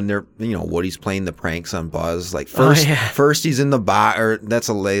moment when they're, Woody's playing the pranks on Buzz. Like first he's in the box, or that's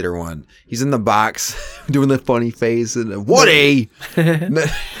a later one. He's in the box doing the funny face and Woody.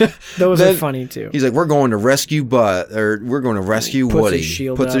 Those are then funny too. He's like, we're going to rescue Buzz, or we're going to rescue Puts Woody. his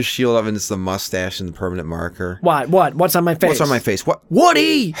shield Puts up. his shield up, and it's the mustache and the permanent marker. What? What's on my face? What's on my face? What?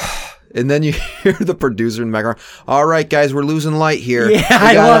 Woody! And then you hear the producer in the background. All right, guys, we're losing light here. Yeah,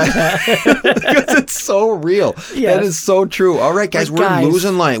 I love that. Because it's so real. Yes. That is so true. All right, guys, we're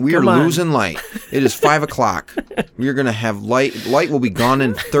losing light. We are losing light. It is 5 o'clock. We're going to have light. Light will be gone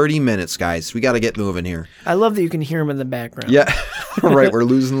in 30 minutes, guys. We got to get moving here. I love that you can hear him in the background. Yeah. All right, we're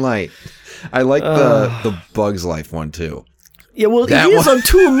losing light. I like the Bugs Life one, too. Yeah, well, it is a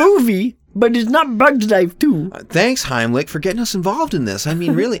 2 movie. But it's not Bugs Life 2. Thanks, Heimlich, for getting us involved in this. I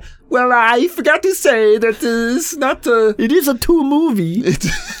mean, really. Well, I forgot to say that it's not a... It is a 2 movie.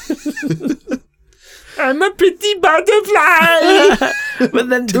 I'm a pretty butterfly. But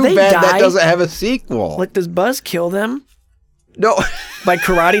then Too they bad die? that doesn't have a sequel. Like, does Buzz kill them? No. By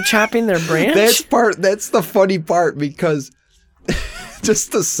karate chopping their branch? That's the funny part, because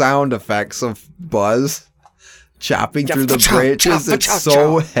just the sound effects of Buzz chopping through the branches, it's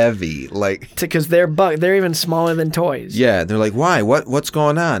so heavy. Like, because they're even smaller than toys. Yeah, they're like, why? What's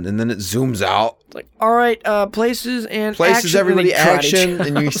going on? And then it zooms out. It's like, all right, places and places, action, everybody and action,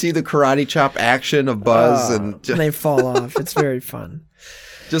 and you see the karate chop action of Buzz, and they fall off. It's very fun.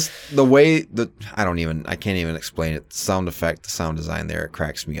 Just the way I can't even explain it. The sound effect, the sound design there, it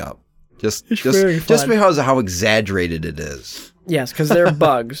cracks me up. Just because of how exaggerated it is. Yes, because they're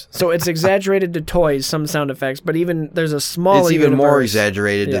bugs. So it's exaggerated to toys, some sound effects, but even there's a smaller It's even universe. more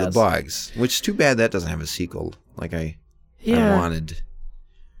exaggerated to the bugs, which is too bad that doesn't have a sequel like I wanted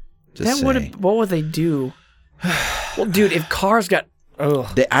to say. What would they do? Well, dude, if Cars got...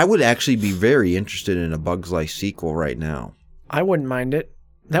 I would actually be very interested in a Bugs Life sequel right now. I wouldn't mind it.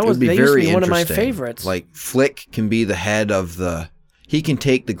 They used to be one of my favorites. Like, Flick can be the head of he can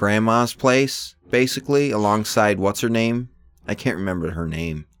take the grandma's place, basically, alongside what's her name? I can't remember her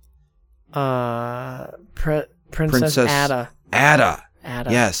name. Princess Ada. Ada.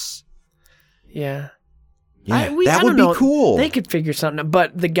 Yes. Yeah. Yeah, that would be cool. They could figure something out.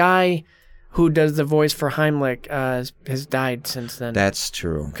 But the guy who does the voice for Heimlich has died since then. That's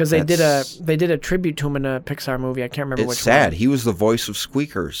true. Because they did a tribute to him in a Pixar movie. I can't remember which one. It's sad. He was the voice of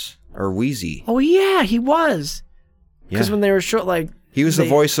Squeakers, or Wheezy. Oh, yeah, he was. Because when they were short, like... He was the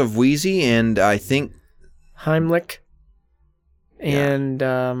voice of Wheezy, and I think... Heimlich. And...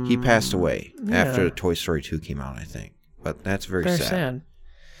 he passed away after Toy Story 2 came out, I think. But that's very sad.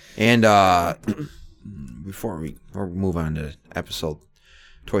 And before we move on to episode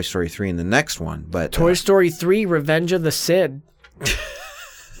Toy Story 3 and the next one, but... Toy Story 3, Revenge of the Sid.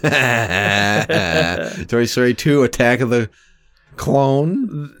 Toy Story 2, Attack of the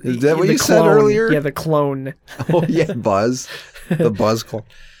Clone? Is that what you said earlier? Yeah, the clone. Oh, yeah, Buzz. The Buzz clone.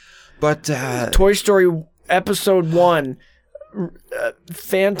 But... Toy Story Episode 1,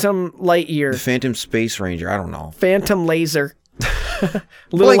 Phantom Lightyear. The Phantom Space Ranger, I don't know. Phantom Laser.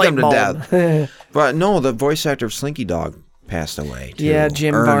 Little light bulb. To death. But no, the voice actor of Slinky Dog passed away, too. Yeah,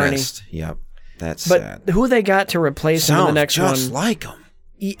 Jim Ernest. Barney. Yep, that's sad. But who they got to replace him in the next one? Just like him.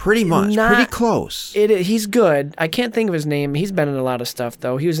 Pretty much. Pretty close. He's good. I can't think of his name. He's been in a lot of stuff,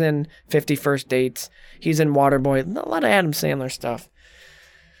 though. He was in 50 First Dates. He's in Waterboy. A lot of Adam Sandler stuff.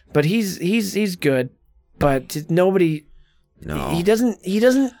 But he's good. But nobody... No. He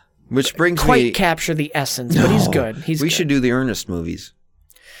doesn't Which brings quite capture the essence, but he's good. We should do the Ernest movies.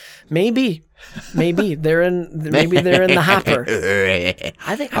 Maybe they're in the hopper.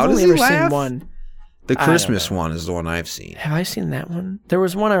 I think I've only ever seen one. The Christmas one is the one I've seen. Have I seen that one? There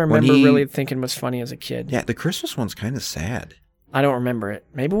was one I remember really thinking was funny as a kid. Yeah, the Christmas one's kind of sad. I don't remember it.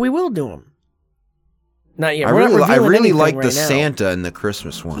 Maybe we will do them. Not yet. I really like the Santa and the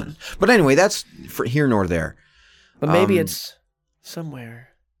Christmas one. But anyway, that's for here nor there. But maybe it's somewhere.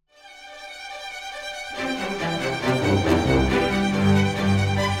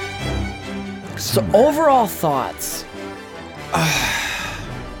 So overall thoughts.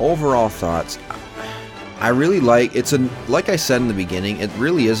 I really like like I said in the beginning, it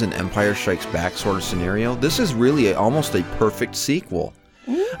really is an Empire Strikes Back sort of scenario. This is really almost a perfect sequel.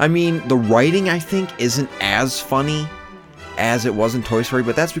 I mean, the writing I think isn't as funny as it was in Toy Story,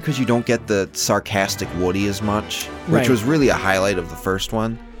 but that's because you don't get the sarcastic Woody as much, which was really a highlight of the first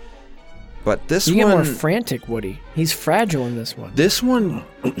one. But this one... You get more frantic Woody. He's fragile in this one. This one,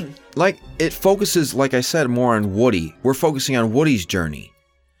 like, it focuses, like I said, more on Woody. We're focusing on Woody's journey.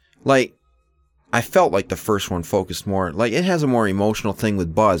 Like, I felt like the first one focused more... Like, it has a more emotional thing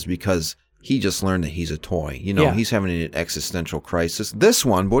with Buzz because he just learned that he's a toy. You know, he's having an existential crisis. This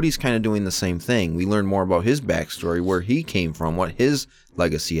one, Woody's kind of doing the same thing. We learn more about his backstory, where he came from, what his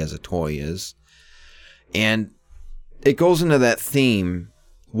legacy as a toy is. And it goes into that theme...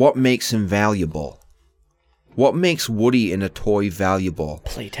 What makes him valuable? What makes Woody in a toy valuable?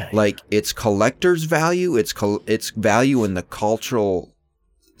 Playtime. Like, it's collector's value, it's value in the cultural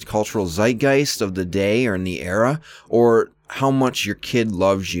cultural zeitgeist of the day or in the era, or how much your kid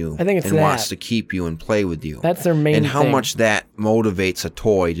loves you I think it's and that. wants to keep you and play with you. That's their main and how thing. much that motivates a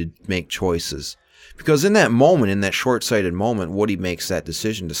toy to make choices. Because in that moment, in that short-sighted moment, Woody makes that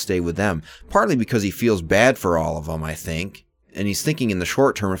decision to stay with them, partly because he feels bad for all of them, I think. And he's thinking in the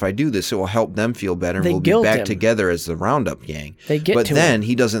short term, if I do this, it will help them feel better, and They we'll be guilt back him. together as the Roundup gang. They get but to then him.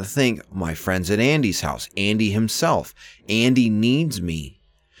 he doesn't think, my friend's at Andy's house, Andy himself. Andy needs me.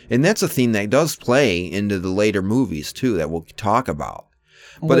 And that's a theme that does play into the later movies, too, that we'll talk about.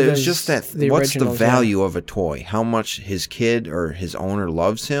 But it was just that, what's the value of a toy? How much his kid or his owner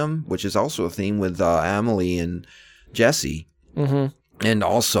loves him, which is also a theme with Emily and Jesse. Mm-hmm. And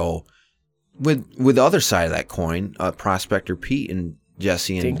also, with the other side of that coin, Prospector Pete and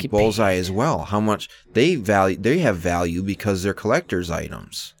Jesse and Dinky Bullseye as well. How much they have value because they're collector's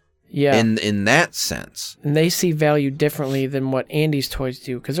items. Yeah. In that sense. And they see value differently than what Andy's toys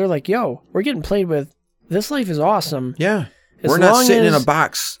do. Because they're like, yo, we're getting played with. This life is awesome. Yeah. As We're not long sitting in as- a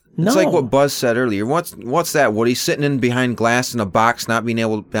box. No. It's like what Buzz said earlier. What's that? Woody sitting in behind glass in a box, not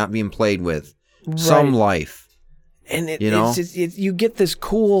being played with. Some Right. life. And You know? it's just, you get this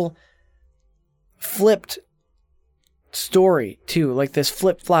cool flipped story, too. Like this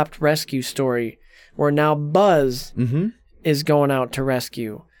flip-flopped rescue story where now Buzz Mm-hmm. is going out to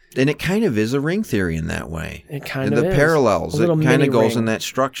rescue. And it kind of is a ring theory in that way. It kind and of the is. parallels. A It little kind mini of goes ring. in that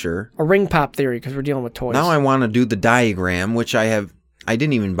structure. A ring pop theory because we're dealing with toys. Now I want to do the diagram, which I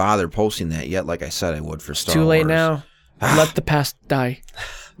didn't even bother posting that yet, like I said I would for Star Too late Wars. now. Let the past die.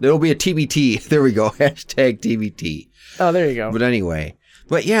 There'll be a TBT. There we go. Hashtag TBT. Oh, there you go. But anyway.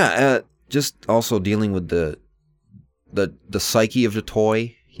 But yeah, just also dealing with the psyche of the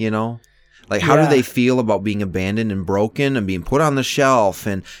toy, you know? Like, how Yeah. do they feel about being abandoned and broken and being put on the shelf?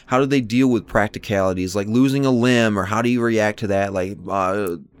 And how do they deal with practicalities like losing a limb, or how do you react to that? Like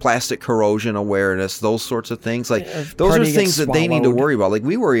plastic corrosion awareness, those sorts of things. Like, If those are party things gets that they need to swallowed. worry about. Like,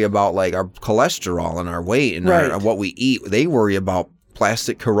 we worry about like our cholesterol and our weight and Right. what we eat. They worry about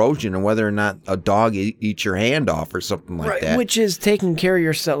plastic corrosion and whether or not a dog eats your hand off or something like that. Which is taking care of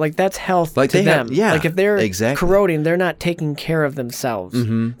yourself. Like, that's health Like to they them. have- yeah, like, if they're exactly. corroding, they're not taking care of themselves.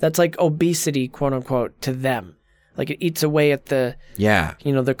 Mhm. That's like obesity, quote unquote, to them. Like, it eats away at the, Yeah.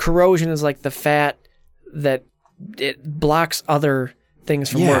 the corrosion is like the fat that it blocks other things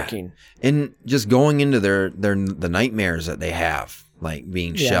from Yeah. working. And just going into the nightmares that they have, like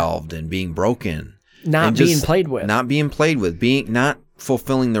being Yeah. shelved and being broken. Not and being just played with. Not being played with. Being not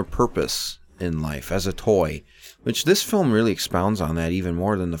fulfilling their purpose in life as a toy. Which this film really expounds on that even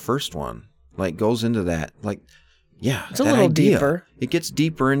more than the first one. Like, goes into that. Like, yeah. It's a that little idea. deeper. It gets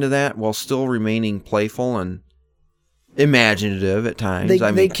deeper into that while still remaining playful and imaginative at times.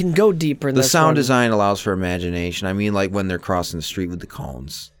 They can go deeper in the this sound one. design allows for imagination. I mean, like when they're crossing the street with the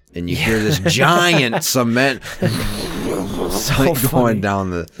cones, and you hear this giant cement like funny. going down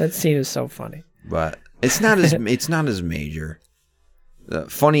the. That scene is so funny. But it's not as major.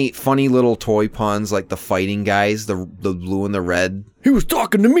 Funny little toy puns like the fighting guys, the blue and the red. He was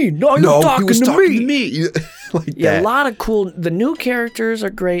talking to me. No, he was talking, to me. Like Yeah, that. a lot of cool. The new characters are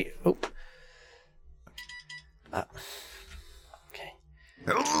great. Oh.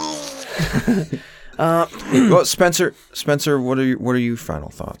 Well, Spencer, what are your final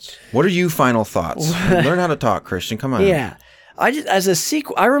thoughts? What are you final thoughts? Learn how to talk, Christian. Come on. Yeah. I just, as a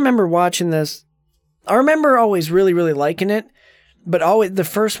sequel, I remember watching this. I remember always really, really liking it, but always the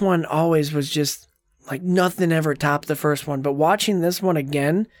first one always was just like nothing ever topped the first one. But watching this one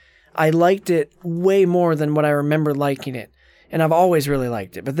again, I liked it way more than what I remember liking it. And I've always really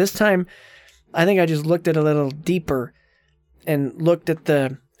liked it. But this time, I think I just looked at it a little deeper and looked at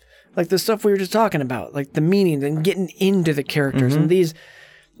the stuff we were just talking about, like the meaning and getting into the characters. And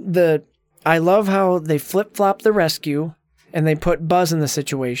I love how they flip-flop the rescue and they put Buzz in the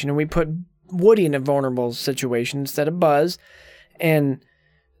situation, and we put Woody in a vulnerable situation instead of Buzz. And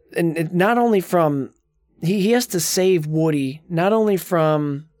it not only from, he has to save Woody, not only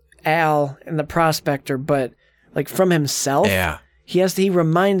from Al and the Prospector, but like from himself. Yeah. He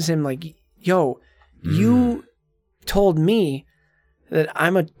reminds him like, yo, you told me that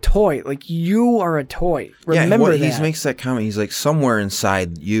I'm a toy. Like, you are a toy. Remember that. He makes that comment. He's like, somewhere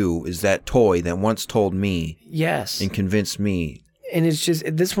inside you is that toy that once told me Yes. and convinced me And it's just,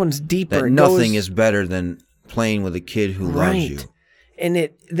 this one's deeper. that It nothing goes- is better than playing with a kid who loves you. And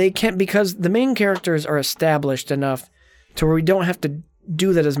they can't, because the main characters are established enough to where we don't have to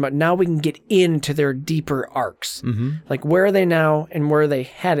do that as much. Now we can get into their deeper arcs. Mm-hmm. Like, where are they now and where are they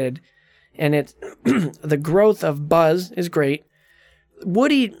headed? And it's the growth of Buzz is great.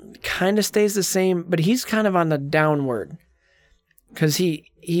 Woody kind of stays the same, but he's kind of on the downward. because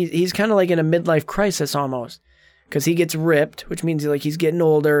he's kind of like in a midlife crisis almost, because he gets ripped, which means like he's getting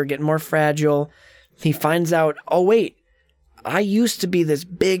older, getting more fragile. He finds out, oh wait, I used to be this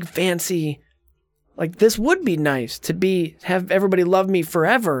big fancy, like this would be nice to have everybody love me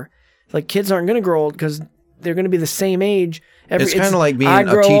forever. Like kids aren't gonna grow old because they're gonna be the same age. It's kind of like being a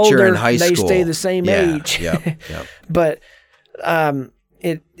teacher older, in high school. They stay the same age. Yep. But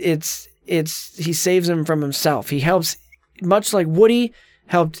he saves him from himself. He helps, much like Woody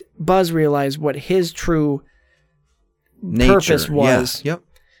helped Buzz realize what his true purpose was. Yeah. Yep.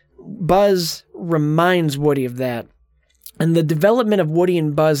 Buzz reminds Woody of that. And the development of Woody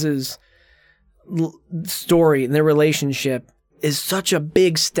and Buzz's story and their relationship is such a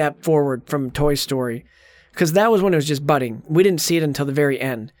big step forward from Toy Story. Because that was when it was just budding. We didn't see it until the very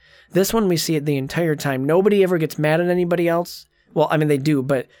end. This one, we see it the entire time. Nobody ever gets mad at anybody else. Well, I mean, they do,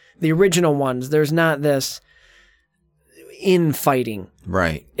 but the original ones, there's not this infighting.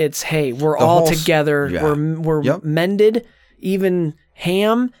 Right. It's, hey, we're all together. Yeah. We're mended. Even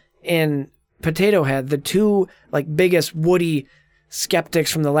Ham and Potato Head, the two like biggest Woody skeptics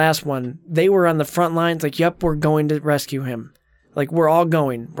from the last one, they were on the front lines like, yep, we're going to rescue him. Like, we're all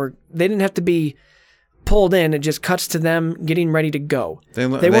going. They didn't have to be pulled in. It just cuts to them getting ready to go. They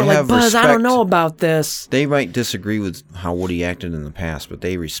weren't like, Buzz, respect. I don't know about this. They might disagree with how Woody acted in the past, but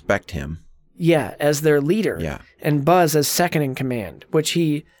they respect him. Yeah, as their leader. Yeah. And Buzz as second in command, which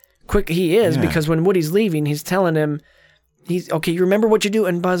he is, because when Woody's leaving, he's telling him, okay, you remember what you do?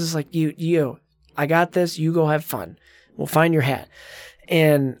 And Buzz is like, you, I got this. You go have fun. We'll find your hat.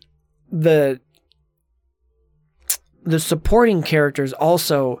 And the supporting characters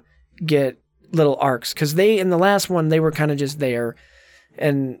also get little arcs, because in the last one, they were kind of just there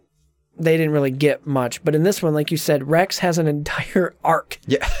and they didn't really get much. But in this one, like you said, Rex has an entire arc.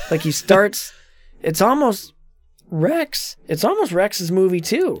 Yeah. Like he starts, it's almost Rex's movie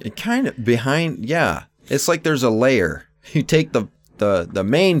too. It kind of behind, yeah. It's like there's a layer. You take the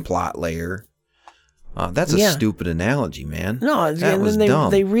main plot layer. That's a stupid analogy, man. No, that was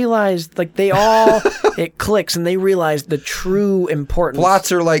dumb. They realized, like, they all, it clicks, and they realized the true importance.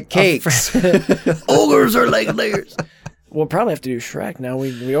 Plots are like cakes. Ogres are like layers. We'll probably have to do Shrek now.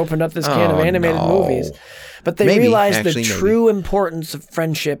 We opened up this can of animated movies. But they realized the true importance of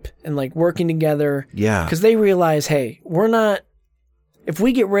friendship and, like, working together. Yeah. Because they realize, hey, we're not, if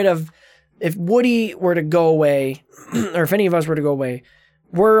Woody were to go away, or if any of us were to go away,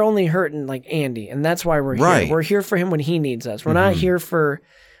 we're only hurting like Andy, and that's why we're here. Right. We're here for him when he needs us. We're not here for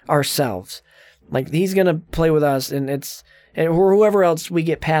ourselves. Like, he's gonna play with us, and whoever else we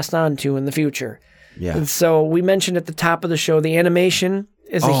get passed on to in the future. Yeah. And so we mentioned at the top of the show, the animation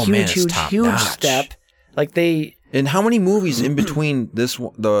is a huge step. Like And how many movies in between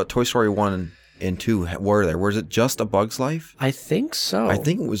the Toy Story 1 and 2 were there? Was it just A Bug's Life? I think so. I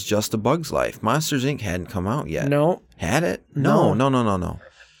think it was just A Bug's Life. Monsters, Inc. hadn't come out yet. No. Had it? No.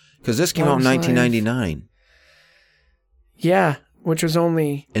 Because this came out in 1999. Yeah, which was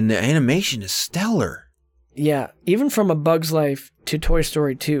only... And the animation is stellar. Yeah, even from A Bug's Life to Toy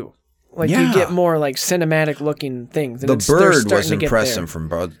Story 2. Like, you get more, like, cinematic-looking things. And the bird was impressive from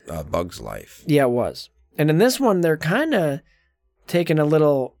Bug's Life. Yeah, it was. And in this one, they're kind of taking a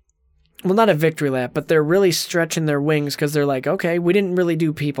little... Well, not a victory lap, but they're really stretching their wings because they're like, okay, we didn't really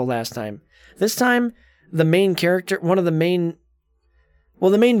do people last time. This time, the main character, the main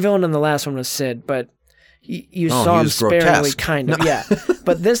villain in the last one was Sid, but you saw him sparingly, kind of, yeah.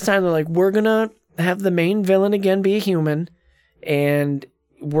 But this time they're like, we're going to have the main villain again be a human, and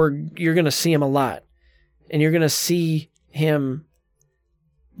you're going to see him a lot. And you're going to see him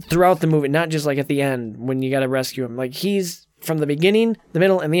throughout the movie, not just like at the end when you got to rescue him. Like, he's... From the beginning, the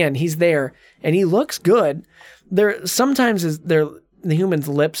middle, and the end, he's there, and he looks good. Sometimes the human's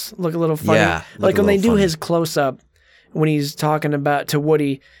lips look a little funny. Yeah, like when they do his close-up, when he's talking to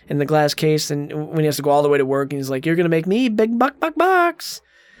Woody in the glass case, and when he has to go all the way to work, and he's like, "You're gonna make me big bucks."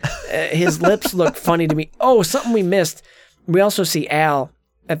 His lips look funny to me. Oh, something we missed. We also see Al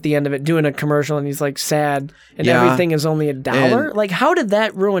at the end of it doing a commercial, and he's like sad, and everything is only $1. Like, how did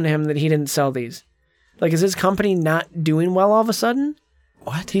that ruin him that he didn't sell these? Like, is his company not doing well all of a sudden?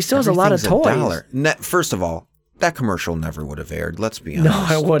 What? He still has a lot of toys. First of all, that commercial never would have aired. Let's be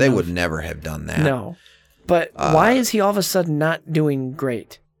honest. No, it wouldn't. They would never have done that. No. But why is he all of a sudden not doing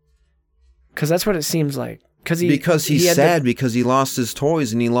great? Because that's what it seems like. Because he's sad because he lost his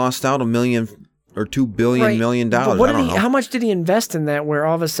toys and he lost out $1 million or $2 billion. But I don't know. How much did he invest in that where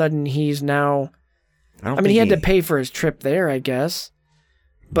all of a sudden he's now... I mean, he had to pay for his trip there, I guess.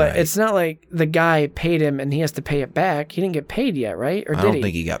 But It's not like the guy paid him and he has to pay it back. He didn't get paid yet, right? Or did he? I don't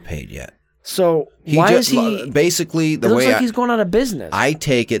think he got paid yet. So why is he... Basically, It looks like he's going out of business. I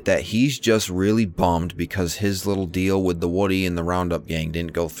take it that he's just really bummed because his little deal with the Woody and the Roundup gang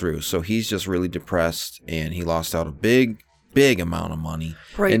didn't go through. So he's just really depressed, and he lost out a big amount of money.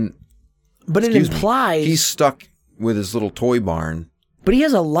 Right. And, but it implies... he's stuck with his little toy barn. But he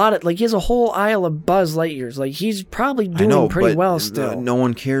has a lot of... Like, he has a whole aisle of Buzz Lightyears. Like, he's probably doing pretty well still. No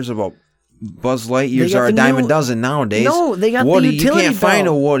one cares about... Buzz Lightyears are a dime a dozen nowadays. No, they got Woody, the utility you can't find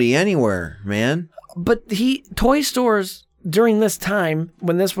a Woody anywhere, man. But toy stores during this time,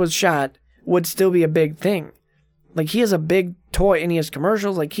 when this was shot, would still be a big thing. Like, he has a big toy and he has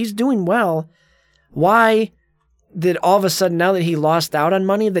commercials. Like, he's doing well. Why did all of a sudden, now that he lost out on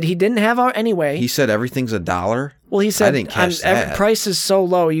money that he didn't have out anyway? He said everything's $1. Well, he said I didn't catch that. Price is so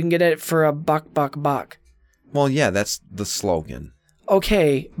low, you can get it for $1. Well, yeah, that's the slogan.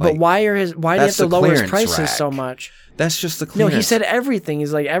 Okay, but why do you have to lower his prices so much? That's just the clearance. No, he said everything.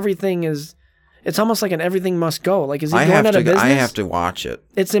 He's like, everything is... It's almost like an everything must go. Like, is he going out of business? I have to watch it.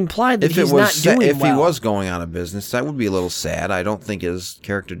 It's implied that he's not doing well. If he was going out of business, that would be a little sad. I don't think his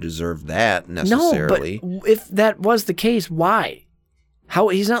character deserved that necessarily. No, but if that was the case, why? How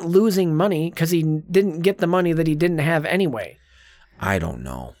he's not losing money because he didn't get the money that he didn't have anyway. I don't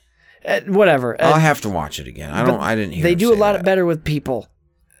know. Whatever. I'll have to watch it again. I didn't hear. They do a lot that. better with people.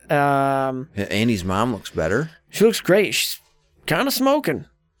 Andy's mom looks better. She looks great. She's kind of smoking.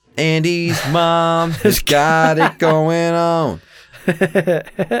 Andy's mom has got it going on.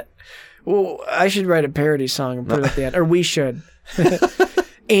 Well, I should write a parody song and put it at the end, or we should.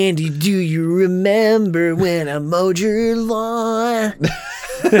 Andy, do you remember when I mowed your lawn?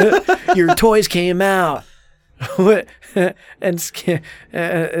 Your toys came out. And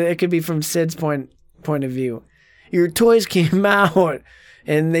it could be from Sid's point of view. Your toys came out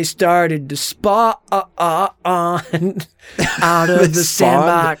and they started to spawn out of the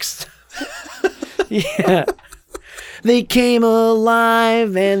sandbox. Yeah. They came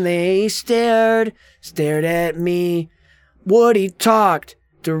alive and they stared at me. Woody talked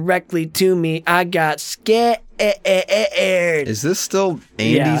directly to me. I got scared. Is this still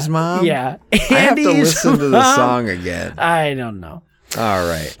Andy's mom? Yeah. I have to listen to the song again. I don't know. All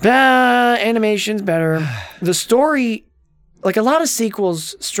right. Animation's better. The story, like a lot of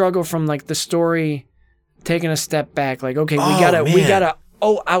sequels struggle from like the story taking a step back. Like, okay, we gotta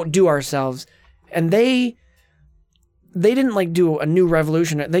outdo ourselves. And they didn't like do a new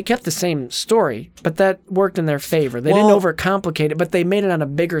revolution. They kept the same story, but that worked in their favor. They didn't overcomplicate it, but they made it on a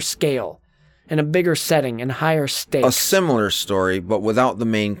bigger scale. In a bigger setting and higher stakes. A similar story, but without the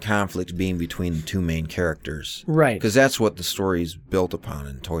main conflict being between the two main characters. Right. Because that's what the story's built upon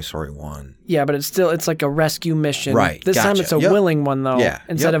in Toy Story 1. Yeah, but it's like a rescue mission. Right. This time it's a willing one, though. Yeah.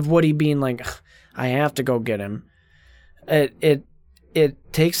 Instead of Woody being like, I have to go get him. It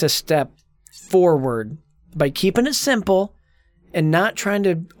takes a step forward by keeping it simple and not trying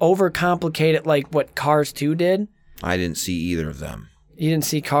to overcomplicate it like what Cars 2 did. I didn't see either of them. You didn't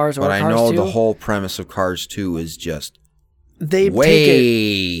see Cars or Cars 2? But I know the whole premise of Cars 2 is just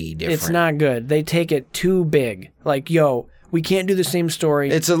way different. It's not good. They take it too big. Like, yo, we can't do the same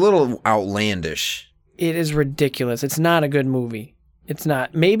story. It's a little outlandish. It is ridiculous. It's not a good movie. It's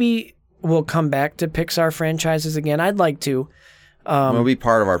not. Maybe we'll come back to Pixar franchises again. I'd like to. It'll be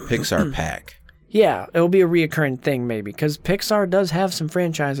part of our Pixar pack. Yeah, it'll be a reoccurring thing maybe, because Pixar does have some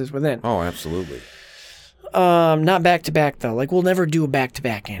franchises within. Oh, absolutely. Not back to back though. Like we'll never do a back to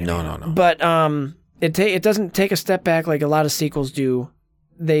back anime. No. But it doesn't take a step back like a lot of sequels do.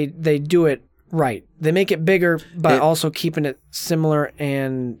 They do it right. They make it bigger, but also keeping it similar,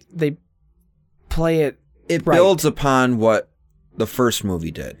 and they play it. It right. builds upon what the first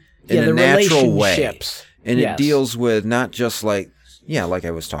movie did in the a natural way, relationships. and Yes. it deals with not just like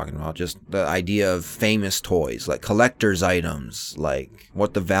I was talking about, just the idea of famous toys, like collector's items, like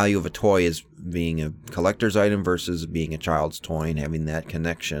what the value of a toy is being a collector's item versus being a child's toy and having that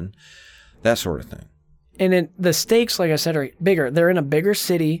connection, that sort of thing. And the stakes, like I said, are bigger. They're in a bigger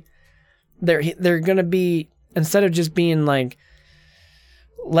city. They're going to be, instead of just being like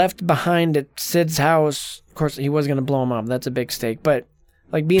left behind at Sid's house, of course he was going to blow him up. That's a big stake. But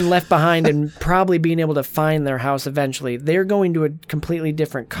like being left behind and probably being able to find their house eventually. They're going to a completely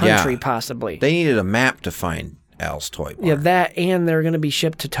different country, possibly. They needed a map to find Al's Toy Barn. Yeah, that, and they're going to be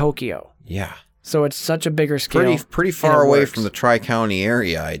shipped to Tokyo. Yeah. So it's such a bigger scale. Pretty far away from the Tri-County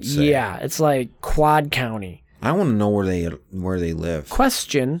area, I'd say. Yeah, it's like Quad County. I want to know where they live.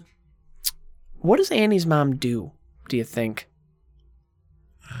 Question: what does Annie's mom do you think?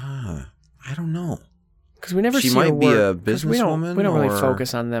 I don't know. Because we never see her work. She might be a businesswoman. We don't really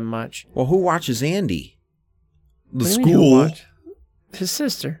focus on them much. Well, who watches Andy? The school. His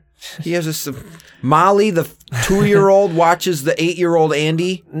sister. He has this. Molly, the 2-year-old, watches the 8-year-old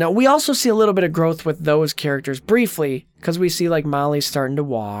Andy. No, we also see a little bit of growth with those characters briefly because we see like Molly starting to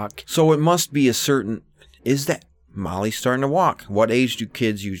walk. So it must be a certain. Is that Molly's starting to walk? What age do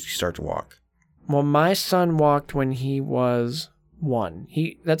kids usually start to walk? Well, my son walked when he was 1.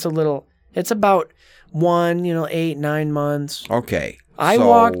 It's about 1, 8, 9 months. Okay. I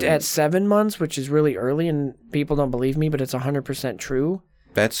walked at 7 months, which is really early, and people don't believe me, but it's 100% true.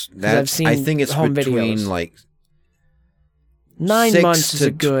 That's I've seen I think it's home between videos. like 9 months is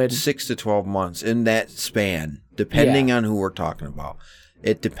a good 6 to 12 months in that span, depending on who we're talking about.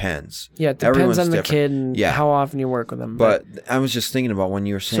 It depends. Yeah, it depends Everyone's on the different. kid and Yeah. how often you work with them. But I was just thinking about when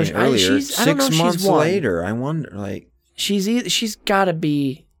you were saying So earlier, I don't know 6 if she's months 1. later, I wonder, like... she's got to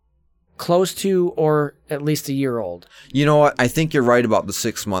be close to or at least a year old. You know what? I think you're right about the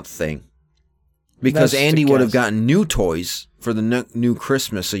 6-month thing. Because That's Andy the would have guess. gotten new toys for the new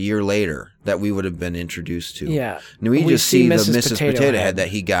Christmas a year later that we would have been introduced to. Yeah. And we We just see see the Mrs. Mrs. Potato Potato Head. Head that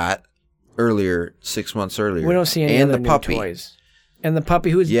he got earlier, 6 months earlier. We don't see any and other the new puppy. toys. And the puppy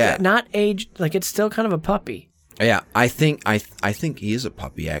who's Yeah. not aged, like it's still kind of a puppy. Yeah, I think he is a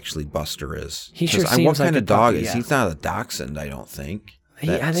puppy. Actually, Buster is. He sure 'Cause seems what like kind a of dog puppy, is yeah. he? He's not a dachshund, I don't think. I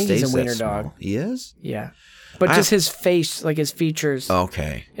That think he's a stays that wiener small. dog. He is. Yeah. But just his face, like his features,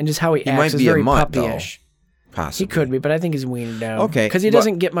 Okay, and just how he acts might is be a very mutt, though. puppyish. possibly. He could be, but I think he's weaned down. Okay, Because he but-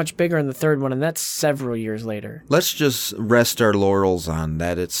 doesn't get much bigger in the third one, and that's several years later. Let's just rest our laurels on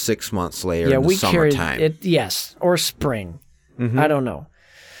that. It's 6 months later Yeah, in the we carried summertime. it. Yes, or spring. Mm-hmm. I don't know.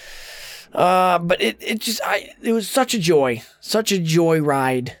 But it was such a joy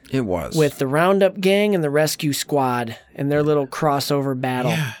ride It was with the Roundup Gang and the Rescue Squad and their little crossover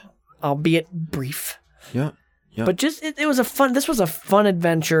battle, Yeah. albeit brief. Yeah. Yeah. But just it was this was a fun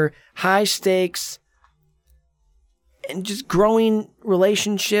adventure, high stakes, and just growing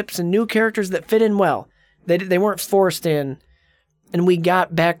relationships and new characters that fit in well. They weren't forced in, and we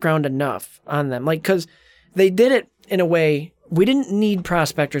got background enough on them. Like, because they did it in a way, we didn't need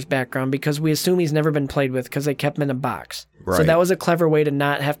Prospector's background because we assume he's never been played with because they kept him in a box. So Right. that was a clever way to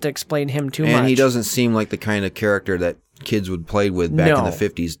not have to explain him too much. And he doesn't seem like the kind of character that kids would play with back in No. the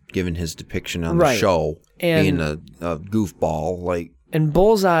 50s, given his depiction on Right. the show, And- being a goofball. Like, And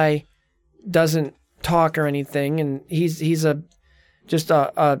Bullseye doesn't talk or anything, and he's just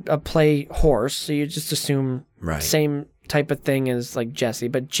a play horse, so you just assume Right. same type of thing as like Jesse.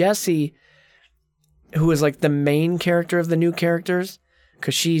 But Jesse, who is like the main character of the new characters,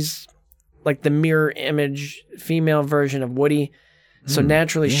 because she's like the mirror image female version of Woody, so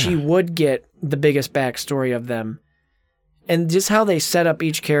naturally she would get the biggest backstory of them. And just how they set up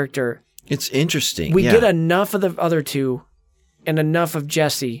each character, it's interesting. we yeah. get enough of the other two and enough of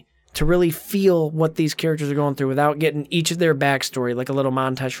Jesse to really feel what these characters are going through without getting each of their backstory, like a little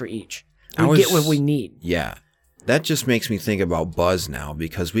montage for each. We get what we need. Yeah. That just makes me think about Buzz now,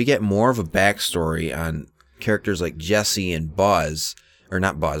 because we get more of a backstory on characters like Jesse and Buzz, or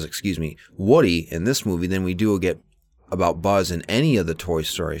not Buzz, excuse me, Woody in this movie than we do get about Buzz in any of the Toy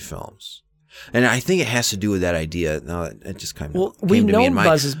Story films. And I think it has to do with that idea. Now, it just kind of Well, came we to me know in my...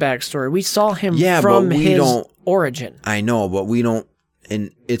 Buzz's backstory. We saw him Yeah, from but we his don't- origin. I know, but we don't...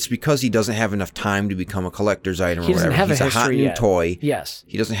 And it's because he doesn't have enough time to become a collector's item He or doesn't whatever. have a He's a hot history new yet. toy. Yes.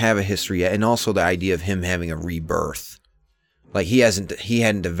 He doesn't have a history yet, and also the idea of him having a rebirth. Like he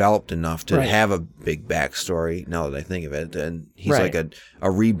hadn't developed enough to Right. have a big backstory. Now that I think of it, and he's Right. like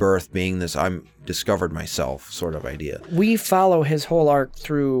a rebirth, being this I'm discovered myself sort of idea. We follow his whole arc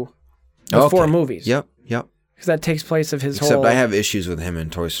through the 4 movies. Yep. Because that takes place of his Except whole... I have issues with him in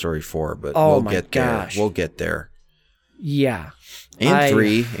Toy Story 4, but Oh we'll my get gosh. there. We'll get there. Yeah.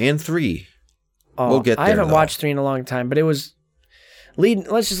 And 3. Oh, We'll get I there, haven't though. watched 3 in a long time, but it was...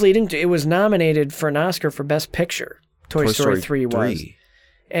 Let's just lead into it. It was nominated for an Oscar for Best Picture. Toy Story 3 was.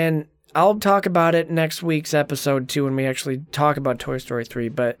 And I'll talk about it next week's episode too when we actually talk about Toy Story 3,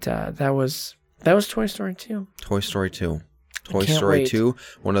 but that was Toy Story 2. Toy Story 2. Toy can't Story wait. 2,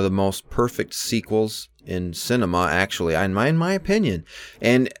 one of the most perfect sequels in cinema, actually, in my opinion.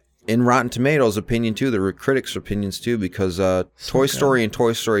 And in Rotten Tomatoes' opinion, too, there were critics' opinions, too, because Toy Story and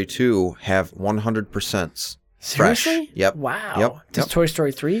Toy Story 2 have 100% fresh. Seriously? Yep. Wow. Yep. Does Yep. Toy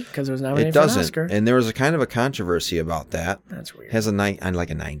Story 3? Because it was nominated It for an doesn't. Oscar. And there was a kind of a controversy about that. That's weird. It has a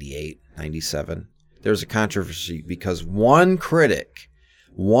 98, 97. There's a controversy because one critic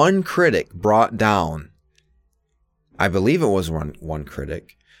brought down, I believe it was one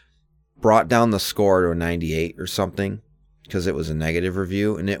critic, brought down the score to a 98 or something because it was a negative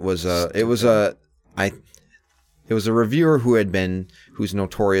review, and it was a reviewer who's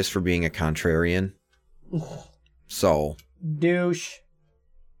notorious for being a contrarian. So Douche.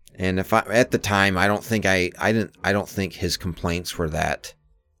 And if at the time, I don't think his complaints were that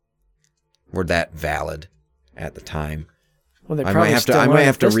valid at the time. Well, they I probably might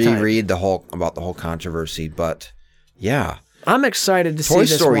have to this time. reread the whole controversy, but yeah. I'm excited to see Toy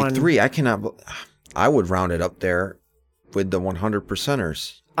this Story one. 3, I would round it up there with the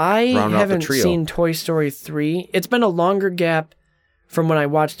 100%ers. I Round out the haven't trio. seen Toy Story 3. It's been a longer gap from when I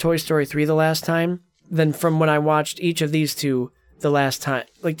watched Toy Story 3 the last time than from when I watched each of these two the last time.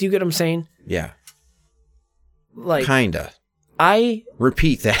 Like, do you get what I'm saying? Yeah. Like, Kinda. I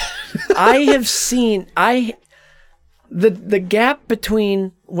Repeat that. I have seen the gap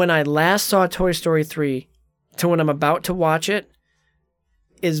between when I last saw Toy Story 3 to when I'm about to watch it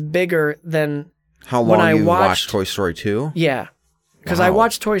is bigger than How when long I you watched watched Toy Story 2? Yeah. Because I Wow.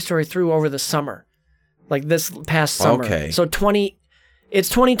 watched Toy Story 3 over the summer. Like this past summer. Okay. So it's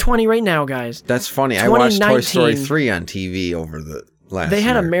 2020 right now, guys. That's funny. I watched Toy Story 2019. 3 on TV over the last They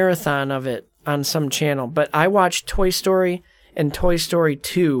had a year. marathon of it on some channel, but I watched Toy Story and Toy Story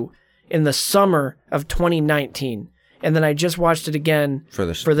 2 in the summer of 2019. And then I just watched it again For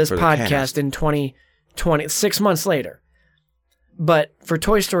this the podcast cast. in 2020, 6 months later. But for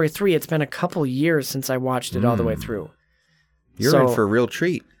Toy Story 3, it's been a couple years since I watched it all the way through. You're So- in for a real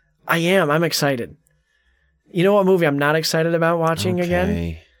treat. I am. I'm excited. You know what movie I'm not excited about watching again?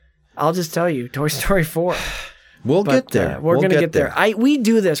 Okay. I'll just tell you, Toy Story 4. We'll But, get there. we're We'll gonna get there. We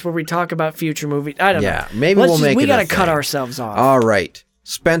do this where we talk about future movies. I don't know. Yeah, maybe we'll make We it a gotta cut thing. ourselves off. All right.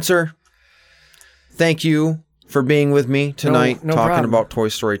 Spencer, thank you for being with me tonight no talking problem. about Toy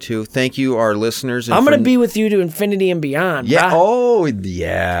Story 2. Thank you, our listeners. and I'm gonna for- be with you to infinity and beyond. Yeah. Ah, Oh,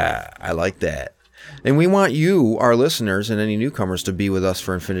 yeah. I like that. And we want you, our listeners, and any newcomers to be with us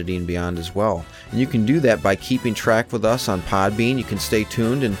for Infinity and Beyond as well. And you can do that by keeping track with us on Podbean. You can stay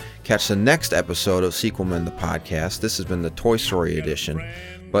tuned and catch the next episode of Sequel Men, the podcast. This has been the Toy Story edition.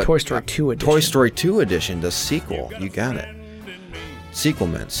 But Toy Story 2 edition. Toy Story 2 edition, the sequel. You got it. Sequel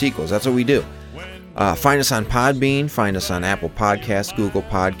Men, sequels. That's what we do. Find us on Podbean. Find us on Apple Podcasts, Google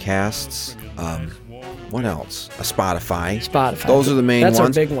Podcasts. What else? Spotify. Spotify. Those are the main That's our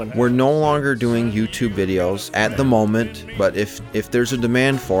ones. big one. We're no longer doing YouTube videos at the moment, but if there's a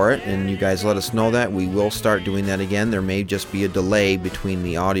demand for it and you guys let us know that, we will start doing that again. There may just be a delay between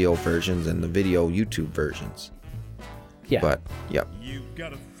the audio versions and the video YouTube versions. Yeah. But, yep.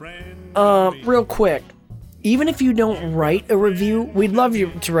 Real quick, even if you don't write a review, we'd love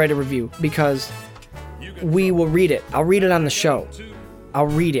you to write a review because we will read it. I'll read it on the show. I'll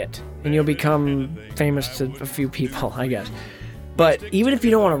read it, and you'll become famous to a few people, I guess. But even if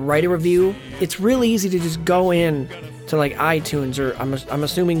you don't want to write a review, it's real easy to just go in to like iTunes or I'm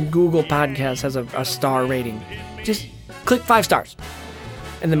assuming Google Podcasts has a star rating. Just click 5 stars,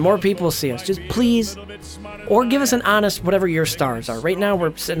 and then more people will see us. Just please. Or give us an honest whatever your stars are. Right now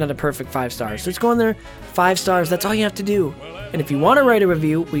we're sitting at a perfect 5 stars. So just go in there, 5 stars, that's all you have to do. And if you want to write a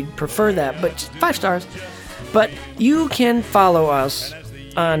review, we'd prefer that, but just 5 stars. But you can follow us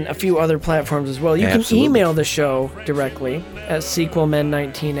on a few other platforms as well. You Absolutely. can email the show directly at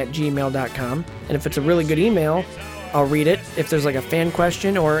sequelmen19@gmail.com. And if it's a really good email, I'll read it. If there's like a fan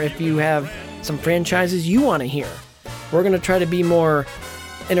question or if you have some franchises you want to hear. We're going to try to be more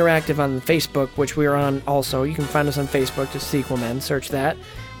interactive on Facebook, which we are on also. You can find us on Facebook, just Sequel Men, search that.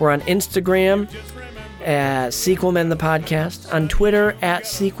 We're on Instagram at Sequel Men the Podcast, on Twitter at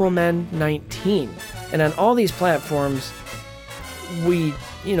SequelMen19. And on all these platforms, we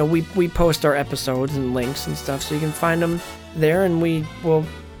post our episodes and links and stuff, so you can find them there, and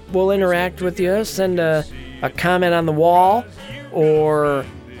we'll interact with you, send a comment on the wall or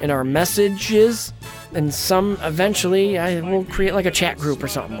in our messages. And eventually, I will create like a chat group or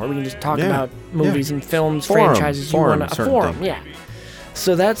something where we can just talk about movies and films, franchises you want to. A forum, thing. yeah.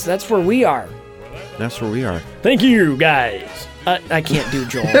 So that's where we are. That's where we are. Thank you, guys. I can't do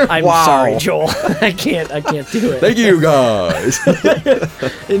Joel. I'm Wow. sorry, Joel. I can't do it. Thank you, guys.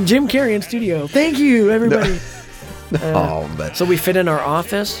 And Jim Carrey in studio. Thank you, everybody. But So we fit in our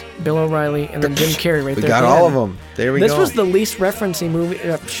office, Bill O'Reilly, and then Jim Carrey right we there. got at the all end. of them. There we This go. was the least referencing movie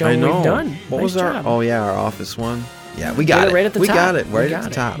show I know. we've done. What Nice was our? job. Oh yeah, our office one. Yeah, we got Get it. right at the we top. got it We right got at the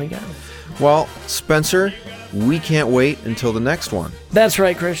it. top. We got it. Well, Spencer, we can't wait until the next one. That's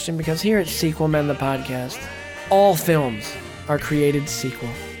right, Christian, because here at Sequel Men, the podcast, all films are created sequel.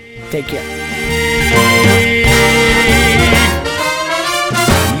 Take care.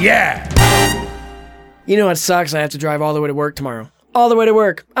 Yeah! You know what sucks? I have to drive all the way to work tomorrow. All the way to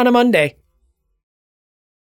work on a Monday.